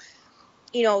how,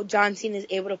 you know, John Cena is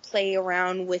able to play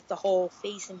around with the whole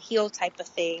face and heel type of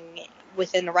thing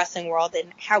within the wrestling world,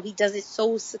 and how he does it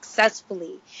so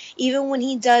successfully. Even when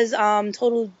he does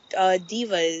Total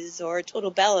Divas or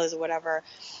Total Bellas or whatever,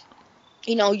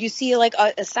 you know, you see, like,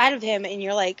 a side of him and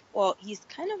you're like, well, he's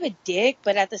kind of a dick,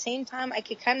 but at the same time, I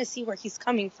could kind of see where he's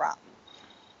coming from.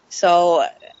 So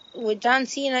with John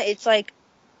Cena, it's like,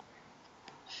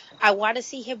 I want to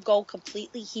see him go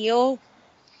completely heel,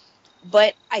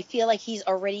 but I feel like he's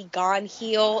already gone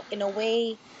heel in a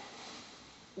way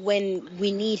when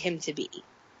we need him to be.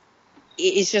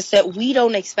 It's just that we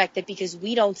don't expect it because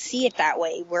we don't see it that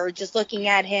way. We're just looking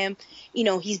at him, you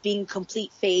know, he's being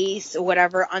complete face or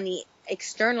whatever on the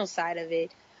external side of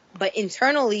it, but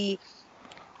internally,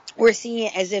 we're seeing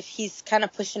it as if he's kind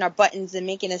of pushing our buttons and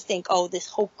making us think, oh, this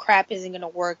whole crap isn't going to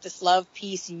work. This love,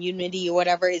 peace, and unity or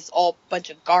whatever is all a bunch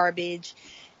of garbage.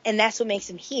 And that's what makes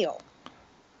him heel.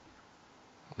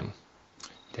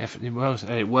 Definitely was,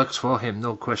 and it works for him,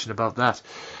 no question about that.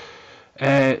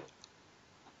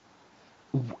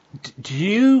 Do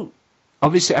you,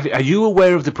 obviously, are you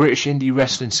aware of the British indie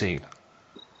wrestling scene?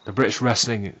 The British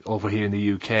wrestling over here in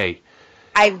the UK?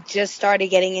 I've just started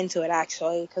getting into it,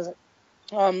 actually, because,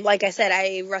 like I said,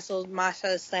 I wrestled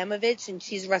Masha Slamovich, and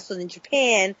she's wrestled in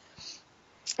Japan,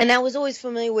 and I was always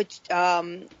familiar with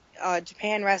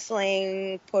Japan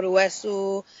wrestling,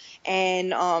 Puroresu,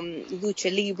 and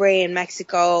Lucha Libre in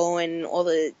Mexico, and all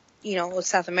the,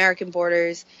 South American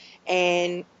borders,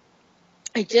 and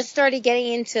I just started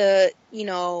getting into,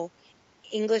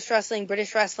 English wrestling,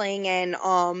 British wrestling, and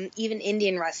even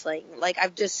Indian wrestling. Like,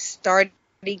 I've just started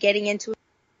getting into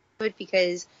it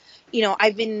because,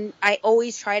 I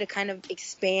always try to kind of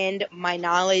expand my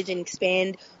knowledge and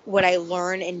expand what I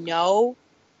learn and know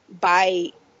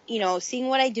by, seeing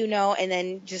what I do know, and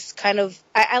then just kind of,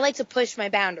 I like to push my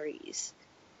boundaries.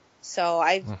 So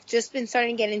I've just been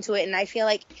starting to get into it, and I feel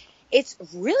like it's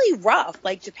really rough,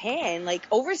 like Japan. Like,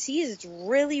 overseas, it's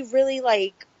really, really,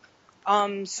 like,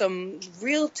 some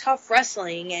real tough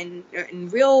wrestling and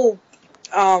real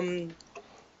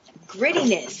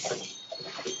grittiness.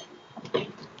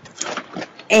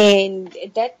 And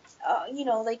that's,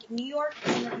 like, New York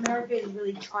and America is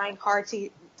really trying hard to,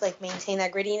 like, maintain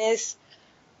that grittiness.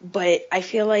 But I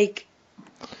feel like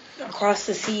across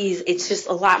the seas, it's just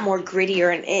a lot more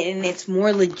grittier and it's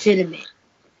more legitimate.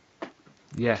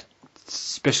 Yeah,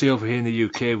 especially over here in the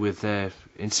UK with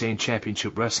insane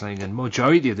championship wrestling, and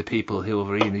majority of the people who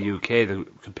over here in the UK that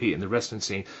compete in the wrestling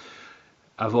scene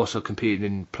have also competed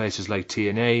in places like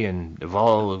TNA and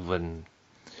Evolve and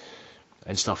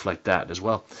stuff like that as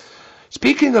well.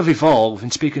 Speaking of Evolve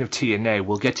and speaking of TNA,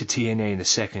 we'll get to TNA in a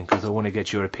second because I want to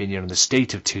get your opinion on the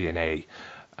state of TNA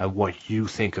and what you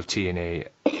think of TNA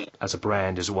as a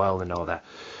brand as well and all that.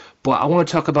 But I want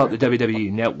to talk about the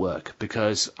WWE Network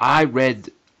because I read,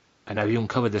 and I've even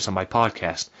covered this on my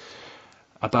podcast,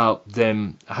 about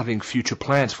them having future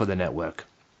plans for the network.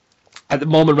 At the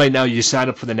moment right now, you sign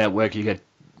up for the network, you get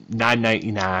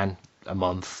 $9.99 a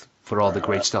month for all the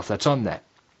great stuff that's on there.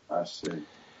 I see.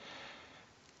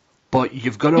 But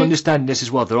you've got to understand this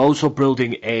as well. They're also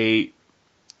building an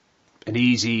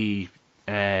easy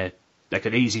plan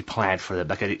for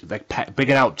them,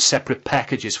 bringing out separate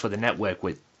packages for the network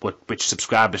with which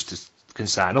subscribers can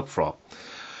sign up for.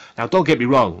 Now, don't get me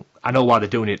wrong. I know why they're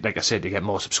doing it. Like I said, to get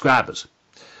more subscribers.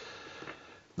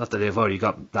 Not that they've already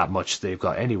got that much they've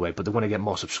got anyway, but they want to get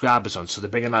more subscribers on. So they're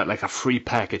bringing out like a free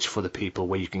package for the people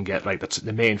where you can get like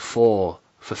the main four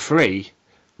for free,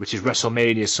 which is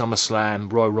WrestleMania,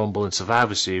 SummerSlam, Royal Rumble, and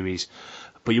Survivor Series.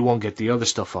 But you won't get the other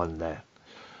stuff on there.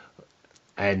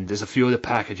 And there's a few other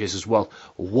packages as well.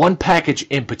 One package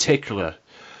in particular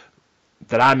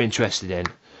that I'm interested in,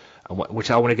 and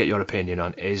which I want to get your opinion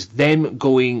on, is them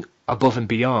going above and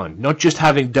beyond. Not just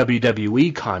having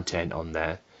WWE content on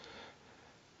there,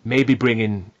 maybe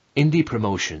bringing indie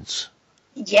promotions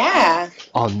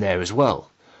on there as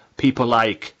well. People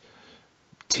like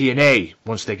TNA,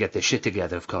 once they get their shit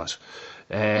together, of course.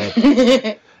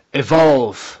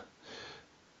 Evolve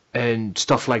and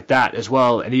stuff like that as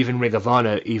well, and even Ring of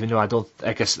Honor, even though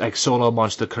I guess like Solo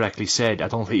Monster correctly said, I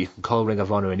don't think you can call Ring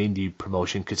of Honor an indie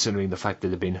promotion considering the fact that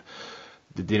they've been,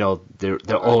 they're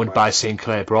owned by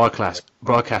Sinclair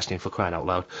Broadcasting, for crying out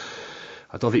loud.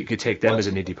 I don't think you could take them as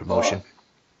an indie promotion.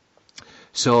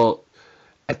 So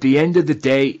at the end of the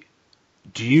day,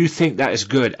 do you think that is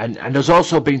good? And there's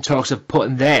also been talks of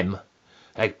putting them,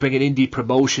 like bringing indie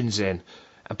promotions in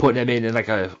and putting them in like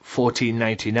a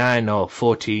 $14.99 or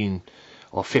 £14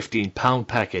 or £15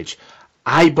 package.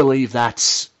 I believe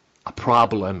that's a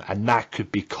problem, and that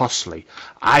could be costly.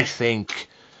 I think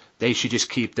they should just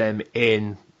keep them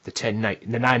in the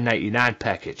 $9.99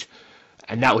 package,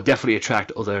 and that would definitely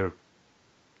attract other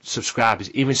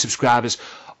subscribers, even subscribers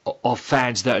of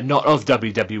fans that are not of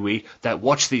WWE that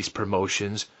watch these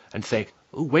promotions and think,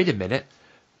 oh, wait a minute,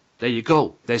 there you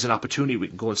go, there's an opportunity, we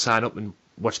can go and sign up and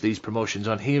watch these promotions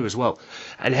on here as well.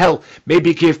 And hell,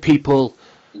 maybe give people,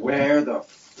 where the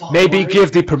fuck, maybe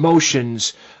give the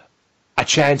promotions a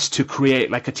chance to create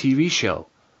like a TV show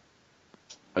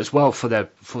as well for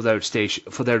their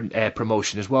station, for their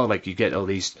promotion as well. Like you get all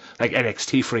these, like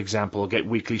NXT for example, get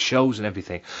weekly shows and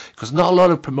everything, because not a lot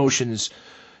of promotions,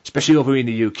 especially over in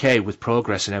the UK with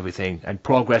Progress and everything, and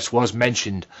Progress was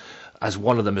mentioned as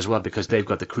one of them as well because they've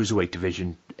got the Cruiserweight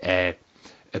division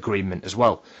agreement as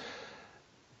well.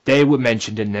 They were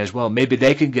mentioned in there as well. Maybe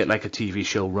they can get like a TV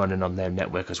show running on their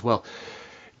network as well.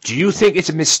 Do you think it's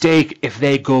a mistake if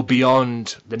they go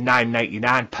beyond the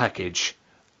 $9.99 package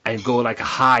and go like a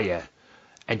higher?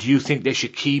 And do you think they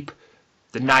should keep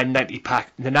the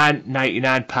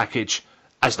 $9.99 package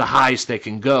as the highest they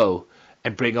can go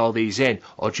and bring all these in,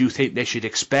 or do you think they should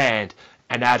expand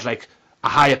and add like a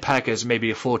higher package,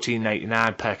 maybe a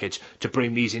 $14.99 package, to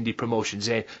bring these indie promotions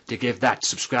in to give that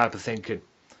subscriber thinking,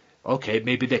 okay,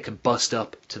 maybe they can bust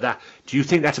up to that? Do you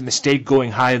think that's a mistake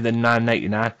going higher than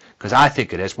 $9.99? Because I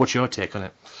think it is. What's your take on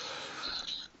it?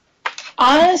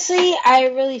 Honestly,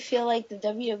 I really feel like the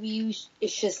WWE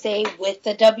should stay with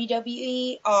the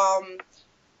WWE,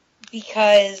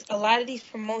 because a lot of these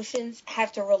promotions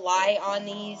have to rely on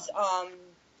these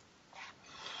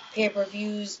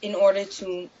pay-per-views in order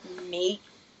to make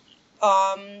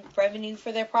revenue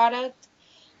for their product.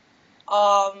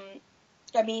 I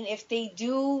mean, if they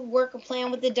do work a plan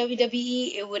with the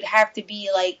WWE, it would have to be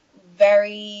like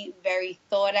very, very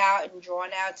thought out and drawn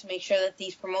out to make sure that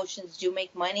these promotions do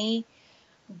make money.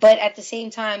 But at the same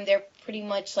time, they're pretty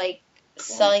much like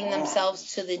selling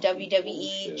themselves to the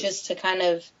WWE just to kind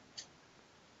of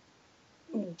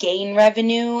gain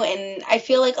revenue. And I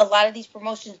feel like a lot of these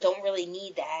promotions don't really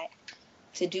need that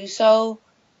to do so.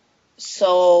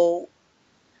 So,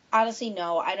 honestly,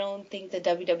 no, I don't think the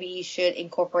WWE should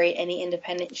incorporate any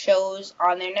independent shows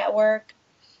on their network.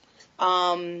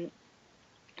 They're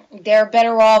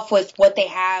better off with what they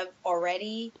have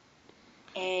already,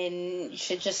 and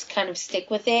should just kind of stick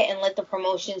with it and let the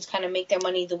promotions kind of make their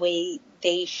money the way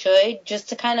they should, just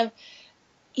to kind of,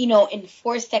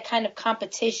 enforce that kind of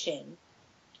competition.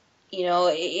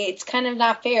 It's kind of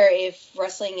not fair if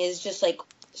wrestling is just like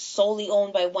solely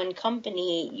owned by one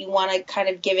company. You want to kind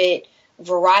of give it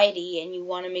variety, and you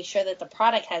want to make sure that the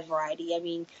product has variety. I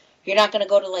mean, you're not going to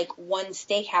go to like one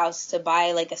steakhouse to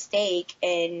buy like a steak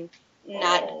and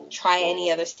not try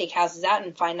any other steakhouses out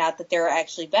and find out that they're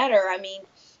actually better. I mean,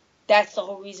 that's the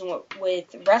whole reason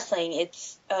with wrestling.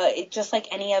 It's just like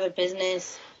any other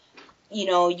business.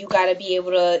 You got to be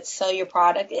able to sell your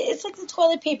product. It's like the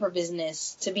toilet paper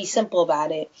business, to be simple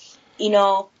about it.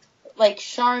 Like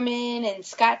Charmin and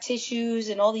Scott Tissues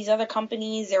and all these other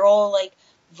companies, they're all like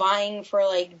vying for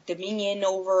like dominion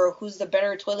over who's the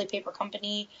better toilet paper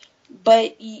company.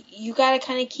 But you got to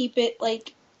kind of keep it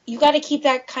like, you got to keep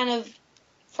that kind of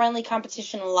friendly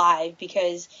competition alive,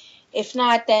 because if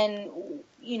not, then,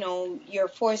 you're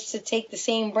forced to take the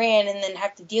same brand and then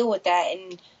have to deal with that.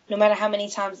 And no matter how many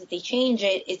times that they change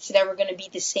it, it's never going to be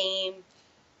the same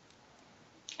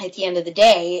at the end of the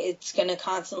day. It's going to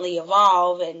constantly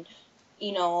evolve, and,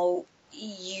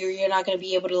 you're not going to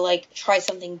be able to, like, try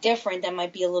something different that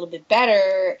might be a little bit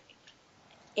better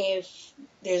if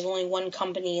there's only one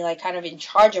company, like, kind of in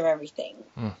charge of everything.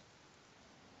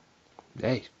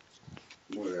 Hey,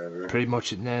 Whatever. pretty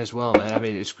much in there as well, man. I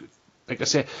mean, it's like I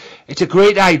said, it's a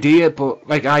great idea, but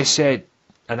like I said,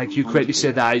 and like you correctly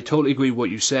said, that I totally agree with what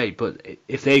you say. But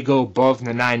if they go above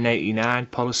the $9.99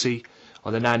 policy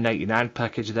or the $9.99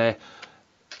 package, there,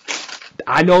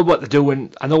 I know what they're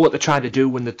doing. I know what they're trying to do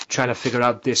when they're trying to figure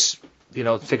out this,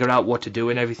 figure out what to do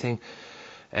and everything.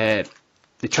 They're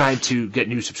trying to get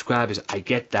new subscribers. I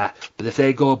get that, but if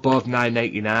they go above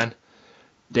 $9.99.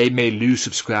 They may lose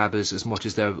subscribers as much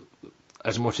as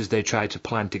they try to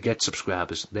plan to get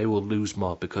subscribers. They will lose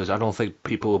more, because I don't think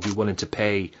people will be willing to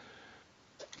pay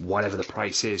whatever the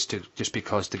price is to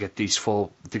get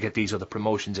these other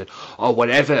promotions in, or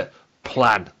whatever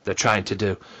plan they're trying to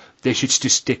do. They should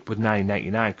just stick with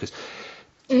 $9.99, because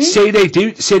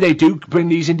say they do bring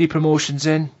these indie promotions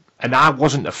in, and I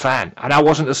wasn't a fan, and I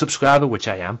wasn't a subscriber, which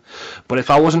I am, but if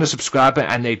I wasn't a subscriber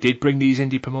and they did bring these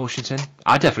indie promotions in,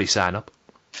 I'd definitely sign up.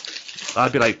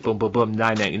 I'd be like, boom, boom, boom,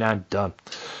 $9.99, done,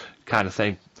 kind of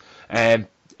thing.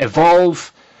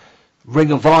 Evolve,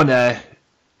 Ring of Honor,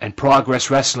 and Progress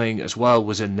Wrestling as well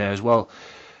was in there as well.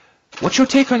 What's your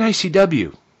take on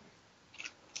ICW?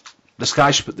 The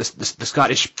Scottish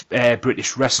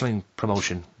British wrestling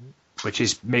promotion, which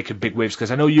is making big waves,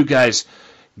 because I know you guys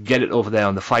get it over there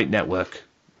on the Fight Network.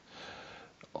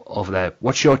 Over there,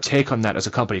 what's your take on that as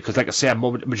a company? Because, like I say, a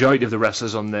majority of the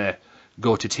wrestlers on there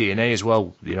go to TNA as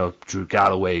well. Drew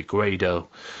Galloway, Grado,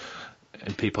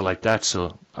 and people like that.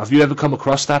 So, have you ever come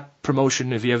across that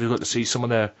promotion? Have you ever got to see some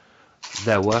of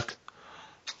their work?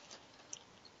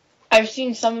 I've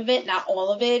seen some of it, not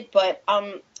all of it, but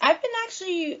I've been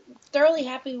actually thoroughly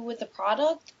happy with the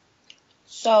product.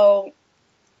 So,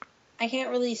 I can't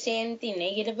really say anything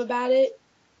negative about it.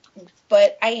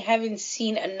 But I haven't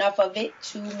seen enough of it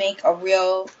to make a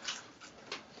real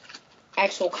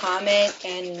actual comment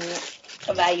and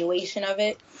evaluation of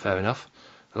it. Fair enough.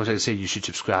 I was going to say you should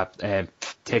subscribe.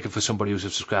 Take it for somebody who's a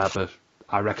subscriber.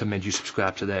 I recommend you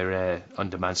subscribe to their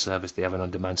on-demand service. They have an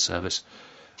on-demand service.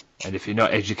 And if you're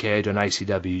not educated on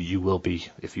ICW, you will be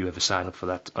if you ever sign up for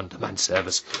that on-demand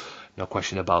service. No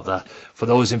question about that. For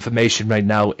those information right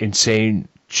now,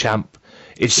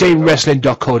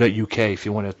 insanewrestling.co.uk if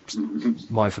you want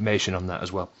more information on that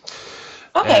as well.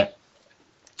 Okay.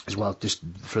 As well, just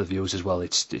for the viewers as well,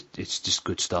 it's just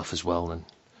good stuff as well, and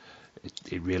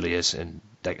it really is. And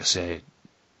like I say,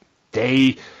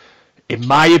 they, in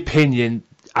my opinion,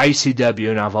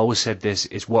 ICW, and I've always said this,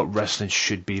 is what wrestling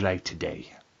should be like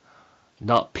today.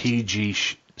 Not PG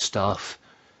stuff.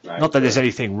 Right. Not that there's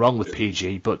anything wrong with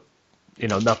PG, but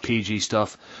not PG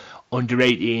stuff. Under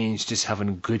 18s, just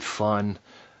having good fun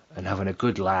and having a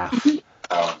good laugh,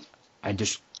 and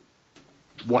just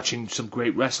watching some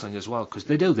great wrestling as well, because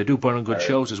they do put on good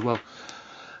shows as well.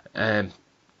 And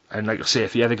like I say,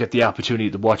 if you ever get the opportunity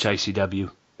to watch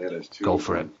ICW, go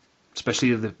for it.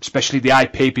 Especially the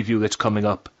iPay-per-view that's coming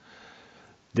up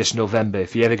this November.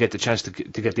 If you ever get the chance to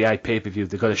get the iPay-per-view,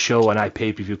 they've got a show on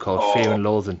iPay-per-view called Fear and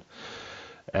Loathing.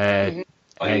 And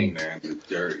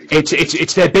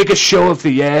it's their biggest show of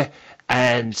the year,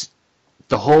 and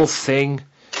the whole thing,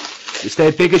 it's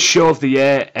their biggest show of the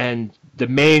year, and the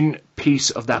main piece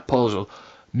of that puzzle,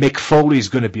 Mick Foley's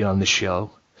going to be on the show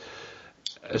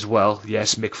as well.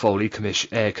 Yes, Mick Foley,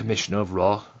 Commissioner of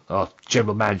Raw, or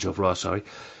General Manager of Raw, sorry.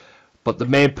 But the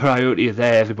main priority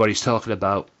there everybody's talking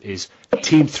about is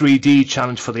Team 3D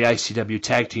challenge for the ICW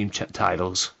Tag Team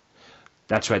titles.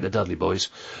 That's right, the Dudley Boys.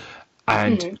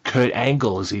 And Kurt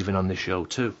Angle is even on the show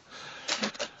too.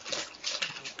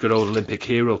 Good old Olympic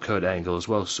hero Kurt Angle as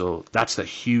well. So that's a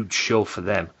huge show for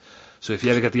them. So if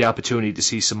you ever get the opportunity to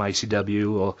see some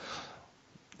ICW, or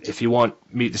if you want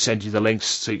me to send you the links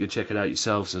so you can check it out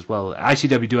yourselves as well.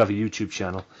 ICW do have a YouTube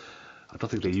channel. I don't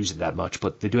think they use it that much,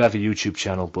 but they do have a YouTube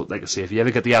channel. But like I say, if you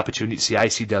ever get the opportunity to see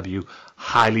ICW,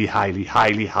 highly, highly,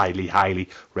 highly, highly, highly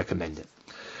recommend it.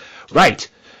 Right.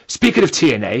 Speaking of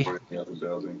TNA,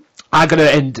 I'm going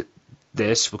to end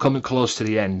this. We're coming close to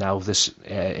the end now of this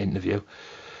interview.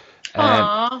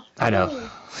 I know.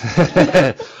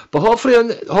 But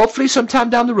hopefully sometime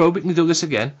down the road we can do this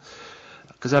again,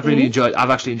 because I've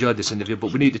actually enjoyed this interview.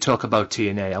 But we need to talk about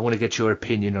TNA. I want to get your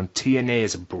opinion on TNA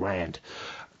as a brand,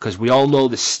 because we all know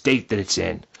the state that it's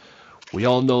in. We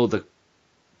all know the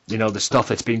stuff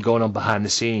that's been going on behind the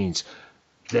scenes.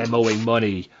 Them owing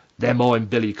money, them owing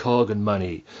Billy Corgan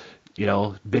money.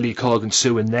 Billy Corgan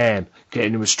suing them,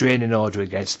 getting a restraining order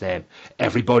against them.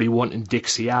 Everybody wanting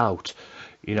Dixie out.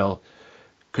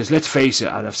 Because let's face it,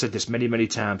 and I've said this many, many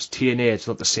times, TNA is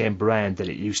not the same brand that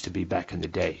it used to be back in the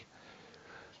day.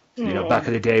 Back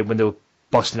in the day when they were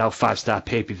busting out 5-star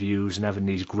pay-per-views and having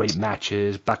these great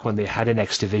matches, back when they had an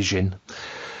X Division.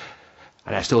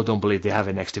 And I still don't believe they have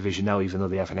an X Division now, even though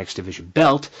they have an X Division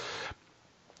belt.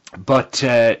 But,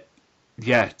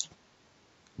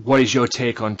 what is your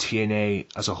take on TNA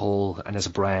as a whole and as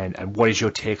a brand, and what is your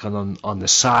take on the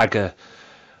saga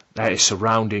that is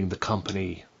surrounding the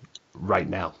company right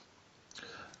now?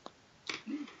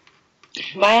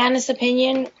 My honest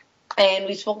opinion, and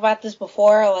we spoke about this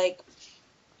before,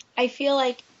 I feel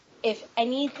like if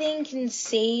anything can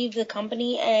save the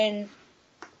company, and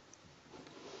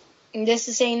this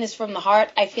is saying this from the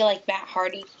heart, I feel like Matt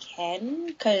Hardy can,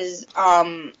 because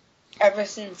ever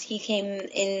since he came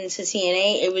into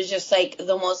TNA, it was just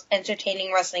the most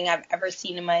entertaining wrestling I've ever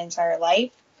seen in my entire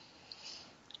life.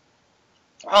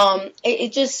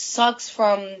 It just sucks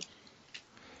from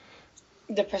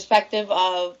the perspective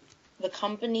of the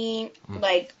company.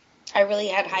 I really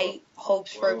had high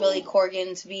hopes for Billy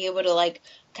Corgan to be able to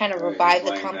kind of revive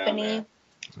the company.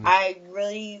 I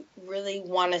really, really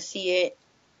want to see it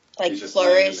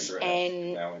flourish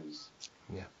and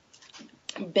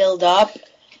build up.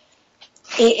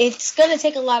 It's going to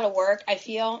take a lot of work, I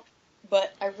feel,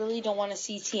 but I really don't want to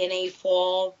see TNA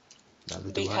fall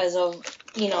because of,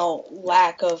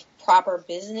 lack of proper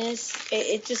business.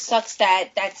 It just sucks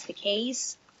that that's the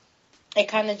case. It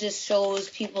kind of just shows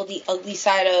people the ugly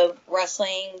side of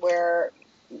wrestling where,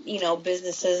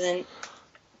 business doesn't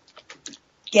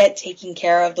get taken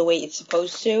care of the way it's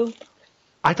supposed to.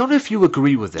 I don't know if you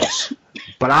agree with this,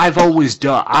 but I've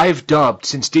dubbed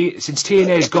since TNA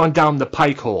has gone down the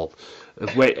pike hole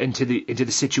into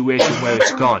the situation where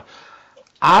it's gone.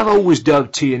 I've always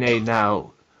dubbed TNA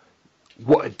now.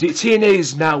 TNA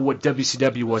is now what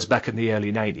WCW was back in the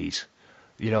early 90s.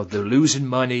 They're losing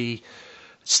money,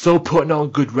 still putting on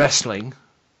good wrestling.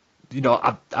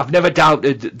 I've never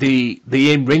doubted the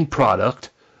in-ring product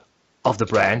of the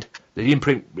brand. The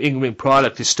in-ring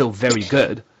product is still very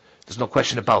good. There's no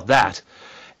question about that.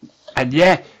 And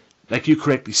like you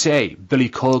correctly say, Billy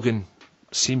Corgan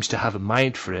seems to have a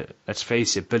mind for it. Let's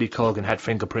face it, Billy Corgan had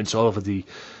fingerprints all over the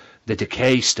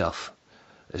Decay stuff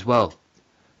as well.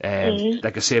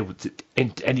 Like I said,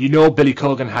 and you know Billy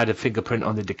Corgan had a fingerprint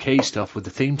on the Decay stuff with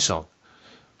the theme song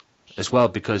as well,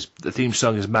 because the theme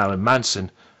song is Marilyn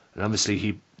Manson, and obviously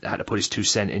he had to put his 2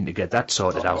 cents in to get that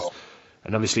sorted out.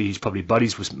 And obviously he's probably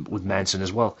buddies with Manson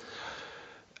as well.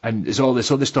 And there's all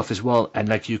this other stuff as well, and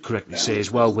like you correctly say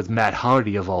as well, with Matt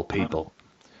Hardy of all people.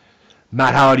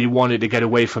 Matt Hardy wanted to get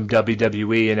away from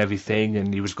WWE and everything,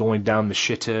 and he was going down the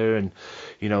shitter, and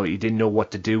you know, he didn't know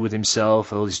what to do with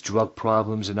himself, all his drug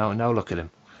problems, and now look at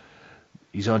him.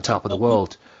 He's on top of the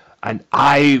world. And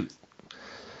I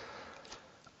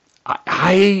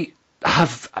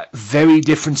have very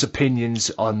different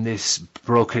opinions on this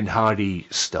Broken Hardy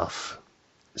stuff.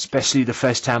 Especially the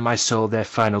first time I saw their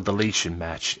Final Deletion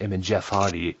match, him and Jeff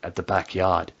Hardy at the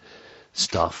Backyard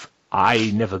stuff.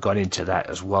 I never got into that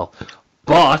as well.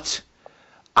 But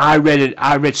I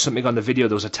read something on the video.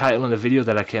 There was a title on the video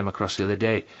that I came across the other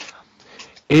day.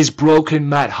 Is Broken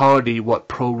Matt Hardy what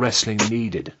pro wrestling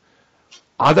needed?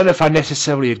 I don't know if I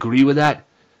necessarily agree with that,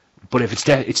 but if it's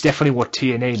definitely what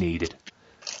TNA needed.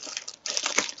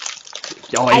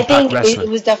 I think it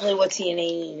was definitely what TNA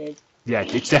needed. Yeah,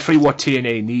 it's definitely what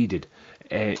TNA needed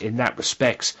in that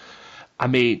respects. I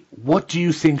mean, what do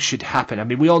you think should happen? I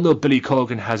mean, we all know Billy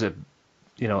Corgan has a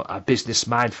business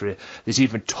mind for it. There's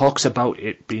even talks about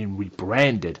it being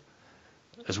rebranded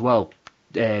as well.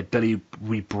 Billy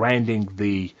rebranding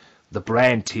the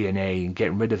brand TNA and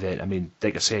getting rid of it. I mean,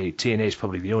 like I say, TNA is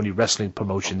probably the only wrestling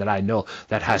promotion that I know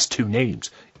that has 2 names: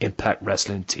 Impact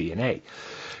Wrestling, TNA.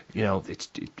 You know,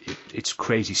 it's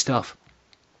crazy stuff.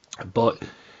 But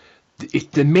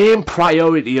the main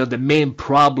priority or the main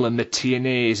problem that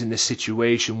TNA is in the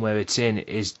situation where it's in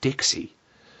is Dixie.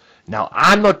 Now,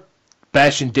 I'm not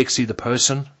bashing Dixie the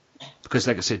person, because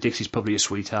like I said, Dixie's probably a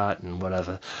sweetheart and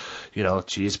whatever. You know,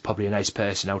 she is probably a nice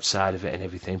person outside of it and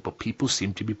everything, but people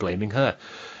seem to be blaming her.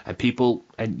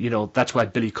 And you know, that's why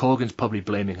Billy Corgan's probably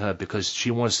blaming her, because she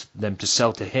wants them to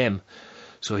sell to him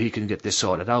so he can get this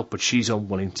sorted out, but she's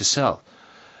unwilling to sell.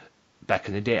 Back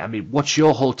in the day, I mean, what's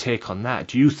your whole take on that?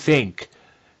 Do you think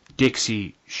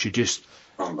Dixie should just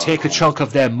take a chunk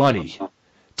of their money,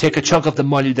 take a chunk of the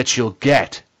money that she'll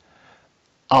get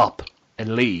up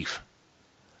and leave,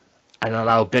 and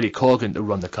allow Billy Corgan to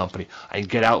run the company and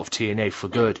get out of TNA for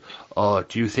good? Or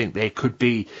do you think they could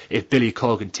be, if Billy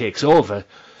Corgan takes over,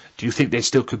 do you think there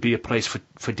still could be a place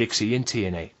for Dixie in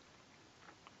TNA?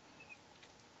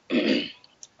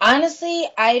 Honestly,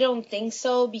 I don't think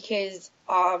so, because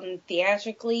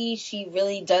theatrically, she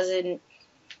really doesn't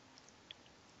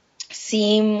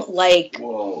seem like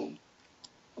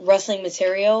wrestling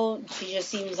material. She just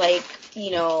seems like,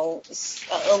 you know,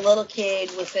 a little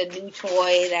kid with a new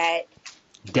toy that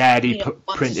Daddy wants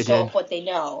printed to show in. off what they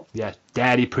know. Yeah,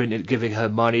 Daddy printed, giving her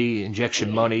money,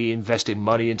 injection money, investing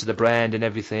money into the brand and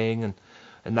everything,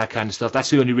 and that kind of stuff. That's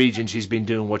the only reason she's been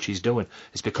doing what she's doing,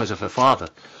 is because of her father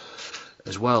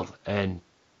as well. And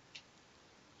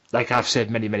like I've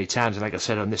said many, many times, and like I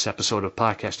said on this episode of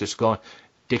podcast just gone,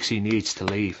 Dixie needs to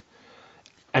leave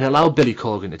and allow Billy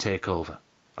Corgan to take over.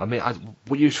 I mean,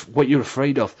 what you're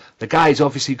afraid of? The guy's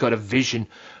obviously got a vision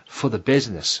for the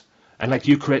business, and like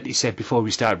you correctly said before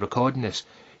we started recording this,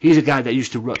 he's a guy that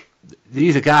used to run.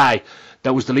 He's a guy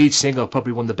that was the lead singer of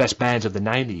probably one of the best bands of the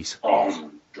 '90s,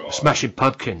 Smashing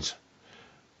Pumpkins.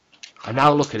 And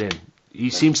now look at him. He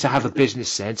seems to have a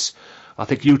business sense. I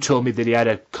think you told me that he had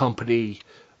a company,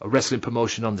 a wrestling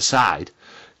promotion on the side,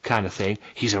 kind of thing.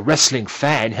 He's a wrestling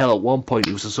fan. Hell, at one point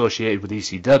he was associated with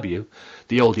ECW,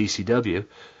 the old ECW,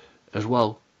 as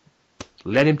well.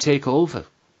 Let him take over.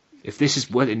 If this is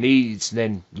what it needs,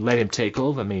 then let him take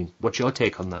over. I mean, what's your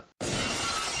take on that?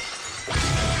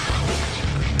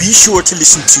 Be sure to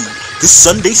listen to the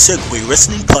Sunday Segway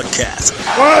Wrestling Podcast.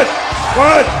 What?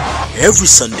 Every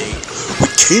Sunday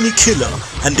with Kinny Killer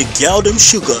and the Galdem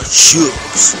Sugar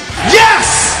Shugs.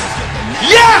 Yes!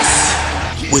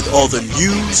 Yes! With all the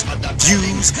news,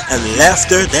 views, and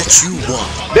laughter that you want.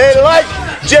 They like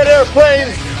jet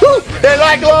airplanes. Woo! They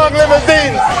like long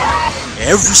limousines.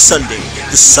 Every Sunday,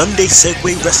 the Sunday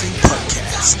Segway Wrestling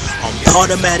Podcast on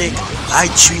Podomatic,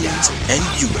 iTunes, and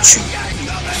YouTube.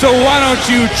 So why don't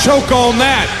you choke on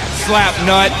that, slap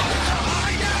nut?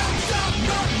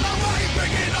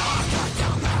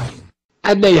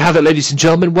 And there you have it, ladies and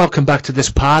gentlemen. Welcome back to this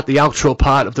part, the outro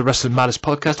part of the Wrestling Matters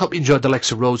podcast. Hope you enjoyed the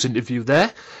Lexa Rose interview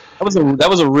there. That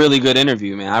was a really good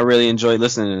interview, man. I really enjoyed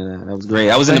listening to that. That was great.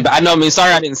 I was in the back. I know. I mean,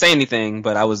 sorry I didn't say anything,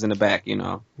 but I was in the back. You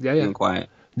know, being quiet.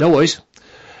 No worries.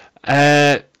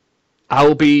 I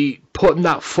will be putting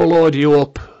that full audio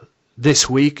up this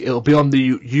week. It'll be on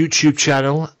the YouTube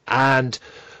channel and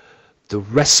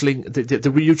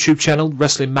the YouTube channel,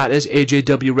 Wrestling Matters,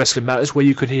 AJW Wrestling Matters, where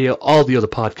you can hear all the other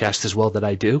podcasts as well that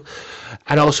I do.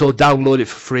 And also download it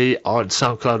for free on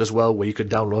SoundCloud as well, where you can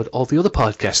download all the other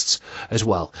podcasts as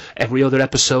well. Every other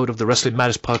episode of the Wrestling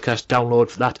Matters podcast,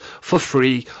 download that for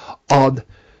free on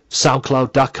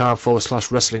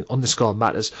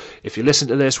soundcloud.com/wrestling_matters. If you listen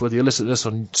to this, whether you listen to this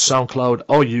on SoundCloud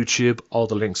or YouTube, all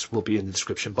the links will be in the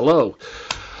description below.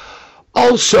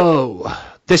 Also,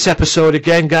 this episode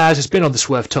again, guys, has been on the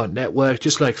Swerve Talk Network,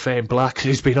 just like Fame Black.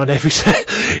 He's been on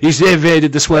he's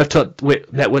invaded the Swerve Talk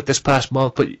Network this past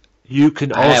month, but you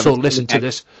can also listen to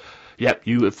this. Yep,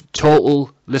 you have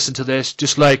listen to this,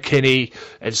 just like Kinny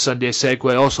and Sunday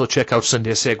Segway. Also check out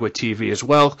Sunday Segway TV as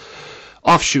well.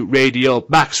 Offshoot Radio,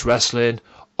 Max Wrestling,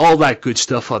 all that good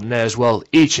stuff on there as well,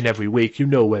 each and every week. You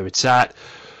know where it's at.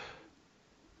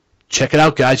 Check it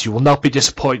out, guys. You will not be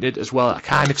disappointed as well. I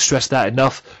can't stress that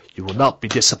enough. You will not be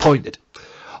disappointed.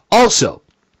 Also,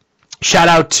 shout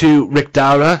out to Rick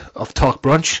Dowra of Talk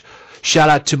Brunch. Shout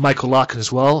out to Michael Larkin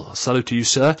as well. Salute to you,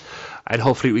 sir. And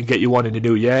hopefully we can get you on in the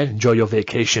new year. Enjoy your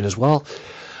vacation as well.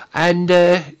 And,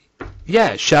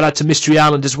 yeah, shout out to Mystery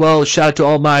Island as well. Shout out to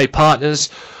all my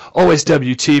partners.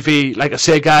 OSW TV, like I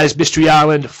say, guys, Mystery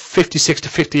Island, 56 to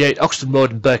 58, Oxton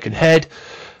Road and Birkenhead.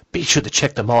 Be sure to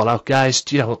check them all out, guys.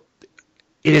 You know,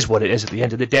 it is what it is at the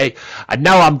end of the day. And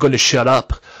now I'm going to shut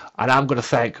up, and I'm going to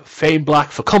thank Fame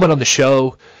Black for coming on the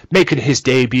show, making his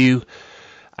debut,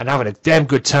 and having a damn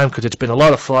good time because it's been a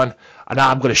lot of fun. And now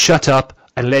I'm going to shut up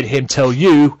and let him tell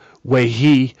you where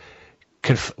you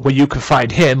can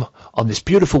find him on this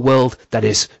beautiful world that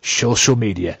is social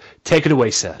media. Take it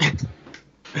away, sir.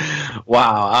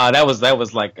 Wow, that was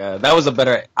a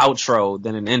better outro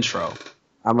than an intro,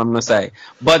 I'm gonna say.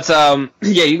 But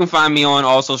yeah, you can find me on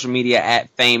all social media at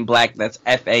Fame Black. That's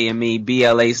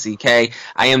FAMEBLACK.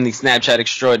 I am the Snapchat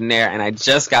extraordinaire, and I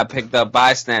just got picked up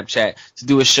by Snapchat to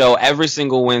do a show every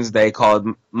single Wednesday called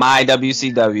My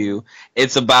WCW.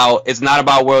 It's not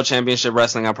about World Championship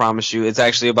Wrestling, I promise you. It's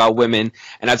actually about women,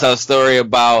 and I tell a story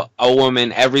about a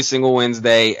woman every single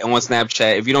Wednesday on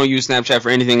Snapchat. If you don't use Snapchat for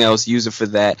anything else, use it for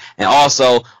that. And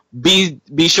also, be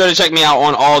sure to check me out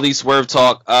on all these Swerve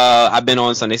Talk. I've been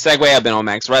on Sunday Segway. I've been on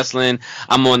Max Wrestling.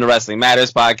 I'm on the Wrestling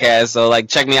Matters podcast. So,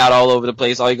 check me out all over the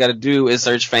place. All you got to do is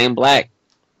search Fame Black.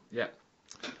 Yeah.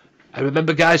 And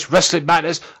remember, guys, Wrestling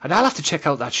Matters. And I'll have to check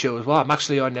out that show as well. I'm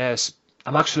actually on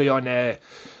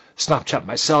Snapchat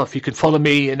myself. You can follow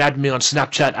me and add me on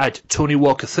Snapchat at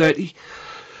TonyWalker30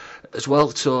 as well.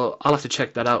 So I'll have to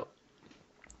check that out.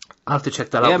 As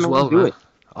well. Do it.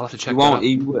 I'll have to check that out.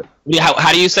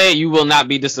 How do you say it? You will not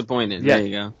be disappointed. Yeah, there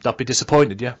you go. Not be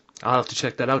disappointed, yeah. I'll have to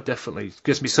check that out, definitely. It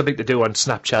gives me something to do on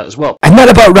Snapchat as well. And that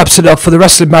about wraps it up for the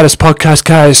Wrestling Matters podcast,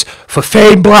 guys. For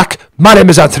Fame Black, my name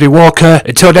is Anthony Walker.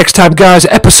 Until next time, guys,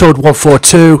 episode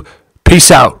 142.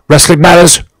 Peace out. Wrestling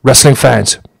Matters, wrestling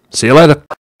fans. See you later.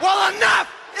 Well,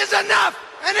 enough is enough,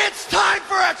 and it's time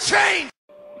for a change.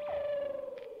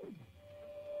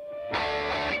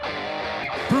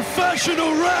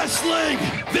 Professional wrestling!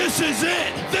 This is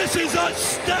it! This is us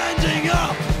standing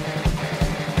up!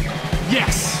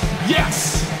 Yes!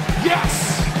 Yes!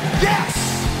 Yes! Yes!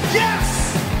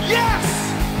 Yes! Yes!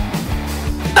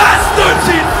 That's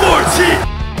 13-14!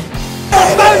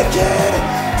 Naked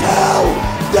till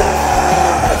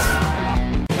death!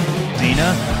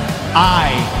 Cena,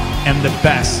 I am the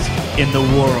best in the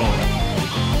world.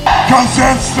 'Cause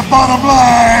that's the bottom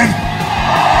line!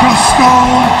 'Cause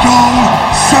Stone Cold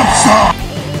Simpson!